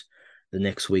lose, the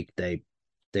next week they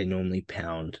normally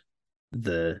pound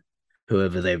the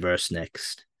whoever they verse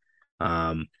next.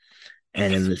 Um,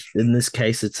 and in this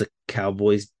case, it's a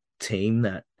Cowboys team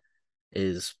that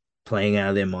is playing out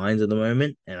of their minds at the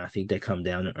moment, and I think they come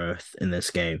down to earth in this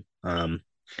game.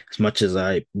 As much as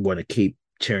I want to keep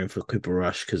cheering for Cooper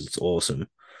Rush because it's awesome,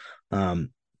 um,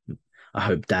 I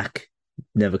hope Dak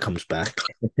never comes back.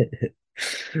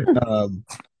 um,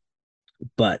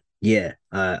 but yeah,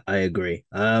 I agree.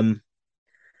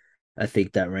 I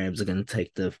think that Rams are going to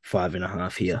take the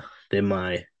 5.5 here. They're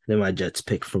my Jets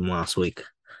pick from last week.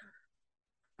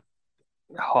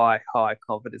 High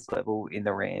confidence level in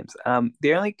the Rams.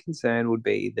 The only concern would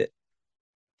be that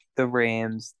the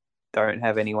Rams don't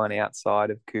have anyone outside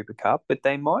of Cooper Cup, but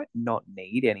they might not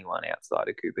need anyone outside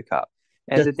of Cooper Cup.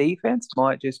 And the defense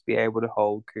might just be able to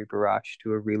hold Cooper Rush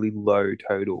to a really low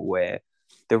total where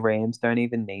the Rams don't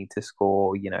even need to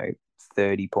score,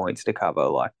 30 points to cover.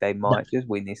 Like they might just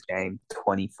win this game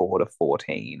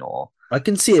 24-14 or I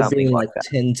can see it something being like like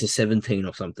that. 10-17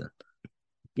 or something.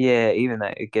 Yeah, even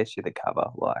that it gets you the cover.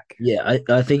 Like, Yeah,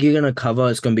 I think you're gonna cover.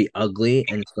 It's gonna be ugly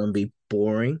and it's gonna be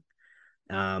boring.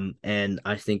 And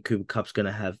I think Cooper Cup's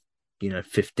gonna have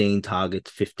 15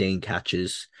 targets, 15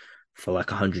 catches for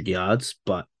like 100 yards,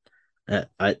 but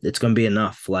it's gonna be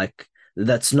enough. Like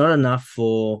that's not enough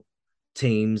for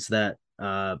teams that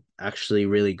actually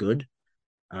really good.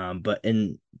 But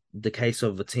in the case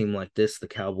of a team like this, the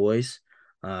Cowboys,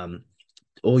 um,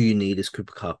 all you need is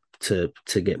Cooper Cup to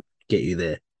get you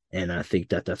there, and I think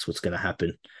that's what's going to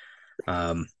happen.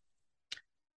 Um,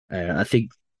 and I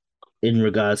think in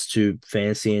regards to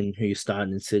fantasy and who you're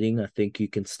starting and sitting, I think you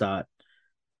can start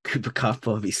Cooper Cup,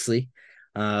 obviously.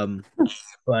 Um,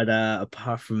 but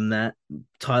apart from that,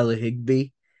 Tyler Higbee,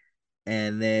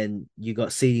 and then you got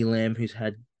CeeDee Lamb, who's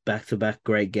had back-to-back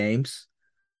great games.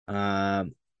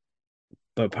 Um,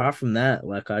 but apart from that,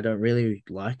 like I don't really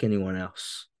like anyone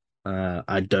else.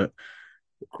 I don't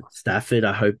Stafford.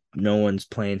 I hope no one's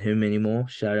playing him anymore.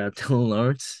 Shout out to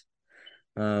Lawrence.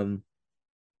 Um,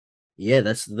 yeah,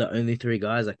 that's the only three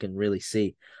guys I can really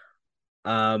see.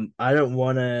 I don't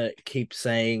want to keep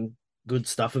saying good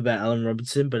stuff about Allen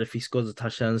Robinson, but if he scores a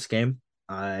touchdown this game,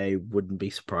 I wouldn't be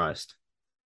surprised.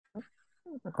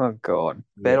 Oh God,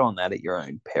 Yeah. bet on that at your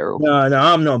own peril. No,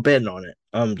 I'm not betting on it.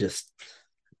 I'm just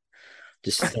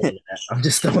throwing it out. I'm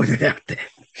just throwing it out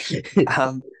there.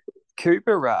 Um,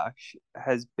 Cooper Rush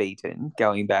has beaten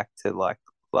going back to like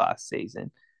last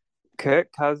season.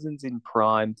 Kirk Cousins in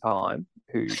prime time,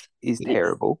 who is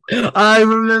terrible. I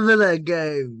remember that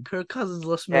game. Kirk Cousins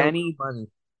lost me a lot of Danny money.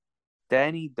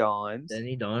 Danny Dimes,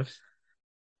 Danny Dimes.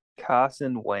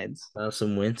 Carson Wentz,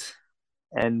 Some wins.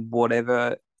 and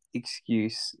whatever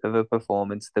excuse of a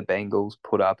performance the Bengals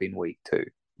put up in week 2.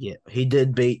 Yeah, he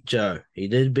did beat Joe. He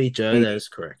did beat Joe. It, That is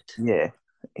correct. yeah.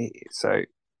 So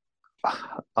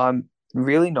I'm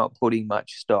really not putting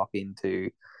much stock into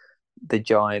the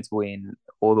Giants win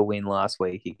or the win last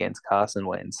week against Carson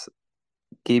Wentz.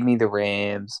 Give me the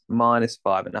Rams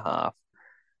 -5.5.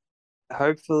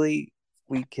 Hopefully,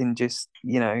 we can just,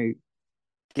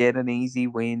 get an easy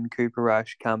win. Cooper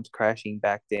Rush comes crashing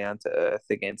back down to earth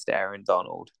against Aaron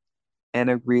Donald. And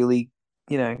a really,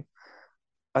 you know,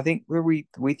 I think we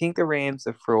think the Rams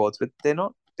are frauds, but they're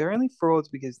not. They're only frauds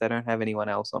because they don't have anyone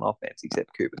else on offense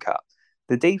except Cooper Cup.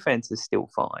 The defense is still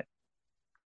fine.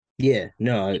 Yeah,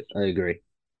 no, I agree.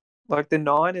 Like the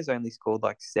Niners only scored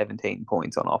like 17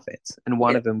 points on offense, and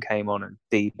one Yeah, of them came on a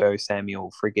Debo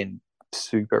Samuel friggin'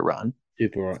 super run.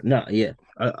 super right. No, yeah,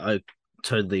 I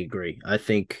totally agree. I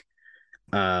think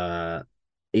uh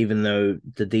even though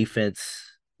the defense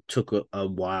took a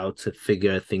while to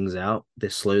figure things out, they're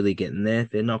slowly getting there.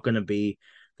 They're not going to be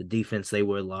the defense they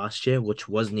were last year, which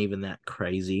wasn't even that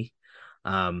crazy.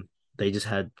 They just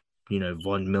had,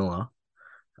 Von Miller.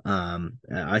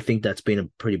 I think that's been a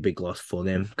pretty big loss for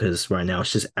them because right now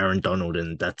it's just Aaron Donald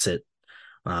and that's it.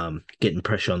 Getting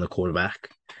pressure on the quarterback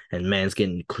and man's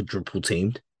getting quadruple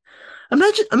teamed.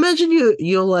 Imagine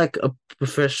you're like a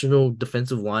professional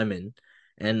defensive lineman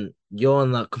and you're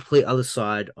on the complete other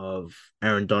side of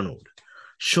Aaron Donald.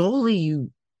 Surely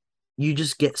you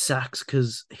just get sacks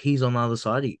because he's on the other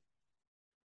side of you.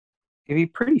 It'd be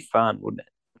pretty fun, wouldn't it?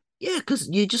 Yeah, because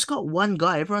you just got one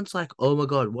guy. Everyone's like, oh my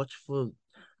God, watch for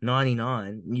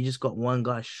 99. You just got one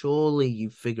guy. Surely you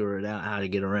figure it out how to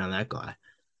get around that guy.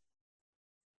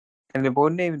 And it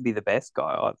wouldn't even be the best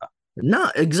guy either.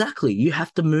 No, exactly. You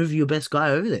have to move your best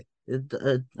guy over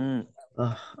there. Mm.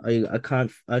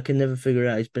 I can never figure it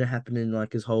out. It's been happening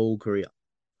like his whole career.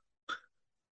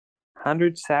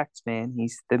 100 sacks, man.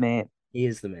 He's the man. He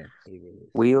is the man. He really is.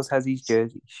 Wheels has his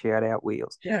jersey. Shout out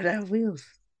Wheels. Shout out Wheels.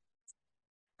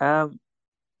 Um,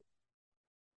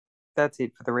 that's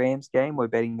it for the Rams game. We're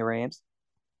betting the Rams.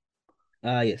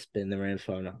 Yes, been the Rams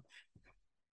 5.5.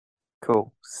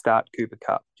 Cool. Start Cooper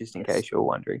Cup, just in Yes. case you're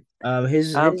wondering.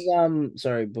 His Um,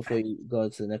 sorry, before you go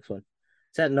to the next one.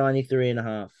 It's at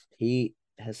 93.5. He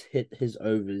has hit his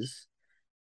overs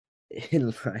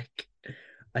in like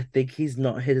I think he's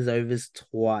not hit his overs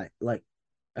twice. Like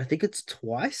I think it's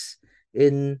twice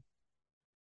in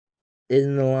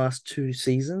the last 2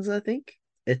 seasons, I think.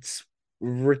 It's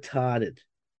retarded.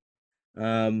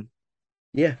 Um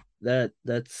yeah,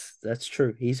 that's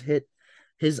true. He's hit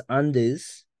his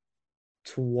unders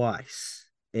twice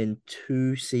in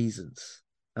 2 seasons.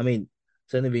 I mean,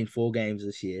 it's only been 4 games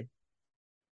this year.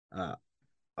 I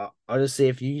just say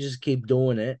if you just keep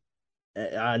doing it,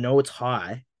 I know it's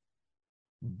high,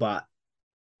 but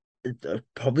it's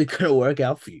probably gonna work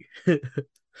out for you.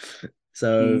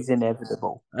 So he's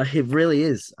inevitable. it really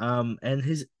is. And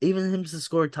his even him to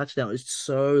score a touchdown is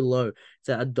so low. It's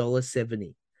at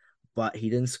 $1.70, but he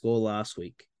didn't score last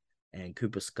week. And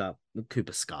Cooper Cup,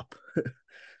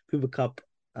 Cooper Cup,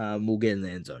 will get in the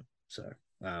end zone. So,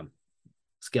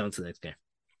 let's get on to the next game.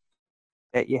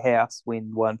 At your house,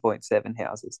 win 1.7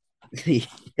 houses.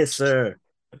 Yes, sir.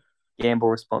 Gamble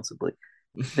responsibly.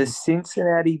 The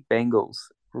Cincinnati Bengals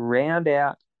round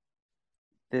out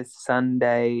the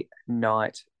Sunday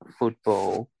night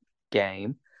football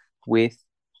game with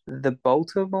the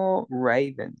Baltimore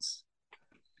Ravens.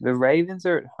 The Ravens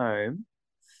are at home.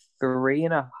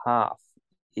 3.5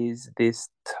 is this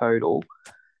total.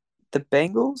 The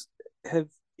Bengals have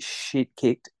shit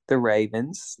kicked the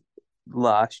Ravens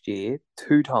last year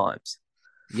 2 times.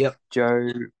 Yep. Joe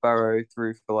Burrow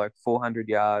threw for like 400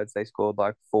 yards. They scored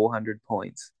like 400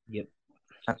 points. Yep.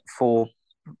 4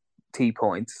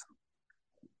 points.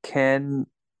 Can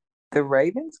the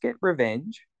Ravens get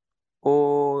revenge,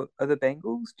 or are the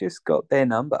Bengals just got their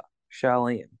number?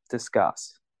 Sharleam,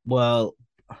 discuss. Well,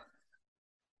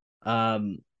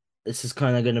 this is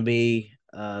kind of going to be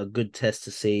a good test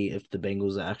to see if the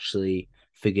Bengals actually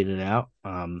figured it out.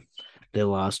 Their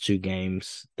last 2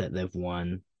 games that they've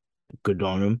won, good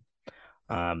on them.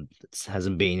 It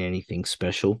hasn't been anything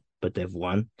special, but they've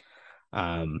won.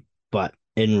 But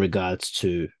in regards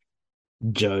to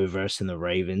Joe versus the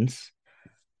Ravens,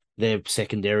 their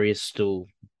secondary is still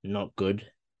not good,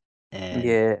 and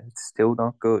Yeah, it's still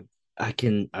not good. I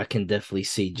can definitely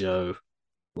see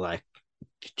like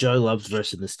Joe loves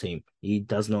versus this team. He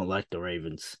does not like the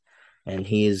Ravens, and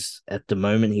he is at the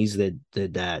moment he's their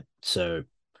dad. So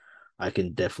I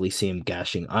can definitely see him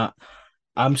gashing.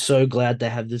 I'm so glad they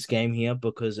have this game here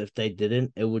because if they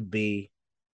didn't, it would be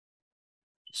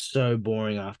so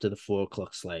boring after the 4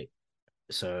 o'clock slate.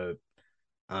 So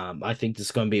I think this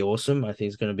is going to be awesome. I think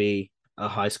it's going to be a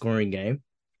high scoring game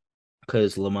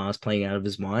because Lamar's playing out of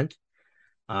his mind.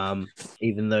 Um,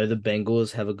 Even though the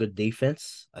Bengals have a good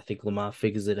defense, I think Lamar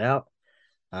figures it out.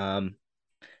 Um,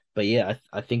 but yeah,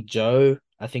 I think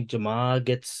Jamar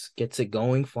gets it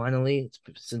going finally. It's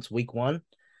since week 1.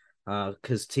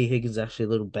 Because T Higgins is actually a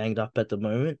little banged up at the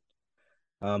moment.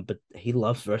 But he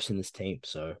loves versing this team,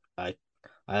 so I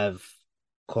have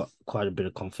quite a bit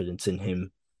of confidence in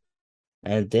him.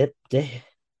 And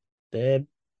they're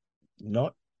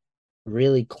not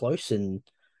really close in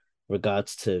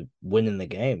regards to winning the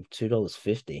game.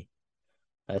 $2.50.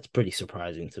 That's pretty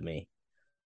surprising to me.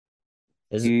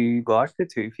 Is it? You like the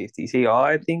 250. See,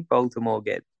 I think Baltimore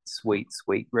get sweet,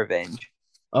 sweet revenge.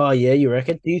 Oh yeah, you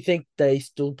reckon? Do you think they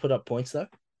still put up points though?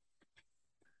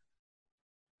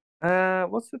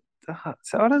 What's the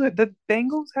so I don't know. The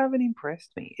Bengals haven't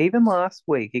impressed me. Even last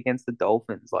week against the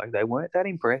Dolphins, like they weren't that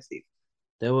impressive.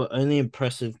 They were only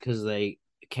impressive because they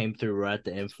came through right at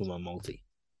the end from a multi.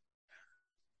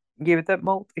 Yeah, but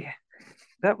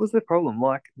that was the problem.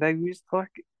 Like they were just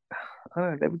like I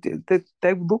don't know,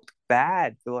 they looked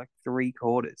bad for like 3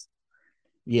 quarters.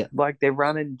 Yeah, Like they're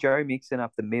running Joe Mixon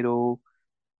up the middle.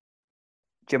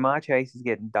 Jamar Chase is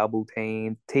getting double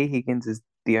teamed. T Higgins is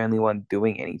the only one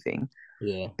doing anything.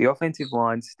 yeah. The offensive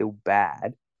line's still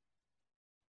bad.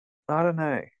 I don't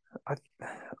know. I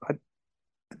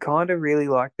kind of really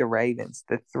like the Ravens.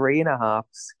 The 3.5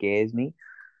 scares me,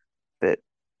 but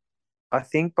I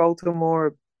think Baltimore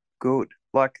are good.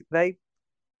 Like they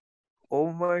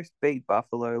almost beat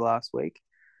Buffalo last week,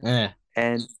 Yeah.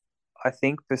 and I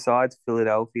think besides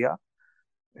Philadelphia,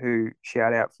 who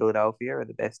shout out Philadelphia are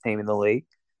the best team in the league,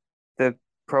 the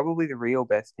probably the real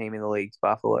best team in the league's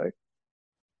Buffalo,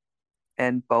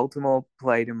 and Baltimore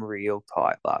played them real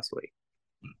tight last week.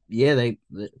 Yeah, they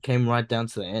came right down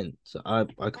to the end. So I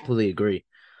completely agree.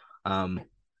 Um,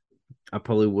 I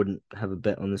probably wouldn't have a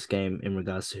bet on this game in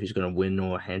regards to who's going to win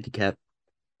or handicap.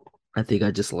 I think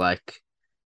I just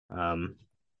um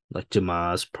like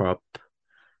Jamar's prop.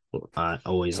 I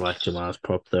always like Jamar's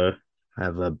prop though. I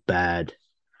have a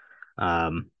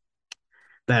um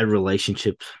bad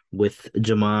relationship with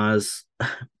Jamar's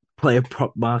player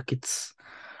prop markets.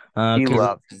 You Because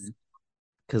love him.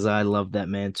 I love that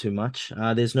man too much.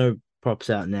 There's no props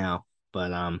out now,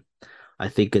 but I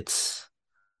think it's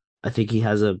I think he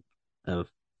has a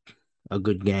a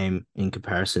good game in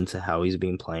comparison to how he's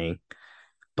been playing.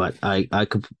 But I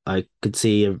could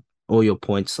see all your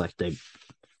points like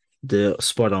they're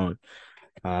spot on.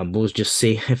 We'll just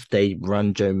see if they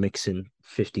run Joe Mixon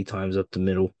 50 times up the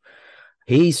middle.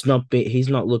 He's not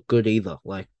looked good either.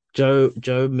 Like Joe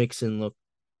Mixon looked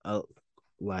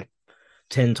like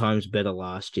 10 times better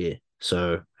last year.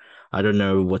 So I don't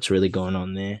know what's really going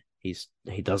on there. He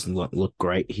doesn't look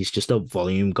great. He's just a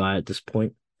volume guy at this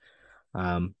point.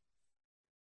 Um,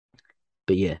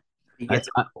 but yeah, He I gets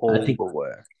I all think the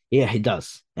work. yeah he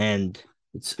does, and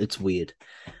it's weird.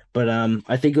 But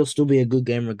I think it'll still be a good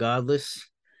game regardless.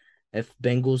 If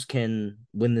Bengals can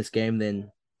win this game,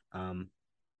 then um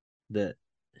that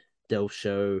they'll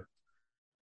show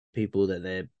people that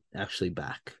they're actually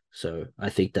back. So I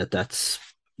think that's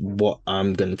what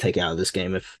I'm going to take out of this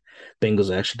game if Bengals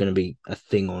are actually going to be a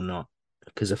thing or not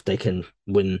because if they can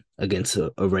win against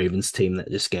a Ravens team that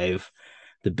just gave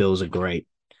the Bills a great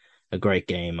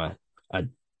game, I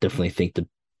definitely think the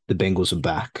Bengals are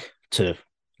back to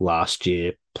last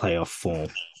year playoff form.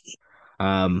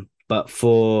 But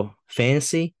for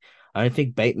fantasy, I don't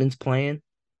think Bateman's playing.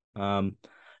 Um,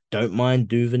 don't mind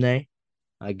Duvernay,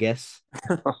 I guess.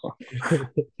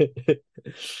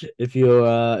 If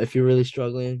you're really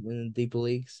struggling in the deeper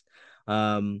leagues.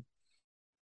 Um,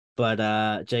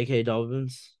 but J.K.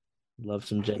 Dobbins, love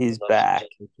some J.K. He's Dobbins. back.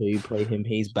 So you play him,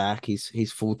 he's back.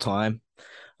 He's full time.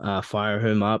 Fire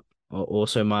him up.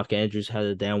 Also, Mark Andrews had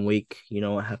a down week. You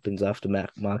know what happens after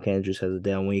Mark Andrews has a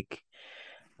down week.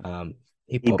 Um,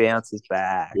 he He pops up. bounces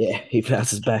back. Yeah, he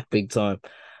bounces back big time.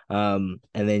 And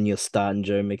then you're starting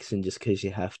Joe Mixon just because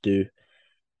you have to.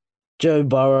 Joe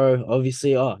Burrow,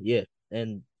 obviously. Oh yeah,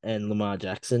 and Lamar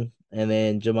Jackson, and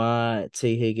then Jamar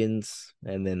T Higgins,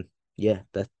 and then yeah,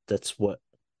 that's where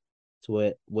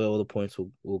all the points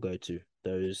will go to.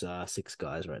 Those six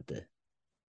guys right there.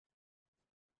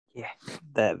 Yeah,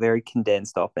 that very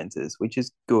condensed offenses, which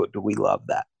is good. We love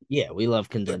that. Yeah, we love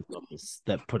condensed offenses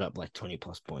that put up like 20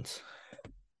 plus points.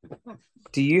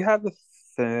 Do you have a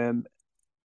firm?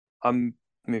 I'm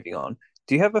moving on.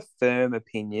 Do you have a firm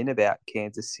opinion about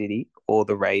Kansas City or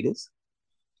the Raiders?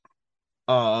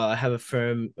 I have a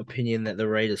firm opinion that the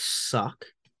Raiders suck.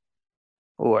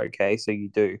 Oh, okay, so you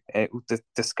do. And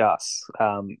discuss.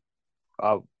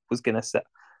 I was gonna say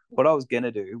what I was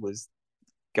gonna do was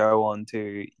go on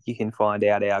to you can find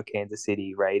out our Kansas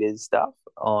City Raiders stuff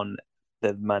on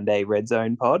the Monday Red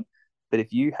Zone pod. But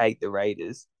if you hate the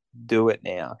Raiders, do it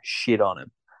now. Shit on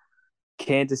them.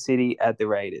 Kansas City at the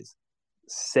Raiders.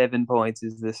 7 points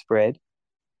is the spread.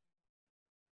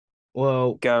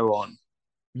 Well, Go on.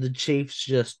 the Chiefs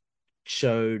just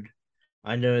showed.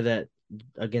 I know that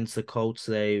against the Colts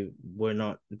they were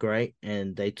not great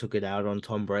and they took it out on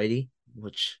Tom Brady,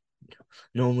 which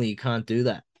normally you can't do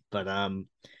that. But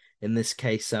in this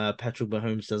case, Patrick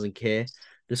Mahomes doesn't care.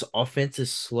 This offense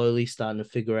is slowly starting to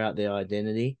figure out their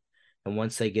identity, and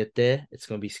once they get there, it's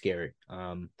gonna be scary.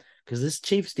 Because this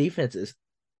Chiefs defense is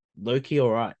low key all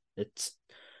right.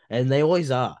 And they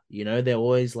always are. You know, they're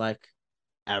always like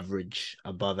average,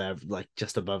 above average, like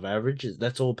just above average.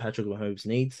 That's all Patrick Mahomes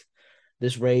needs.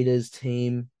 This Raiders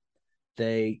team,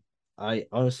 they, I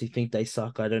honestly think they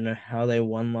suck. I don't know how they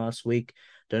won last week.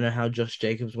 Don't know how Josh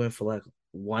Jacobs went for like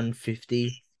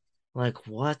 150. Like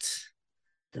what?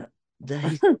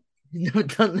 He's never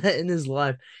done that in his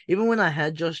life. Even when I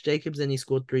had Josh Jacobs and he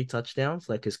scored 3 touchdowns,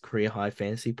 like his career high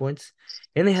fantasy points,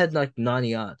 he only had like 90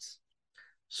 yards.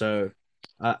 So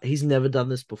he's never done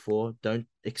this before. Don't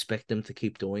expect him to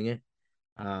keep doing it.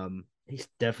 He's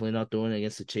definitely not doing it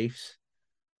against the Chiefs.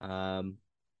 Um,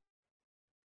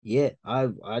 yeah, I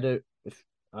don't. If,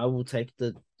 I will take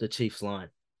the Chiefs line,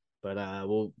 but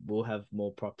we'll have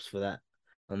more props for that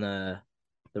on the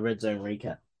red zone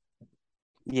recap.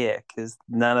 Yeah, because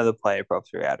none of the player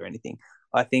props are out or anything.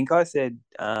 I think I said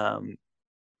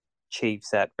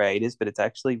Chiefs at Raiders, but it's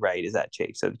actually Raiders at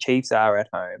Chiefs. So the Chiefs are at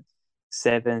home,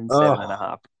 seven and a Oh,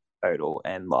 half total.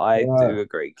 And I yeah, do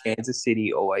agree. Kansas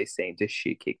City always seem to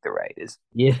shit kick the Raiders.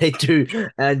 yeah, they do.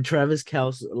 And Travis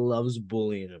Kelce loves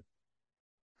bullying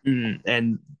him.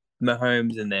 And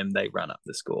Mahomes and them, they run up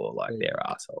the score like they're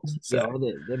assholes. Yeah, So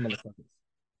they're motherfuckers.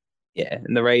 yeah,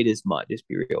 and the Raiders might just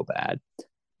be real bad.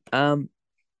 Um,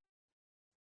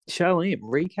 Sharleam,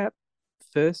 recap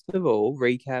first of all,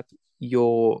 recap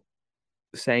your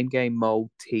same game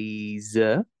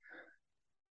Malteser,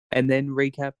 and then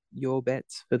recap your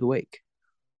bets for the week.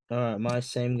 All right, my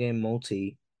same game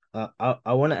multi.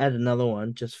 I want to add another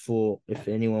one just for if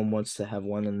anyone wants to have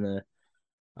one in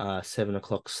the 7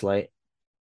 o'clock slate.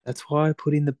 That's why I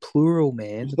put in the plural,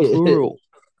 man. The plural.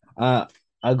 uh,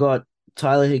 I got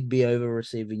Tyler Higbee over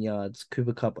receiving yards,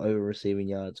 Cooper Cup over receiving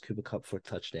yards, Cooper Cup for a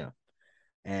touchdown,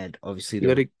 and obviously You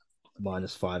the got to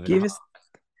minus five and a give half. us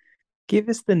give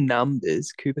us the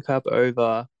numbers. Cooper Cup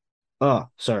over. Oh,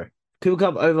 sorry. Cooper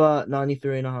Cup over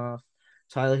 93 and a half.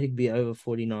 Tyler Higbee over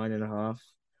 49 and a half.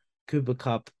 Cooper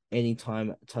Cup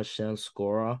anytime touchdown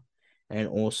scorer. And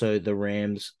also the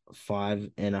Rams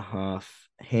 5.5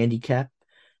 handicap.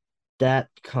 That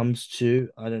comes to,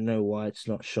 I don't know why it's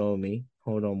not showing me.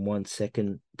 Hold on 1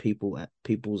 second,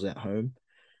 people's at home.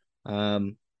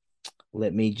 Um,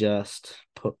 let me just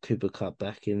put Cooper Cup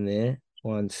back in there.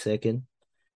 1 second.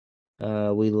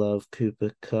 We love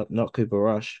Cooper Cup, not Cooper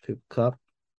Rush, Cooper Cup.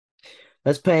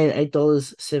 That's paying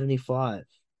 $8.75.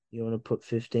 You want to put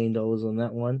 $15 on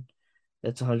that one?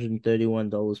 That's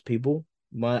 $131, people.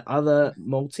 My other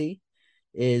multi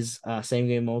is same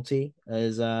game multi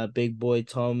as big boy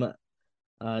Tom,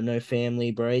 no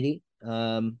family Brady.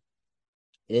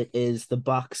 It is the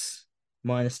Bucks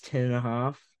minus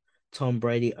 10.5. Tom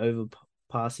Brady over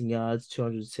passing yards,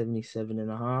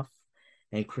 277.5.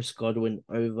 And Chris Godwin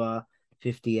over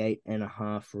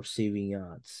 58.5 receiving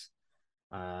yards.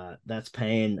 That's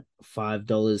paying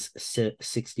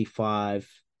 $5.65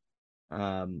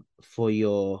 for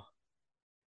your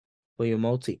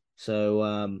multi.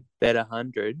 So Bet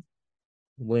 100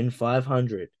 win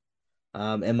 500.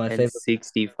 And my and favorite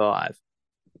 65.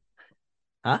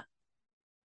 huh?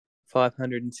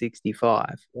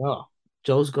 565. Oh,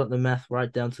 Joel's got the math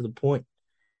right down to the point.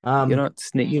 You're not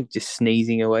you're just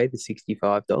sneezing away the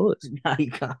 $65. No, you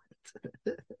can't.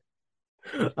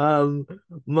 Um,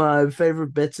 my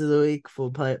favorite bets of the week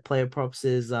for player props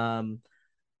is Kamara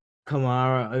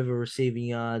over receiving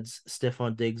yards,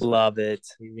 Stephon Diggs over Love it.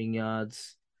 receiving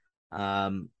yards.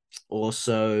 Um,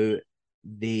 also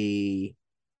the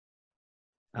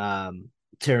um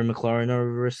Terry McLaurin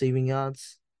over receiving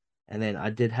yards. And then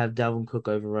I did have Dalvin Cook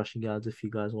over rushing yards if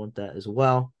you guys want that as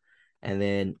well. And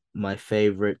then my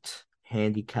favorite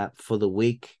handicap for the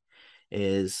week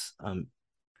is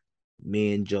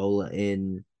me and Joel are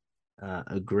in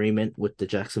agreement with the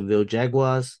Jacksonville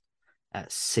Jaguars at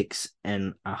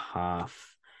 6.5.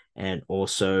 And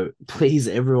also, please,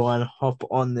 everyone, hop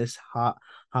on this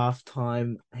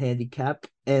halftime handicap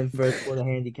and first quarter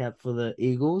handicap for the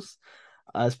Eagles.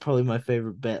 It's probably my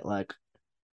favorite bet, like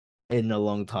in a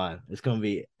long time. It's gonna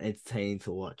be entertaining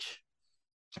to watch.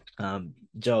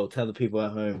 Joel, tell the people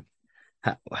at home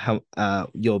how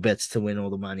your bets to win all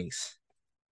the monies.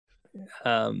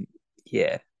 Um,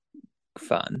 yeah,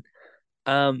 fun.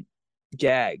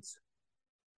 Jags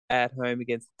at home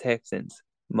against the Texans,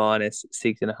 minus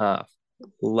 6.5.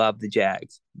 Love the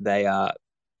Jags. They are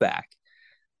back.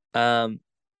 Um,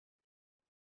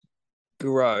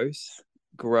 gross,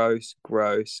 gross,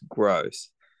 gross, gross.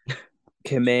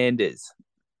 Commanders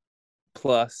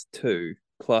 +2,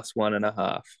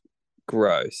 +1.5.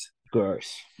 Gross.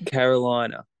 Gross.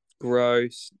 Carolina,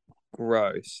 gross,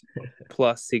 gross,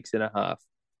 +6.5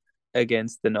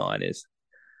 against the Niners.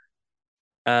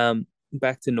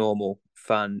 Back to normal,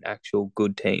 fun, actual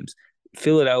good teams.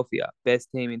 Philadelphia, best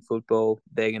team in football.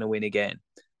 They're going to win again.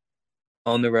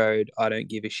 On the road, I don't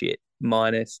give a shit.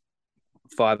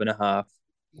 -5.5.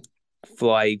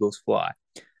 Fly, Eagles, fly.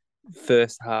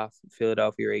 First half,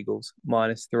 Philadelphia Eagles,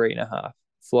 -3.5.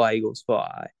 Fly, Eagles,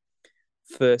 fly.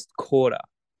 First quarter,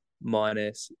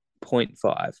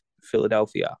 -0.5.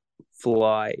 Philadelphia,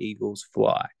 fly, Eagles,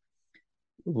 fly.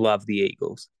 Love the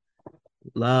Eagles.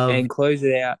 Love. And close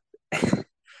it out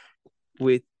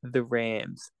with the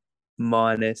Rams,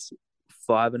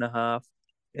 -5.5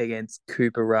 against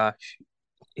Cooper Rush.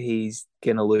 He's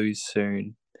going to lose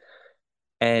soon.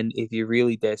 And if you're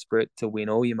really desperate to win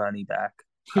all your money back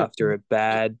after a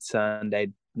bad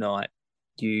Sunday night,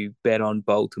 you bet on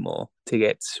Baltimore to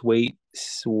get sweet,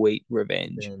 sweet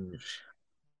revenge.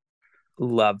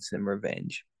 Love some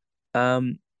revenge.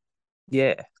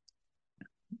 Yeah,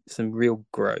 some real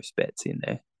gross bets in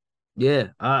there. Yeah,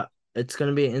 it's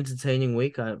gonna be an entertaining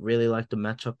week. I really like the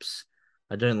matchups.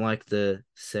 I don't like the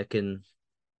second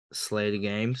slate of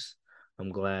games.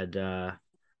 I'm glad the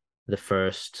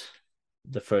first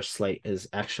slate is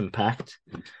action packed.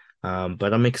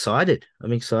 But I'm excited.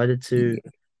 I'm excited to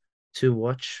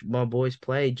watch my boys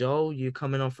play. Joel, you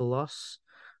coming off a loss.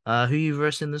 Who you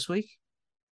versing this week?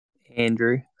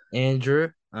 Andrew.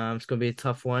 Andrew. It's gonna be a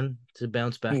tough one to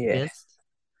bounce back Yeah. against.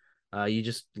 You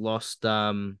just lost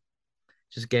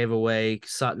just gave away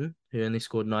Sutton, who only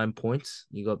scored 9 points.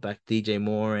 You got back DJ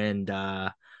Moore and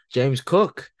James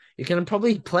Cook. You can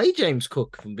probably play James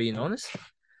Cook, if I'm being honest.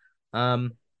 My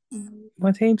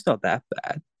team's not that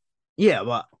bad. Yeah,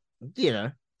 but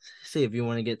see if you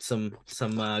want to get some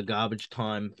garbage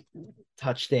time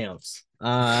touchdowns.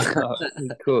 He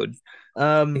could.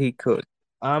 Um, He could.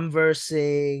 I'm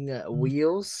versing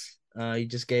Wheels. He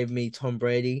just gave me Tom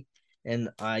Brady, and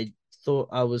I thought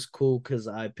I was cool because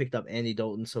I picked up Andy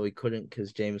Dalton, so he couldn't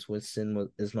because James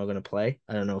Winston is not going to play.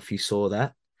 I don't know if you saw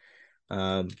that.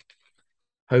 Um,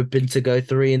 hoping to go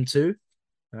 3-2.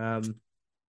 My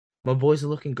boys are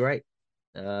looking great.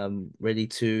 Ready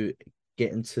to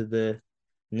get into the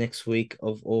next week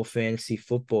of all fantasy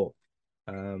football.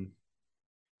 And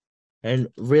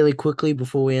really quickly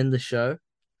before we end the show,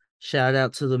 shout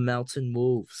out to the Melton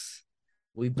Wolves.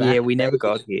 We Yeah, back, we never baby.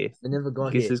 got here. We never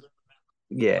got This here. is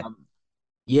yeah.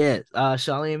 Yeah.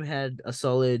 Sharleam had a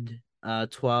solid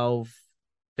 12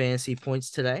 fantasy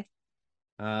points today.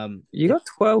 You got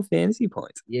 12 fantasy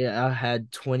points. Yeah, I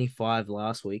had 25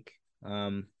 last week.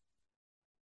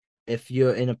 If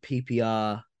you're in a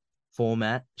PPR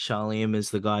format, Sharleam is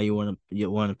the guy you want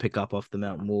to pick up off the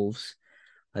Mountain Wolves.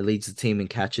 He leads the team in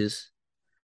catches,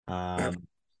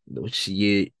 which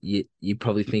you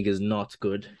probably think is not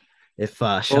good. If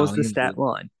What was the Sharleam stat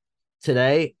line?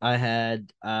 today, I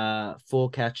had 4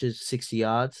 catches, 60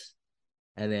 yards,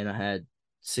 and then I had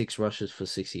 6 rushes for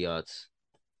 60 yards,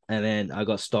 and then I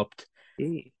got stopped.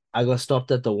 Yeah. I got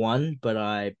stopped at the one,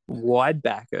 but Wide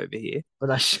back over here.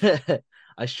 I should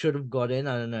I should have got in.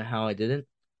 I don't know how I didn't.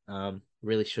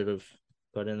 Really should have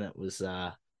got in. That was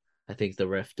I think the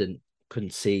ref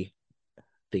couldn't see. I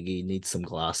think he needs some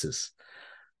glasses.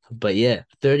 But yeah,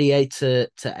 38 to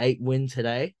 8 win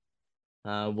today.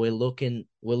 We're looking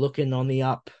on the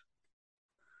up.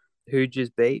 Who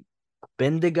just beat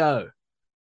Bendigo.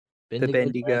 the Bendigo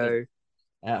Dragons Bendigo?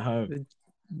 at home.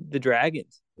 The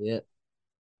Dragons. Yeah.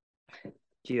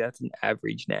 Gee, that's an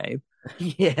average name.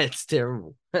 Yeah, it's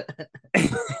terrible.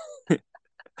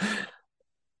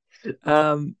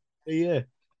 um, Yeah.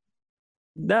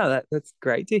 no, that's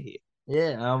great to hear.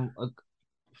 Yeah. I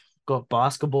got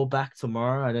basketball back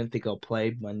tomorrow. I don't think I'll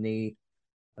play. My knee.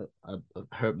 I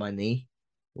hurt my knee.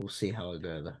 We'll see how I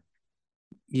go though.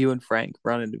 You and Frank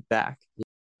running it back.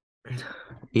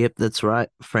 Yep, that's right.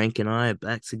 Frank and I are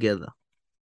back together.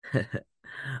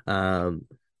 um,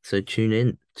 so tune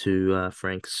in to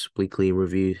Frank's weekly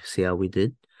review, see how we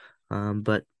did.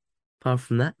 But apart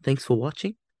from that, thanks for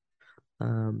watching.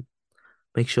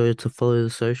 Make sure to follow the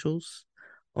socials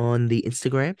on the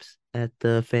Instagrams at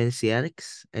the Fantasy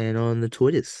Addicts and on the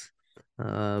Twitters.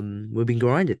 We've been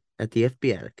grinding at the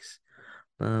FB Addicts.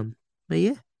 But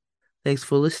yeah, thanks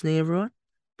for listening, everyone.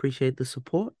 Appreciate the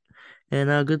support.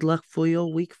 And good luck for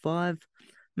your week 5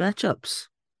 matchups.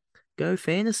 Go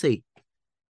fantasy.